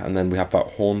 Yeah, and then we have that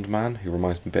horned man who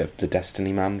reminds me a bit of the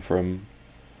Destiny Man from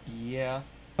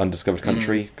Undiscovered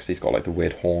Country because he's got like the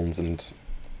weird horns and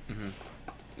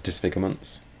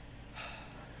disfigurements.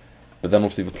 But then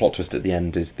obviously the plot twist at the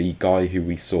end is the guy who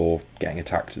we saw getting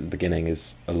attacked at the beginning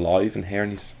is alive in here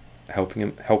and he's helping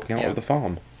out with the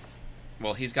farm.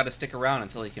 Well, he's got to stick around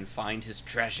until he can find his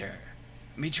treasure.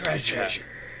 Me treasure.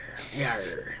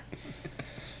 Yarr.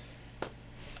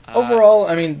 Overall,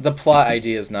 I mean, the plot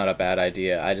idea is not a bad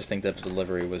idea. I just think that the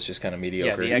delivery was just kind of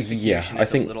mediocre. Yeah, the execution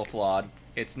is a little flawed.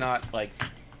 It's not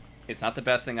the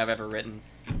best thing I've ever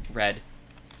read.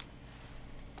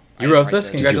 You wrote this?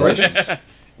 Congratulations.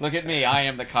 Look at me, I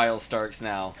am the Kyle Starks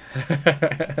now.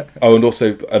 Oh, and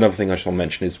also, another thing I just want to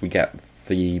mention is we get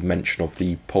the mention of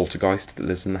the poltergeist that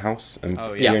lives in the house. And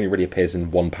he only really appears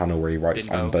in one panel where he writes,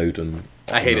 I'm Bowden.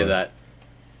 I hated that.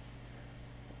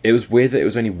 It was weird that it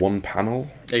was only one panel.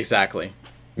 Exactly.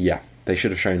 Yeah, they should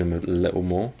have shown him a little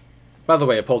more. By the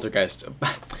way, a poltergeist.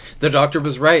 The doctor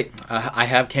was right. I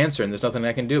have cancer and there's nothing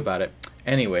I can do about it.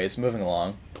 Anyways, moving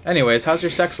along. Anyways, how's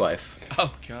your sex life?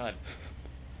 Oh, God.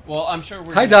 Well, I'm sure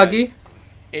we're... Hi, doggy.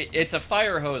 It's a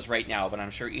fire hose right now, but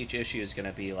I'm sure each issue is going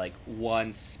to be, like,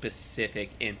 one specific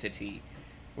entity.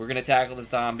 We're going to tackle the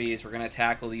zombies, we're going to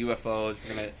tackle the UFOs,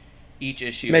 each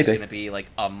issue is going to be, like,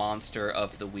 a monster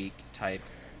of the week type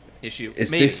issue.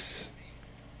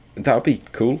 That would be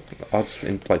cool. I'd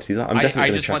like to see that. I'm definitely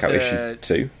going to check out issue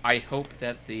 2. I hope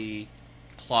that the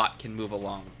plot can move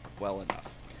along well enough.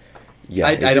 Yeah,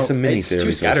 is this a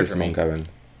mini-series or is this an ongoing?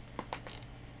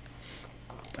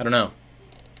 I don't know.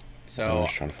 So I'm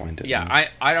just trying to find it. Yeah,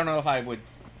 I don't know if I would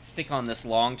stick on this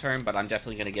long term, but I'm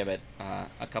definitely going to give it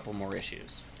a couple more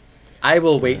issues. I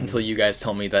will wait until you guys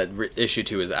tell me that issue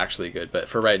 2 is actually good, but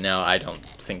for right now, I don't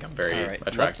think I'm very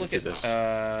attracted to this.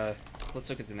 Let's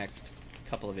look at the next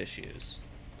couple of issues.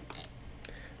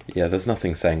 Yeah, there's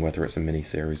nothing saying whether it's a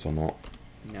mini-series or not.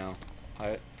 No.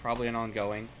 Probably an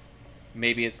ongoing.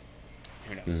 Maybe it's...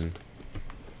 Who knows?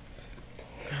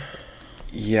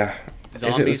 Yeah.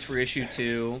 Zombies for issue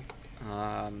 2.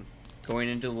 Going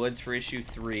into the woods for issue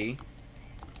 3.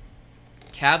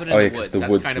 Cabin in the Woods.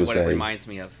 That's kind of what it reminds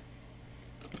me of.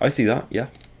 I see that, yeah.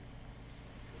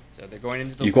 So they're going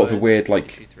into the You've woods. Got the weird,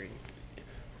 issue 3.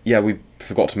 Yeah, we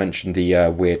forgot to mention the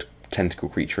weird tentacle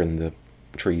creature in the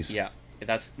trees. Yeah,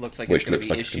 that looks like it's going to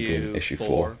be issue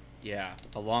 4. Yeah,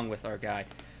 along with our guy.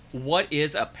 What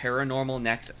is a paranormal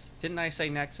nexus? Didn't I say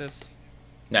nexus?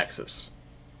 Nexus.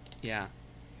 Yeah.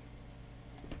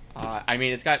 I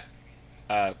mean, it's got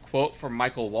a quote from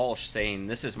Michael Walsh saying,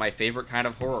 "This is my favorite kind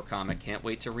of horror comic. Can't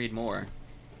wait to read more."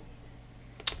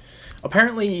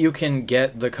 Apparently, you can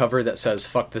get the cover that says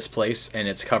 "Fuck this place" and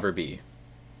it's cover B.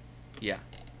 Yeah.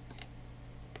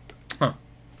 Huh.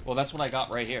 Well, that's what I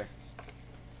got right here.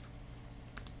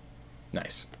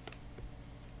 Nice.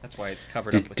 That's why it's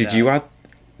covered up with Did you add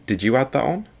that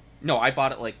on? No, I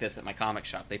bought it like this at my comic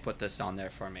shop. They put this on there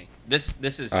for me. This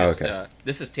is just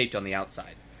this is taped on the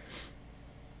outside.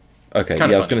 Okay, yeah,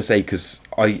 I was going to say, because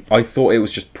I thought it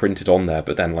was just printed on there,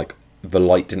 but then, like, the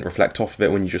light didn't reflect off of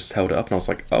it when you just held it up, and I was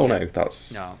like, oh, no,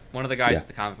 that's... No, one of the guys at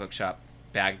the comic book shop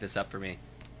bagged this up for me.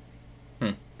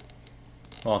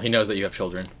 Well, he knows that you have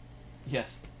children.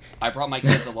 Yes. I brought my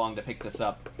kids along to pick this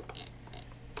up.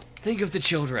 Think of the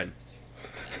children.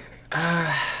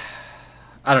 I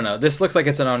don't know. This looks like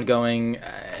it's an ongoing...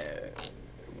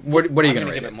 What are you going to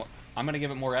rate it? I'm going to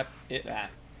give it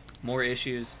more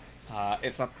issues.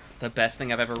 It's not the best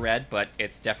thing I've ever read, but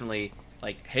it's definitely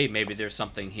like, hey, maybe there's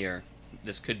something here.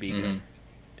 This could be good.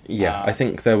 Yeah, I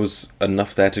think there was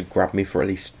enough there to grab me for at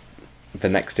least the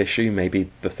next issue, maybe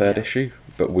the third issue,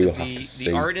 but we'll have to see.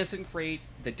 The art isn't great.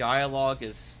 The dialogue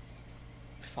is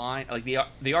fine. Like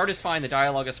the art is fine. The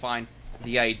dialogue is fine.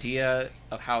 The idea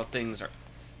of how things are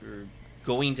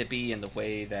going to be and the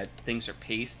way that things are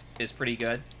paced is pretty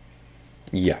good.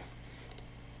 Yeah.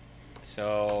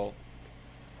 So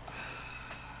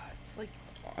it's like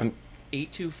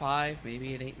 8.25,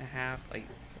 maybe an 8.5. Like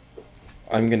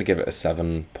I'm gonna give it a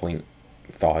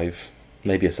 7.5,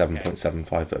 maybe a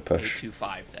 7.75 at a push.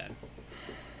 8.25 then.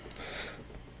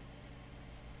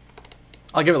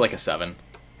 I'll give it like a 7.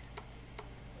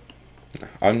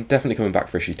 I'm definitely coming back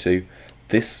for issue 2.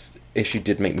 This issue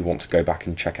did make me want to go back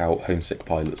and check out Homesick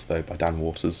Pilots, though, by Dan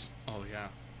Waters. Oh, yeah.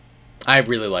 I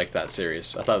really liked that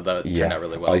series. I thought that turned out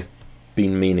really well. I've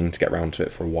been meaning to get around to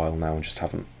it for a while now and just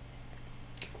haven't.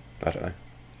 I don't know.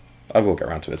 I will get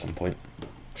around to it at some point.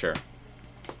 Sure.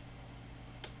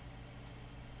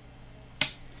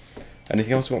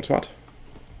 Anything else you want to add?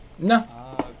 No.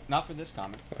 Not for this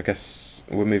comic. I guess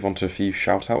we'll move on to a few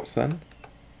shout-outs then.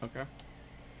 Okay.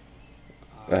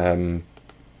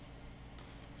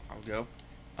 I'll go.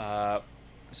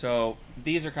 So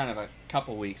these are kind of a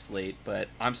couple weeks late, but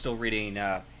I'm still reading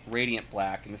Radiant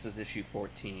Black, and this is issue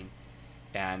 14.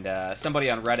 And somebody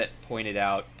on Reddit pointed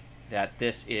out that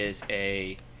this is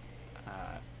a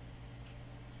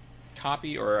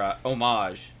copy or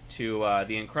homage to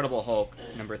the Incredible Hulk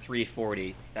number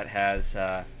 340 that has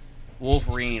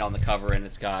Wolverine on the cover, and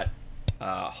it's got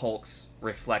Hulk's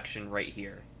reflection right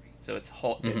here. So it's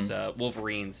Hulk, it's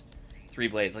Wolverine's 3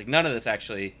 blades. Like, none of this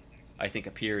actually, I think,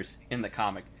 appears in the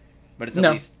comic, but it's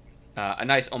at least a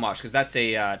nice homage, because that's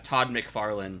a Todd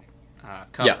McFarlane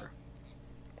cover. Yeah.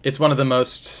 It's one of the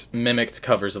most mimicked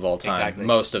covers of all time. Exactly.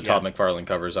 Most of Todd McFarlane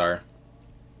covers are.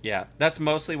 Yeah, that's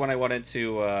mostly when I wanted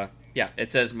to...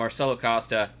 it says Marcelo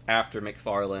Costa after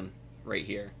McFarlane right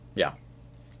here. Yeah.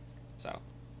 So,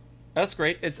 that's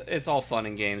great. It's all fun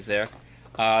and games there.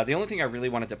 The only thing I really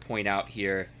wanted to point out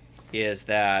here is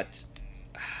that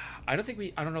I don't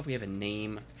know if we have a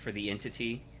name for the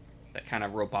entity, that kind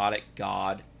of robotic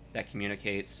god that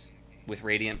communicates with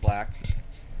Radiant Black.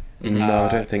 No, I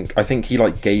don't think. I think he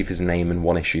gave his name in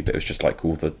one issue, but it was just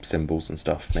all the symbols and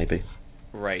stuff, maybe.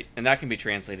 Right, and that can be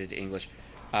translated to English.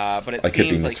 But it I seems could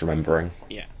be like, misremembering.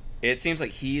 Yeah, it seems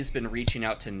like he's been reaching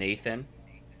out to Nathan,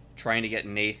 trying to get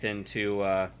Nathan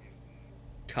to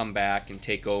come back and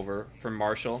take over from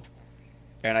Marshall.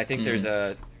 And I think there's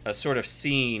a sort of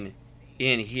scene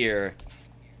in here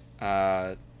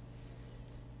where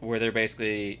they're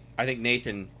basically... I think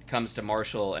Nathan comes to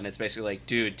Marshall, and it's basically like,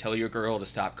 dude, tell your girl to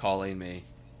stop calling me.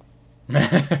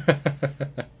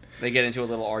 They get into a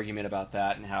little argument about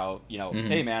that and how,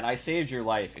 hey, man, I saved your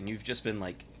life, and you've just been,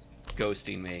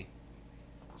 ghosting me.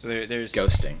 So there's...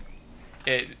 Ghosting.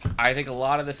 I think a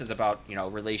lot of this is about,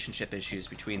 relationship issues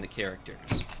between the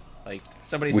characters.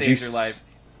 Somebody saves your life,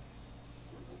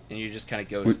 and you just kind of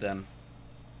ghost them.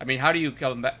 I mean, how do you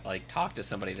come back, talk to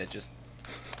somebody that just,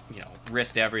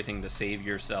 risked everything to save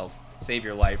your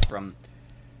life from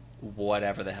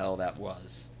whatever the hell that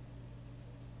was?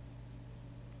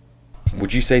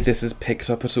 Would you say this has picked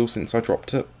up at all since I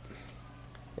dropped it?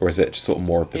 Or is it just sort of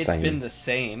more of the same? It's been the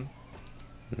same.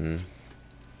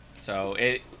 So,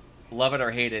 love it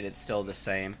or hate it, it's still the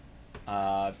same.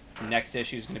 Next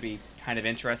issue is going to be kind of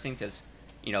interesting because,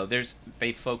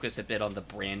 they focus a bit on the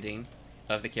branding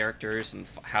of the characters and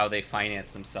how they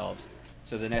finance themselves.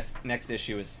 So the next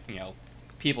issue is,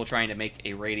 people trying to make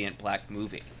a Radiant Black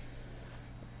movie.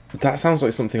 That sounds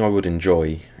like something I would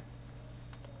enjoy.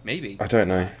 Maybe. I don't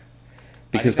know.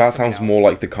 Because that sounds more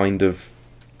like the kind of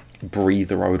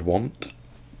breather I would want.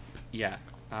 Yeah.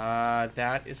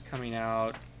 That is coming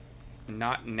out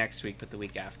not next week, but the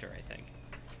week after, I think.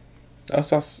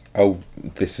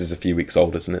 This is a few weeks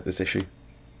old, isn't it, this issue?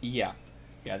 Yeah.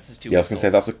 Yeah, this is 2 weeks old. Yeah, I was going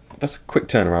to say, that's a quick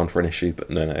turnaround for an issue, but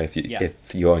no,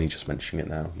 if you're only just mentioning it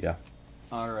now, yeah.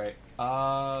 Alright.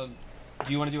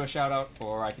 Do you want to do a shout-out,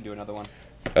 or I can do another one?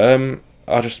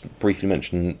 I'll just briefly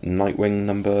mention Nightwing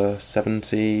number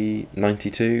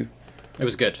 92. It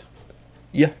was good.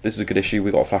 Yeah, this is a good issue.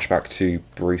 We got a flashback to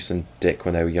Bruce and Dick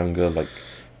when they were younger.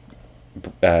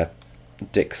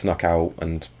 Dick snuck out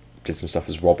and did some stuff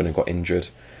as Robin and got injured.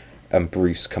 And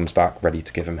Bruce comes back ready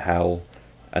to give him hell.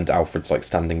 And Alfred's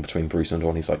standing between Bruce and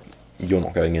Dawn. He's like, you're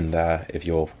not going in there if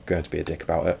you're going to be a dick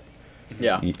about it.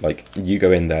 Yeah. You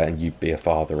go in there and you be a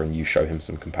father and you show him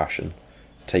some compassion.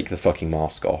 Take the fucking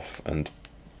mask off and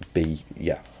be...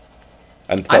 Yeah.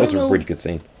 And that was a really good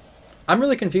scene. I'm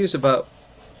really confused about,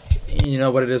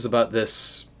 what it is about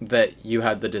this that you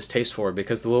had the distaste for,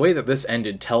 because the way that this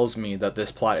ended tells me that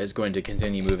this plot is going to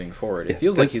continue moving forward. It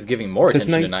feels like he's giving more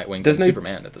attention to Nightwing than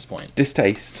Superman at this point.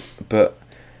 Distaste, but...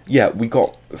 Yeah, we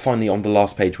got... Finally, on the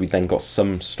last page, we then got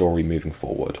some story moving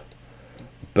forward.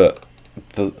 But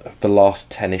the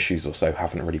last 10 issues or so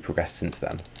haven't really progressed since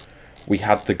then. We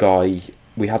had that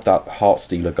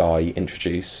Heartstealer guy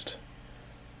introduced,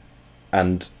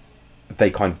 and they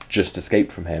kind of just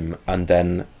escaped from him, and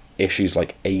then issues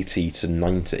 80 to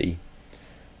 90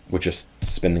 were just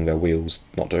spinning their wheels,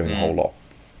 not doing a whole lot.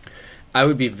 I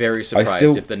would be very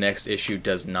surprised if the next issue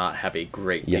does not have a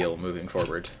great deal moving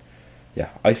forward.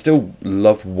 Yeah, I still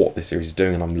love what this series is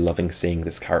doing, and I'm loving seeing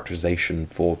this characterization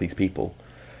for these people.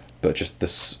 But just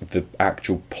the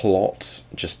actual plot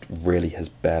just really has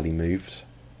barely moved.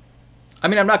 I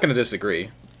mean, I'm not going to disagree.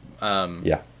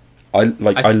 Yeah. I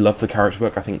love the character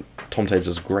work. I think Tom Taylor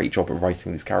does a great job at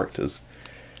writing these characters.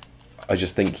 I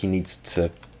just think he needs to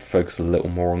focus a little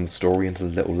more on the story and a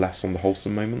little less on the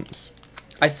wholesome moments.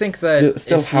 I think that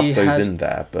still have those in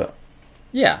there, but...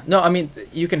 Yeah, no, I mean,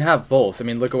 you can have both. I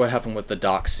mean, look at what happened with the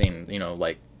dock scene, you know,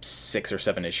 like 6 or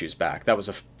 7 issues back. That was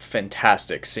a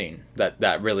fantastic scene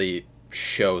that really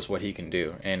shows what he can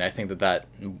do. And I think that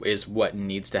is what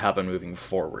needs to happen moving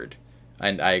forward.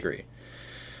 And I agree.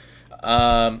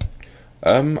 I'm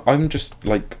just,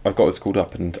 like, I've got this called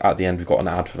up, and at the end we've got an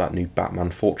ad for that new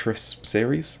Batman Fortress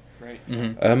series. Right.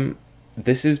 Mm-hmm.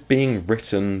 This is being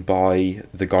written by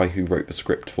the guy who wrote the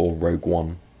script for Rogue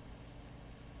One,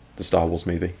 the Star Wars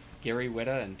movie. Gary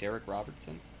Whitta and Derek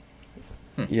Robertson.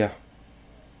 Yeah.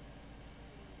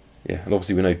 Yeah, and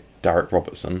obviously we know Derek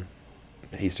Robertson.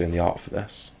 He's doing the art for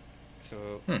this.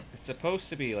 So it's supposed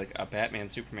to be like a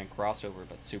Batman-Superman crossover,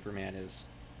 but Superman is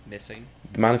missing.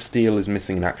 The Man of Steel is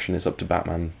missing in action. It's up to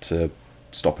Batman to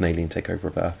stop an alien takeover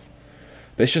of Earth.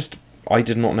 But it's just, I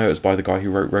did not know it was by the guy who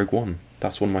wrote Rogue One.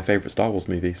 That's one of my favourite Star Wars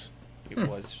movies. It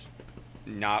was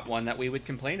not one that we would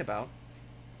complain about.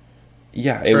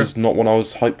 Yeah, it was not one I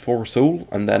was hyped for at all,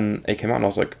 and then it came out and I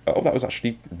was like, oh, that was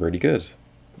actually really good.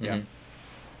 Yeah.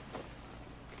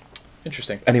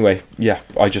 Interesting. Anyway, yeah,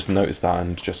 I just noticed that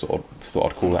and just sort of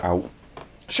thought I'd call it out.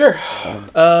 Sure.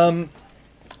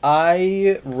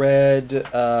 I read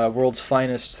World's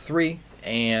Finest 3,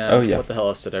 and what the hell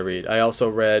else did I read? I also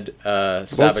read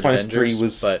Savage Finest Avengers, 3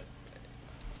 was but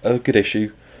a good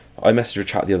issue. I messaged a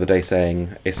chat the other day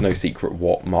saying it's no secret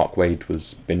what Mark Waid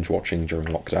was binge-watching during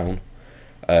lockdown,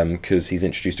 because he's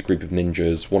introduced a group of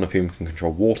ninjas, one of whom can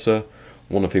control water,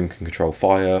 one of whom can control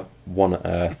fire, one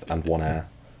earth, and one air.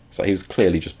 So he was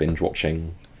clearly just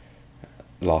binge-watching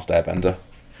Last Airbender.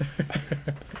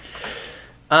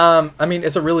 I mean,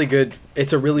 it's a really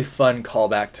fun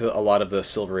callback to a lot of the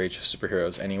Silver Age of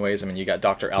superheroes anyways. I mean, you got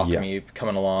Dr. Alchemy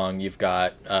coming along, you've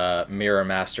got Mirror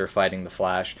Master fighting the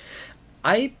Flash.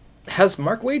 Has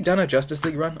Mark Waid done a Justice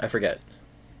League run? I forget.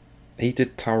 He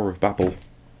did Tower of Babel.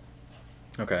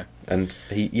 Okay. And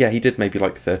he did maybe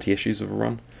like 30 issues of a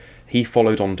run. He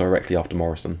followed on directly after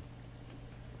Morrison.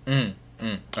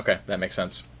 Okay, that makes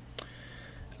sense.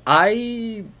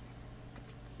 I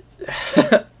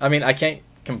mean, I can't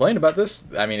complain about this.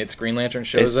 I mean, it's Green Lantern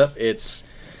shows up. It's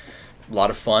a lot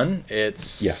of fun.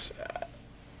 It's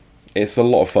a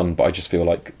lot of fun, but I just feel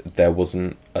like there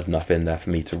wasn't enough in there for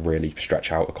me to really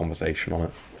stretch out a conversation on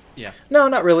it. Yeah. No,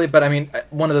 not really. But I mean,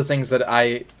 one of the things that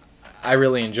I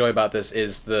really enjoy about this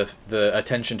is the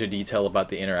attention to detail about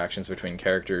the interactions between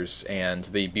characters and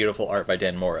the beautiful art by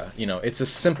Dan Mora. You know, it's a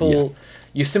simple.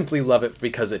 You simply love it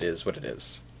because it is what it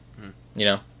is. You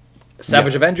know,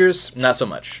 Savage Avengers, not so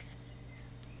much.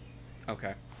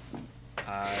 Okay.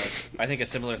 I think a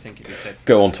similar thing could be said.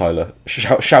 Go on, Tyler.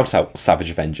 Shout out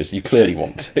Savage Avengers. You clearly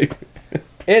want to.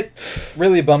 It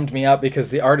really bummed me out because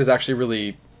the art is actually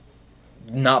really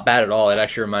not bad at all. It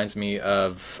actually reminds me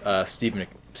of Steve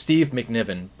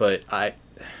McNiven, but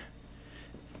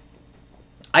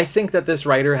I think that this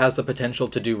writer has the potential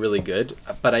to do really good,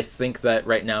 but I think that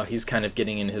right now he's kind of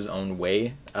getting in his own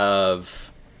way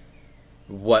of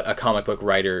what a comic book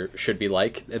writer should be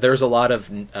like. There's a lot of,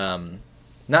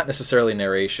 not necessarily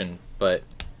narration, but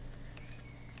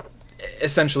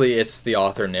essentially it's the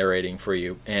author narrating for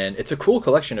you, and it's a cool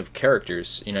collection of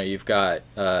characters. You know, you've got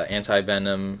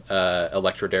Anti-Venom,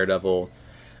 Electro Daredevil,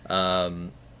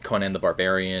 Conan the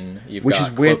Barbarian. Which is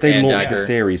weird they launched the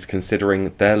series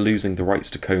considering they're losing the rights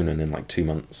to Conan in like 2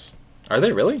 months. Are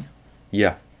they really?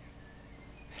 Yeah.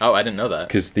 Oh, I didn't know that.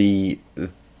 Because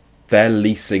they're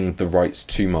leasing the rights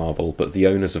to Marvel, but the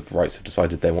owners of the rights have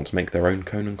decided they want to make their own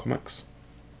Conan comics.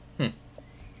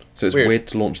 So it's weird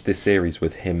to launch this series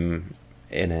with him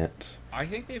in it. I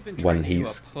think they've been trying to do a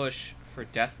push for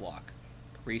Deathlock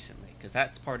recently, because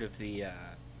that's part of the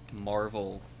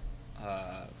Marvel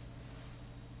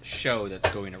show that's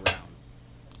going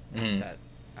around. That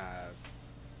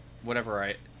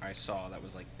whatever I saw that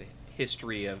was like the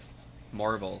history of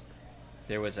Marvel,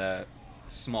 there was a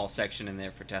small section in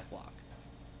there for Deathlock.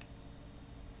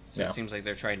 So it seems like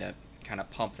they're trying to kind of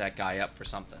pump that guy up for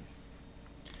something.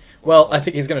 Well, I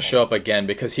think he's going to show up again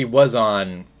because he was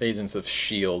on Agents of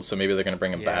S.H.I.E.L.D., so maybe they're going to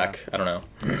bring him back. I don't know.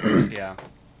 Yeah.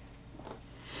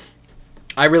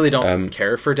 I really don't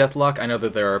care for Deathlock. I know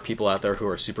that there are people out there who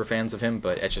are super fans of him,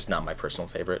 but it's just not my personal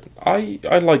favorite. I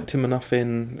liked him enough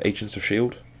in Agents of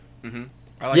S.H.I.E.L.D.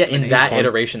 Mm-hmm. In that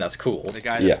iteration, that's cool. The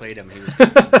guy that played him, he was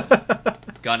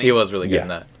Gunny. He was really good in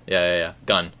that. Yeah.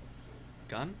 Gunn.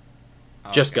 Gunn?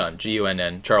 Oh, just Gunn.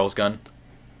 Gunn. Charles Gunn.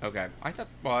 Okay. I thought,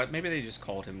 well, maybe they just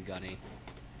called him Gunny.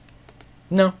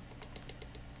 No.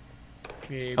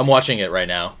 Maybe. I'm watching it right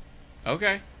now.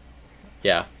 Okay.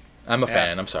 Yeah. I'm a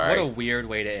fan. I'm sorry. What a weird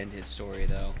way to end his story,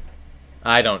 though.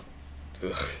 I don't...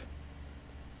 Ugh.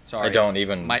 Sorry. I don't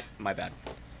even... My bad.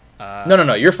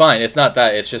 No, you're fine. It's not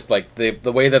that. It's just like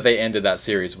the way that they ended that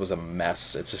series was a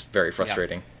mess. It's just very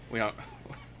frustrating. Yeah.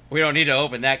 We don't need to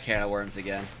open that can of worms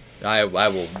again. I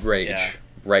will rage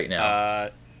right now.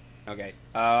 Okay.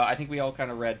 I think we all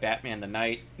kind of read Batman the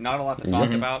Knight. Not a lot to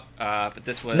talk about, but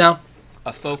this was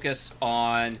a focus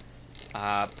on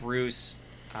Bruce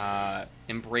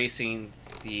embracing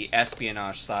the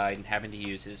espionage side and having to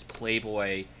use his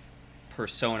Playboy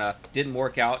persona. Didn't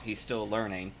work out. He's still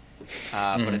learning.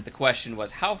 But the question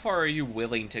was, how far are you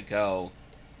willing to go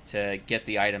to get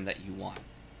the item that you want?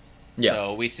 Yeah.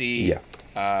 So we see,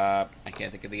 I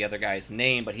can't think of the other guy's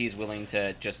name, but he's willing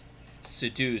to just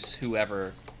seduce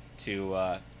whoever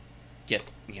to get,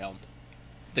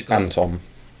 the gold. Anton.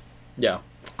 Yeah.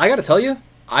 I gotta tell you,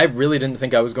 I really didn't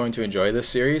think I was going to enjoy this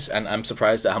series, and I'm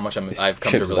surprised at how much I've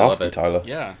come to really love it. Tyler.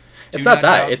 Yeah. It's not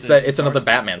that. It's another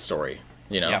Batman story,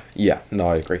 Yeah, no,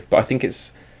 I agree. But I think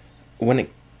it's... When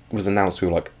it was announced, we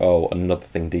were like, oh, another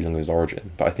thing dealing with his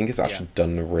origin. But I think it's actually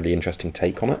done a really interesting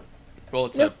take on it. Well,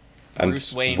 it's a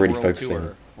Bruce Wayne really world focusing.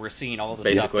 tour. We're seeing all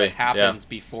the stuff that happens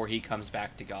before he comes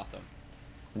back to Gotham.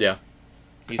 Yeah.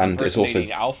 He's and it's also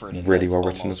Alfred really well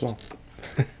written as well.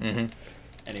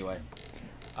 Anyway.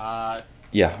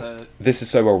 This is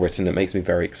so well written, it makes me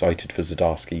very excited for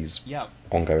Zdarsky's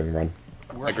ongoing run.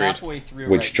 We're halfway through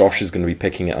which Josh is going to be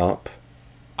picking it up.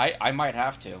 I might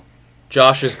have to.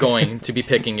 Josh is going to be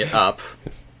picking it up.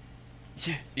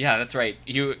 Yeah, that's right.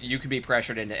 You can be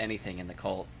pressured into anything in the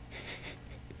cult.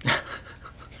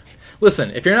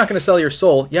 Listen, if you're not going to sell your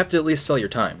soul, you have to at least sell your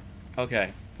time.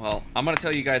 Okay. Well, I'm going to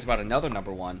tell you guys about another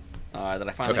number one that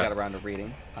I finally got around to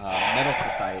reading. Metal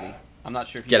Society. I'm not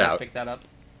sure if you guys picked that up.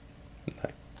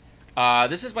 No.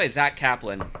 This is by Zach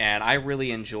Kaplan, and I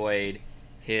really enjoyed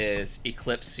his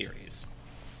Eclipse series.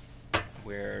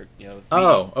 Where,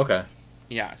 okay.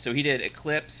 Yeah, so he did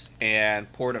Eclipse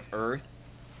and Port of Earth.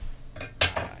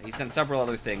 He's done several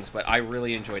other things, but I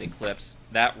really enjoyed Eclipse.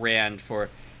 That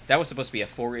was supposed to be a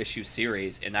 4-issue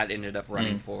series, and that ended up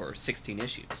running for 16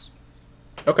 issues.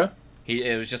 Okay.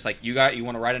 It was just like, you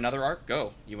want to write another arc?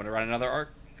 Go. You want to write another arc?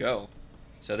 Go.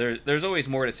 So there's always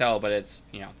more to tell, but it's,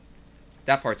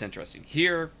 that part's interesting.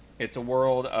 Here, it's a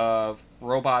world of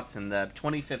robots in the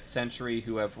 25th century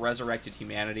who have resurrected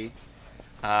humanity.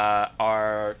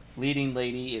 Our leading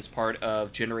lady is part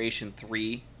of Generation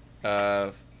 3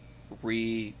 of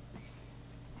rebirthing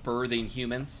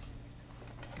humans.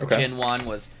 Okay. Gen 1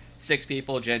 was 6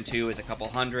 people, Gen 2 is a couple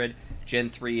hundred, Gen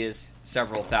 3 is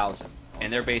several thousand.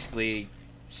 And they're basically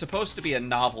supposed to be a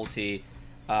novelty,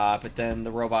 but then the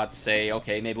robots say,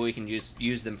 okay, maybe we can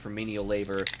use them for menial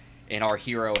labor, and our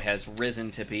hero has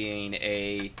risen to being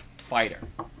a fighter.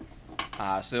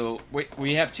 So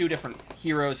we have 2 different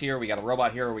heroes here. We got a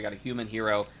robot hero, we got a human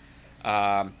hero.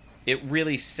 It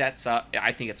really sets up,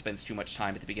 I think it spends too much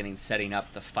time at the beginning setting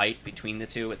up the fight between the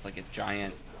two. It's like a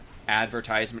giant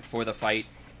advertisement for the fight,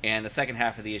 and the second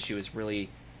half of the issue is really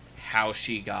how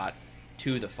she got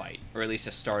to the fight, or at least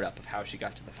a startup of how she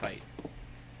got to the fight.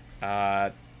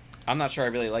 I'm not sure I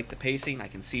really like the pacing. I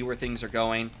can see where things are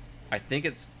going. I think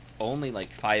it's only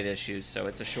like 5 issues, so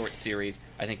it's a short series.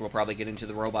 I think we'll probably get into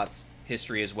the robot's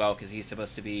history as well, because he's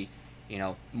supposed to be,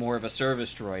 more of a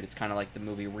service droid. It's kind of like the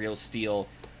movie Real Steel,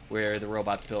 where the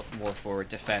robot's built more for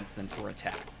defense than for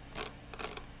attack.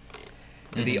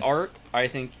 The art, I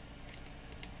think,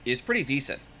 is pretty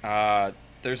decent.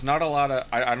 There's not a lot of...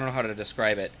 I don't know how to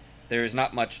describe it. There's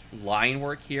not much line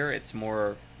work here. It's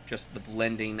more just the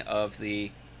blending of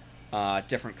the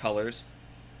different colors.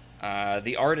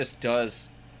 The artist is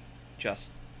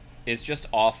just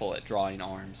awful at drawing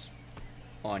arms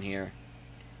on here.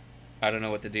 I don't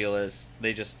know what the deal is.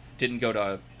 They just didn't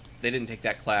they didn't take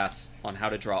that class on how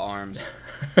to draw arms.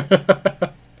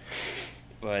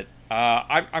 But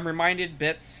I'm reminded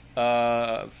bits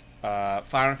of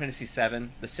Final Fantasy VII,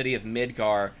 the city of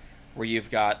Midgar, where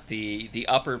you've got the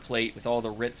upper plate with all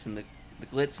the Ritz and the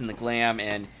glitz and the glam,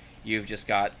 and you've just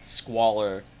got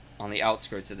squalor on the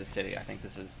outskirts of the city. I think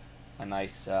this is a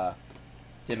nice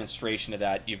demonstration of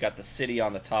that. You've got the city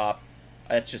on the top.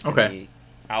 That's just in the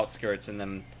outskirts, and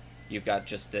then you've got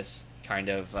just this kind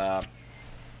of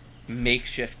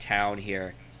makeshift town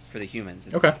here for the humans.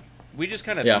 We just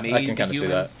kind of made the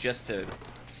humans just to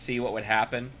see what would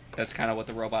happen. That's kind of what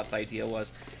the robot's idea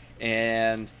was.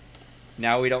 And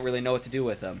now we don't really know what to do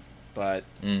with them. But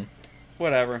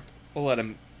whatever. We'll let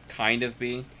them kind of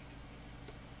be.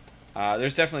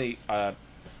 There's definitely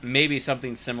maybe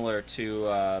something similar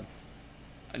to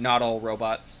Not All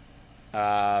Robots,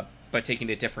 but taking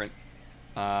a different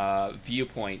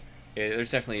viewpoint.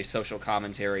 There's definitely a social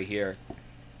commentary here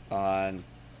on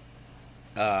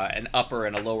an upper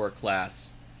and a lower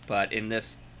class, but in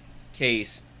this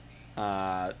case,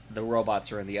 the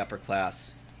robots are in the upper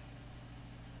class.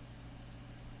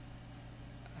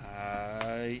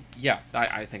 Yeah,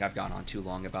 I think I've gone on too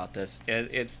long about this.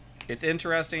 It's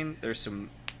interesting. There's some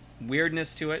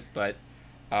weirdness to it, but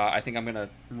I think I'm going to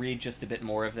read just a bit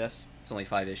more of this. It's only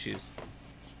 5 issues.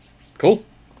 Cool.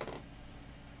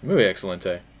 Muy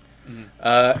excelente.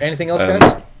 Anything else, Um,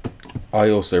 guys? I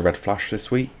also read Flash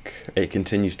this week. It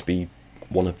continues to be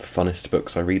one of the funnest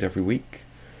books I read every week.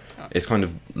 Oh. It's kind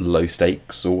of low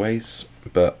stakes always,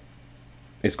 but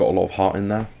it's got a lot of heart in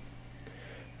there.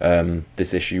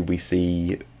 This issue we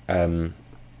see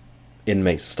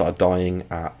inmates have started dying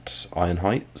at Iron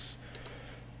Heights.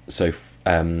 So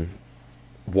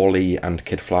Wally and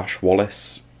Kid Flash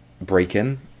Wallace break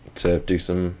in to do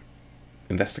some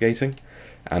investigating,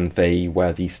 and they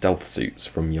wear the stealth suits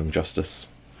from Young Justice.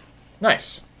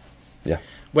 Nice. Yeah.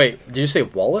 Wait, did you say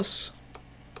Wallace?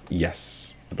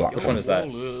 Yes, the black Which one. one is that?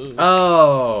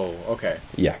 Oh, okay.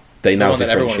 Yeah, they now one that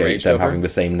everyone differentiate raged them over? having the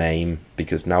same name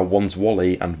because now one's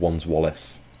Wally and one's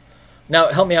Wallace. Now,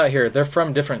 help me out here. They're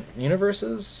from different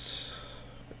universes?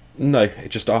 No,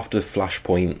 just after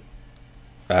Flashpoint,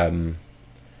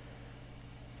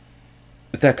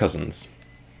 they're cousins.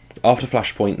 After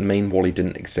Flashpoint, main Wally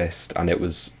didn't exist, and it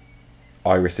was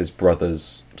Iris's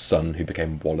brother's son who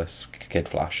became Wallace, Kid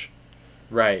Flash.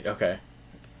 Right, okay.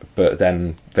 But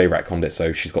then they retconned it,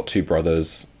 so she's got 2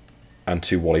 brothers and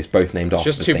 2 Wallys, both named after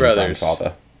Just the 2 same brothers.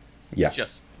 grandfather. Yeah,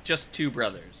 Just 2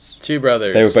 brothers. 2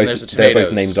 brothers. they were and there's a both they were both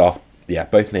tomatoes. named after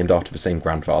both named after the same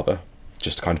grandfather.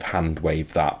 Just to kind of hand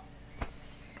wave that.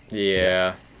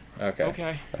 Yeah. Okay.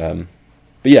 Okay.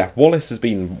 But yeah, Wallace has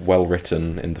been well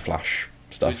written in the Flash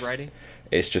stuff. Who's writing?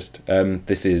 It's just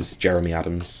this is Jeremy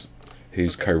Adams,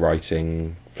 who's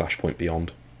co-writing Flashpoint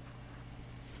Beyond.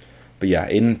 But yeah,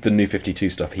 in the New 52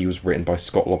 stuff, he was written by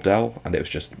Scott Lobdell, and it was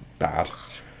just bad.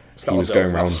 Scott He was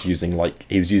Lobdell's going around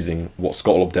using what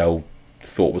Scott Lobdell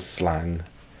thought was slang,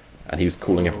 and he was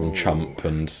calling everyone chump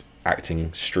and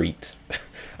acting street,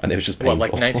 and it was just painful.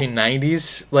 What, like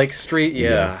 1990s? Like street?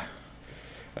 Yeah.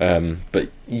 But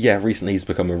yeah, recently he's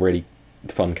become a really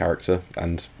fun character,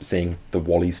 and seeing the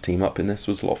Wally's team up in this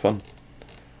was a lot of fun.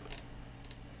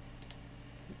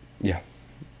 Yeah.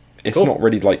 It's Cool. not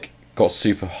really like got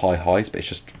super high highs, but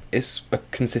it's a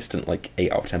consistent like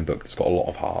 8 out of 10 book that's got a lot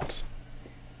of heart.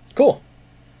 Cool.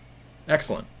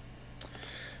 Excellent.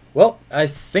 Well, I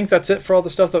think that's it for all the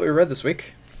stuff that we read this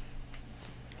week.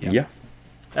 Yeah.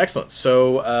 Excellent.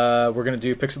 So we're going to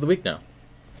do Picks of the Week now.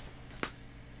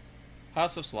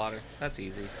 House of Slaughter. That's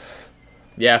easy.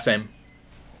 Yeah, same.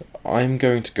 I'm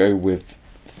going to go with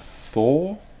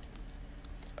Thor.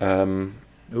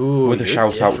 Ooh, With a you're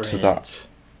shout out to different.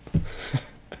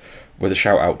 With a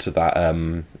shout out to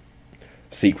that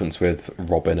sequence with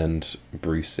Robin and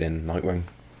Bruce in Nightwing.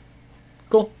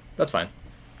 Cool. That's fine.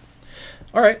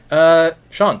 All right.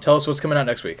 Sean, tell us what's coming out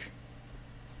next week.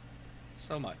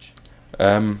 So much.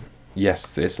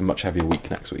 Yes, it's a much heavier week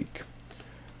next week.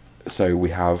 So we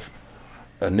have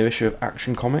a new issue of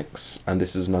Action Comics, and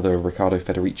this is another Riccardo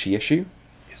Federici issue.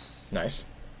 Yes. Nice.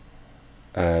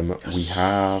 We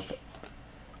have...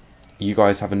 You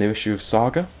guys have a new issue of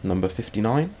Saga, number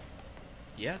 59.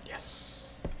 Yeah. Yes.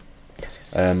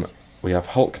 Yes. We have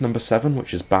Hulk number 7,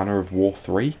 which is Banner of War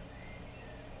 3.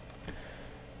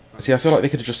 See, I feel like they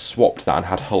could have just swapped that and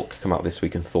had Hulk come out this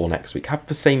week and Thor next week. Have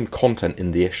the same content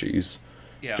in the issues,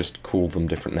 Yeah. just call them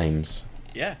different names.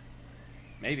 Yeah.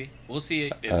 Maybe. We'll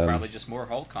see. It's probably just more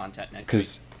Hulk content next week.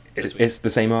 Because This week. it's the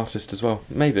same artist as well.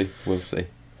 Maybe. We'll see.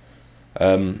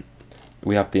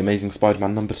 We have The Amazing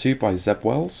Spider-Man number 2 by Zeb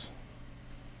Wells.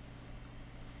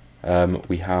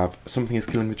 We have Something is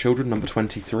Killing the Children number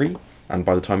 23. And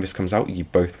by the time this comes out, you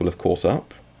both will have caught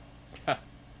up.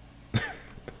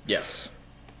 Yes.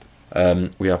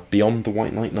 We have Beyond the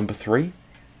White Knight number 3.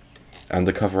 And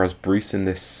the cover has Bruce in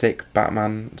this sick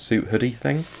Batman suit hoodie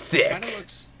thing. Thick.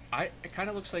 It kind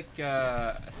of looks like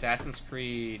Assassin's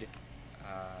Creed.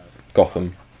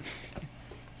 Gotham.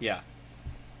 Yeah.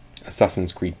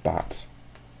 Assassin's Creed Bat.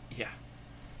 Yeah.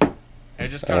 It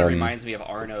just kind of reminds me of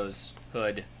Arno's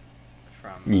hood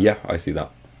from Yeah, I see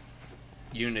that.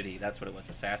 Unity. That's what it was.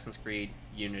 Assassin's Creed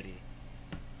Unity.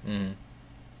 Mm.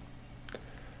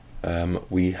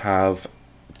 We have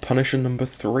Punisher number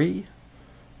 3,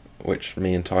 which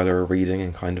me and Tyler are reading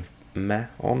and kind of meh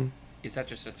on. Is that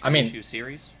just a I mean- three-issue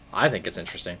series? I think it's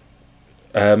interesting.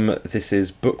 This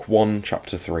is book 1,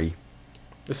 chapter 3.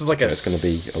 This is like So a it's gonna be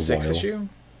a 6 while. issue?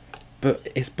 But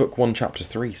it's book 1, chapter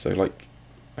 3, so like,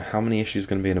 how many issues are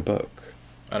going to be in a book?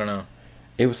 I don't know.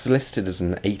 It was listed as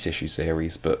an 8-issue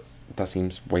series, but that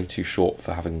seems way too short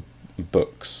for having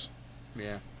books.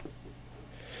 Yeah.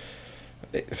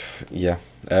 Yeah.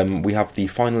 We have the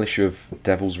final issue of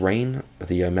Devil's Reign,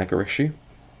 the Omega issue.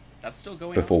 That's still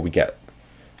going before on? we get...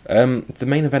 the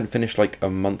main event finished like a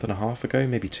month and a half ago,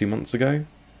 maybe 2 months ago. It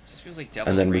just feels like Devil's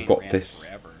And then Reign we've got ran this...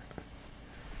 forever.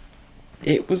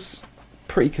 It was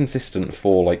pretty consistent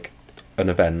for like an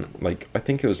event. Like, I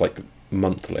think it was like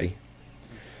monthly.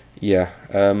 Yeah.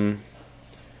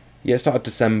 Yeah, it started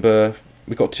December.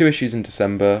 We got 2 issues in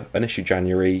December, an issue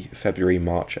January, February,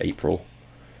 March, April.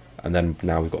 And then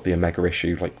now we've got the Omega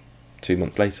issue like 2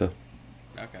 months later.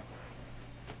 Okay.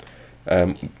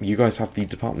 You guys have the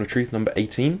Department of Truth number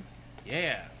 18.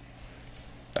 Yeah.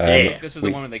 This is the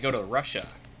we- one where they go to Russia.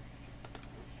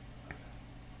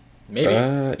 Maybe.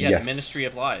 Yeah, yes. the Ministry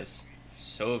of Lies.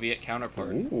 Soviet counterpart.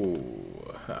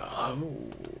 Ooh.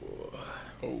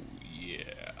 Oh, yeah.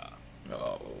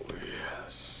 Oh,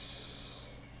 yes.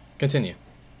 Continue.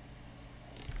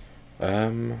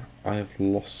 I have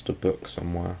lost a book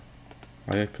somewhere.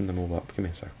 I opened them all up. Give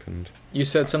me a second. You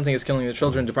said Something is Killing the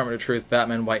Children, Department of Truth,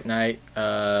 Batman, White Knight.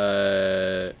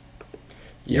 You're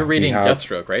Yeah, reading we have-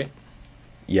 Deathstroke, right?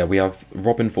 Yeah, we have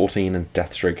Robin 14 and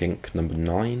Deathstroke Inc. number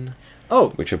 9,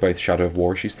 Oh, which are both Shadow of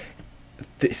War issues.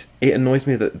 It annoys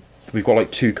me that we've got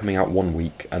like 2 coming out 1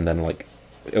 week, and then like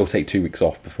it'll take 2 weeks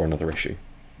off before another issue.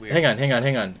 Weird.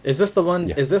 hang on. Is this the one?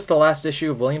 Yeah. Is this the last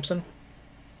issue of Williamson?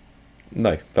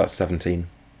 No, that's 17.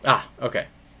 Ah, okay.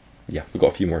 Yeah, we've got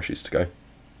a few more issues to go.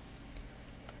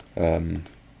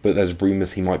 But there's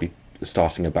rumours he might be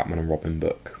starting a Batman and Robin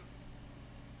book.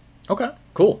 Okay,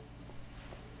 cool.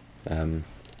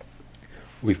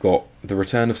 We've got The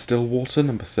Return of Stillwater,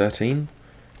 number 13.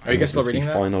 Are you guys still reading the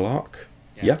that? final arc.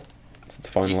 Yeah. Yeah, it's the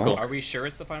final Cool. arc. Are we sure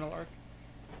it's the final arc?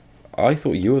 I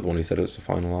thought you were the one who said it was the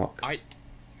final arc.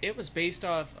 It was based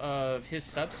off of his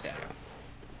Substack.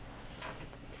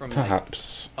 From like,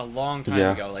 Perhaps. a long time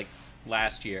Yeah. ago, like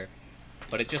last year.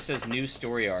 But it just says new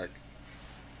story arc.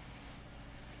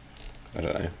 I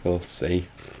don't know. We'll see.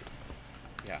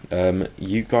 Yeah.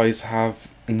 You guys have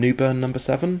Newburn number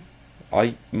 7.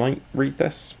 I might read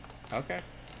this, Okay.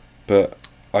 but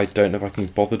I don't know if I can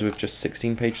be bothered with just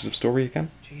 16 pages of story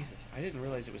again. Jesus, I didn't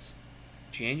realize it was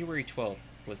January 12th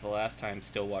was the last time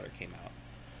Stillwater came out.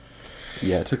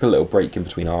 Yeah, it took a little break in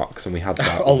between arcs, and we had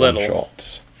that A one little.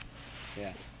 shot.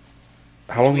 Yeah.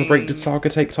 How long of a break did Between- Saga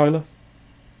take, Tyler?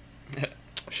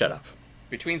 Shut up.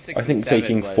 Between 6 I think and 7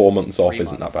 taking was 4 months off 3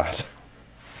 isn't that months. bad.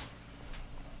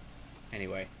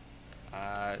 Anyway.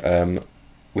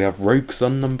 We have Rogue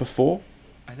Sun number 4.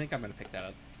 I think I'm going to pick that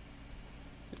up.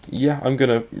 Yeah, I'm going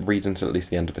to read until at least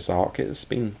the end of this arc. It's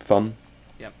been fun.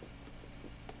 Yep.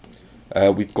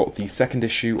 We've got the 2nd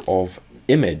issue of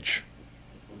Image!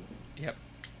 Yep.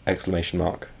 Exclamation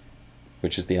mark.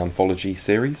 Which is the anthology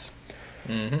series.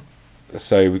 Mm-hmm.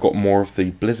 So we've got more of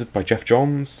the Blizzard by Jeff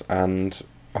Johns and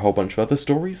a whole bunch of other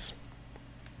stories.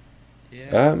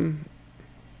 Yeah.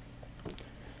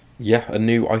 Yeah, a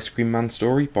new Ice Cream Man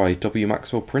story by W.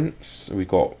 Maxwell Prince. We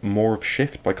got more of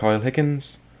Shift by Kyle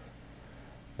Higgins.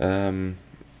 Yeah.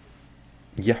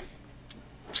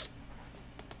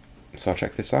 So I'll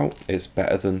check this out. It's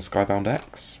better than Skybound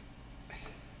X.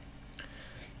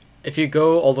 If you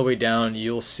go all the way down,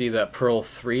 you'll see that Pearl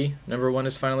 3 number 1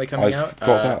 is finally coming I've out.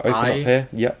 got that open up here.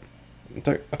 Yep.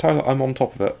 Tyler, I'm on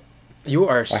top of it. You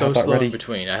are so had that slow ready. in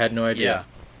between. I had no idea.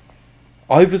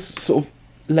 I was sort of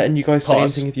letting you guys say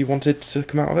Pause. anything if you wanted to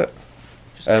come out of it.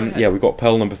 Just go ahead. Yeah, we've got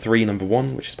Pearl number 3, number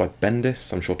 1, which is by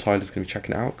Bendis. I'm sure Tyler's going to be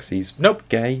checking it out because he's Nope.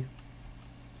 gay.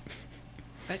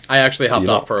 I actually hopped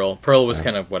You're off not- Pearl. Pearl was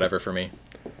kind of whatever for me.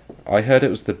 I heard it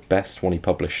was the best one he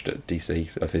published at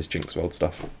DC of his Jinx World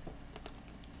stuff.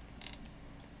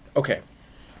 Okay.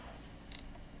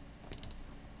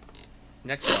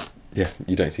 Next one. Yeah,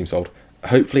 you don't seem sold.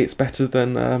 Hopefully it's better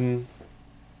than, I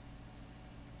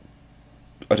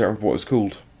don't remember what it was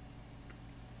called.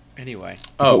 Anyway.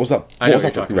 Oh, What was that? I know What was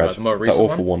what that you're book you talking read? about. The more That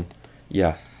recent awful one?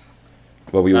 Yeah.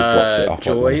 Well, we all dropped it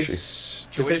after like one issue. Joyce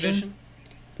Joy Division?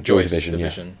 Joy Joyce Division,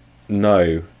 Division. yeah.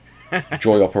 No.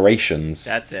 Joy Operations.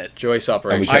 That's it. Joyce And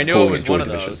we Operation. kept I knew it calling was Joy one of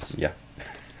Division. those. Yeah.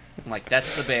 I'm like,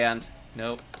 that's the band.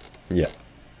 Nope. Yeah.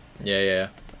 Yeah.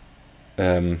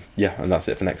 Yeah, and that's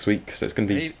it for next week. So it's going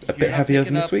to be Hey, a you're bit not heavier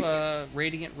picking than this up, week.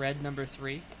 Radiant Red number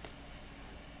 3.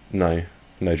 No,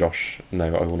 Josh.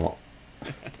 No, I will not.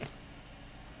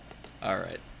 All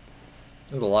right.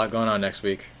 There's a lot going on next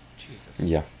week. Jesus.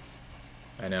 Yeah,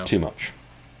 I know. too much.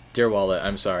 Dear Wallet,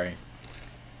 I'm sorry.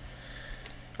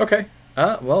 Okay.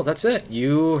 Well, that's it.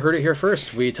 You heard it here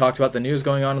first. We talked about the news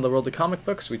going on in the world of comic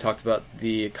books. We talked about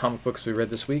the comic books we read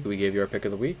this week. We gave you our pick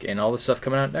of the week and all the stuff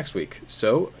coming out next week.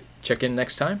 So check in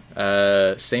next time.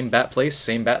 Same bat place,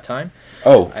 same bat time.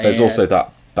 Oh, there's And- also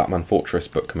that Batman Fortress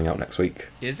book coming out next week.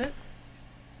 Is it?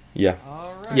 Yeah.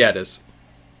 All right. Yeah, it is.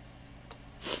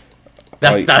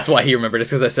 That's why he remembered.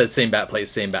 It's because I said same bat place,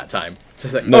 same bat time. So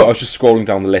like, No, I was just scrolling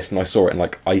down the list and I saw it, and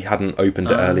like I hadn't opened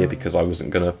it earlier because I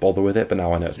wasn't gonna bother with it, but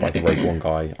now I know it's by the Rogue One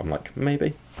guy. I'm like,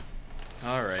 maybe.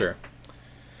 All right. Sure.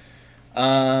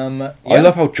 I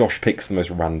love how Josh picks the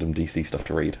most random DC stuff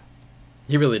to read.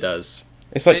 He really does.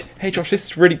 It's like, hey Josh,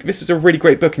 this is a really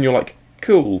great book, and you're like,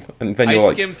 cool, and then you're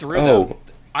like, skim through oh, them.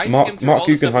 I Mark skim through all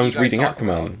the stuff Guggenheim's you guys reading talk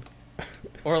Aquaman. about.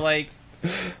 Or like,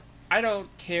 I don't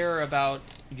care about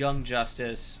Young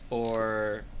Justice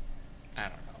or I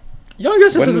don't know. Young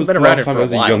Justice When hasn't was been the around last time for there a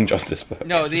was a while. Young Justice book?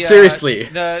 No, the Seriously.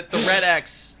 the Red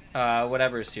X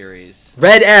whatever series.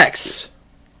 Red X.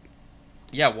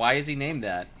 Yeah, why is he named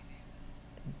that?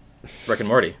 Rick and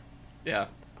Morty. Yeah.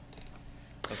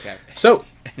 Okay. So,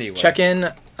 Anyway. check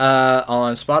in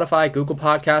on Spotify, Google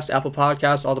Podcasts, Apple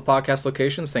Podcasts, all the podcast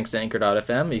locations, thanks to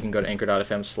Anchor.fm. You can go to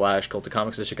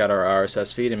Anchor.fm/Cultacomics to check out our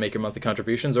RSS feed and make your monthly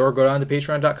contributions, or go down to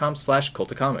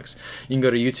Patreon.com/Cultacomics. You can go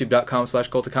to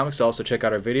YouTube.com/Cultacomics to also check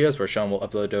out our videos, where Sean will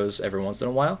upload those every once in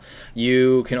a while.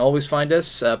 You can always find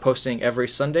us posting every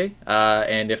Sunday,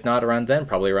 and if not around then,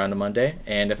 probably around a Monday.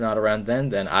 And if not around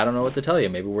then I don't know what to tell you.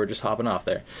 Maybe we're just hopping off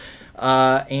there.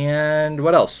 And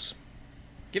what else?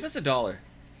 Give us $1.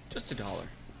 Just $1.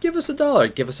 Give us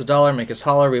 $1. Give us $1. Make us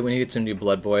holler. We need some new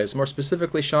blood boys. More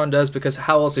specifically, Sean does, because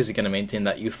how else is he going to maintain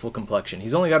that youthful complexion?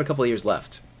 He's only got a couple of years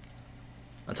left.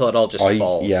 Until it all just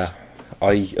falls. Yeah.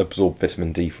 I absorb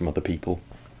vitamin D from other people.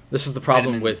 This is the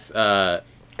problem with... Because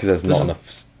there's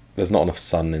not enough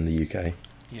sun in the UK.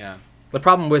 Yeah. The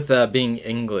problem with being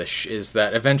English is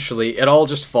that eventually it all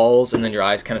just falls, and then your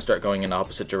eyes kind of start going in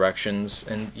opposite directions,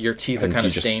 and your teeth are kind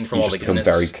of stained from all the goodness. You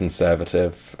become very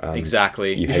conservative. And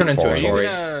exactly. You hate turn into a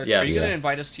foreigners. Tory. Are you Yes. going to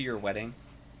invite us to your wedding?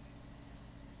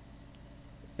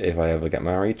 If I ever get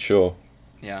married, sure.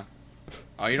 Yeah.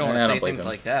 Oh, you don't want to say things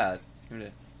like that.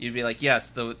 You'd be like, yes,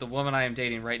 the woman I am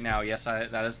dating right now, yes,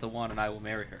 that is the one, and I will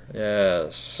marry her.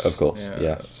 Yes. Of course,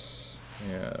 yes.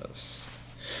 Yes.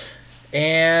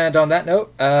 And on that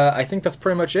note, I think that's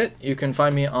pretty much it. You can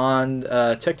find me on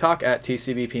TikTok at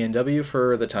TCBPNW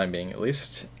for the time being, at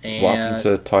least. And What happened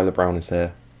to Tyler Brown is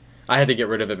here? I had to get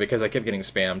rid of it because I kept getting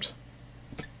spammed.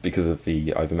 Because of the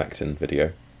ivermectin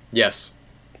video. Yes.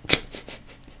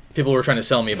 People were trying to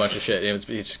sell me a bunch of shit. It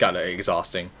just got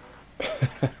exhausting.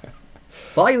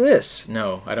 Buy this.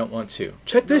 No, I don't want to.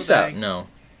 Check this out. No.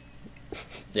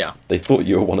 Yeah. They thought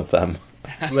you were one of them.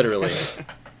 Literally.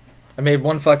 I made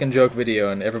one fucking joke video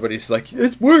and everybody's like,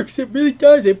 it works, it really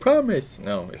does, I promise.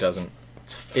 No, it doesn't.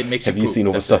 It makes you Have you poop. seen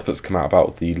all the That's stuff it. that's come out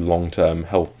about the long-term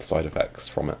health side effects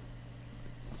from it?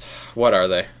 What are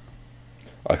they?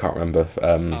 I can't remember.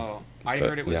 I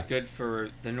heard it was yeah. good for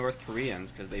the North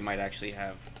Koreans because they might actually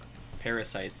have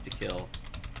parasites to kill.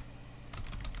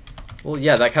 Well,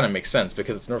 yeah, that kind of makes sense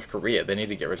because it's North Korea. They need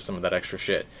to get rid of some of that extra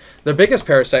shit. Their biggest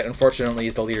parasite, unfortunately,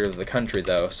 is the leader of the country,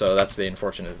 though. So that's the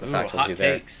unfortunate fact hot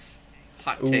there. takes.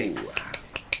 Hot takes.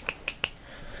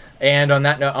 And on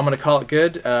that note, I'm going to call it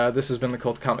good. This has been the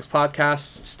Cult Comics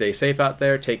Podcast. Stay safe out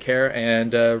there. Take care.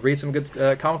 And read some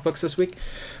good comic books this week.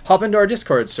 Hop into our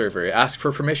Discord server. Ask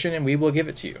for permission, and we will give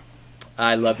it to you.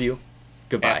 I love you.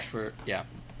 Goodbye.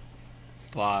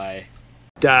 Bye.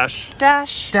 Dash.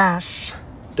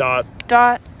 Dot.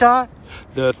 Dot.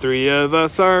 The three of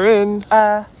us are in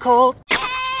a cult.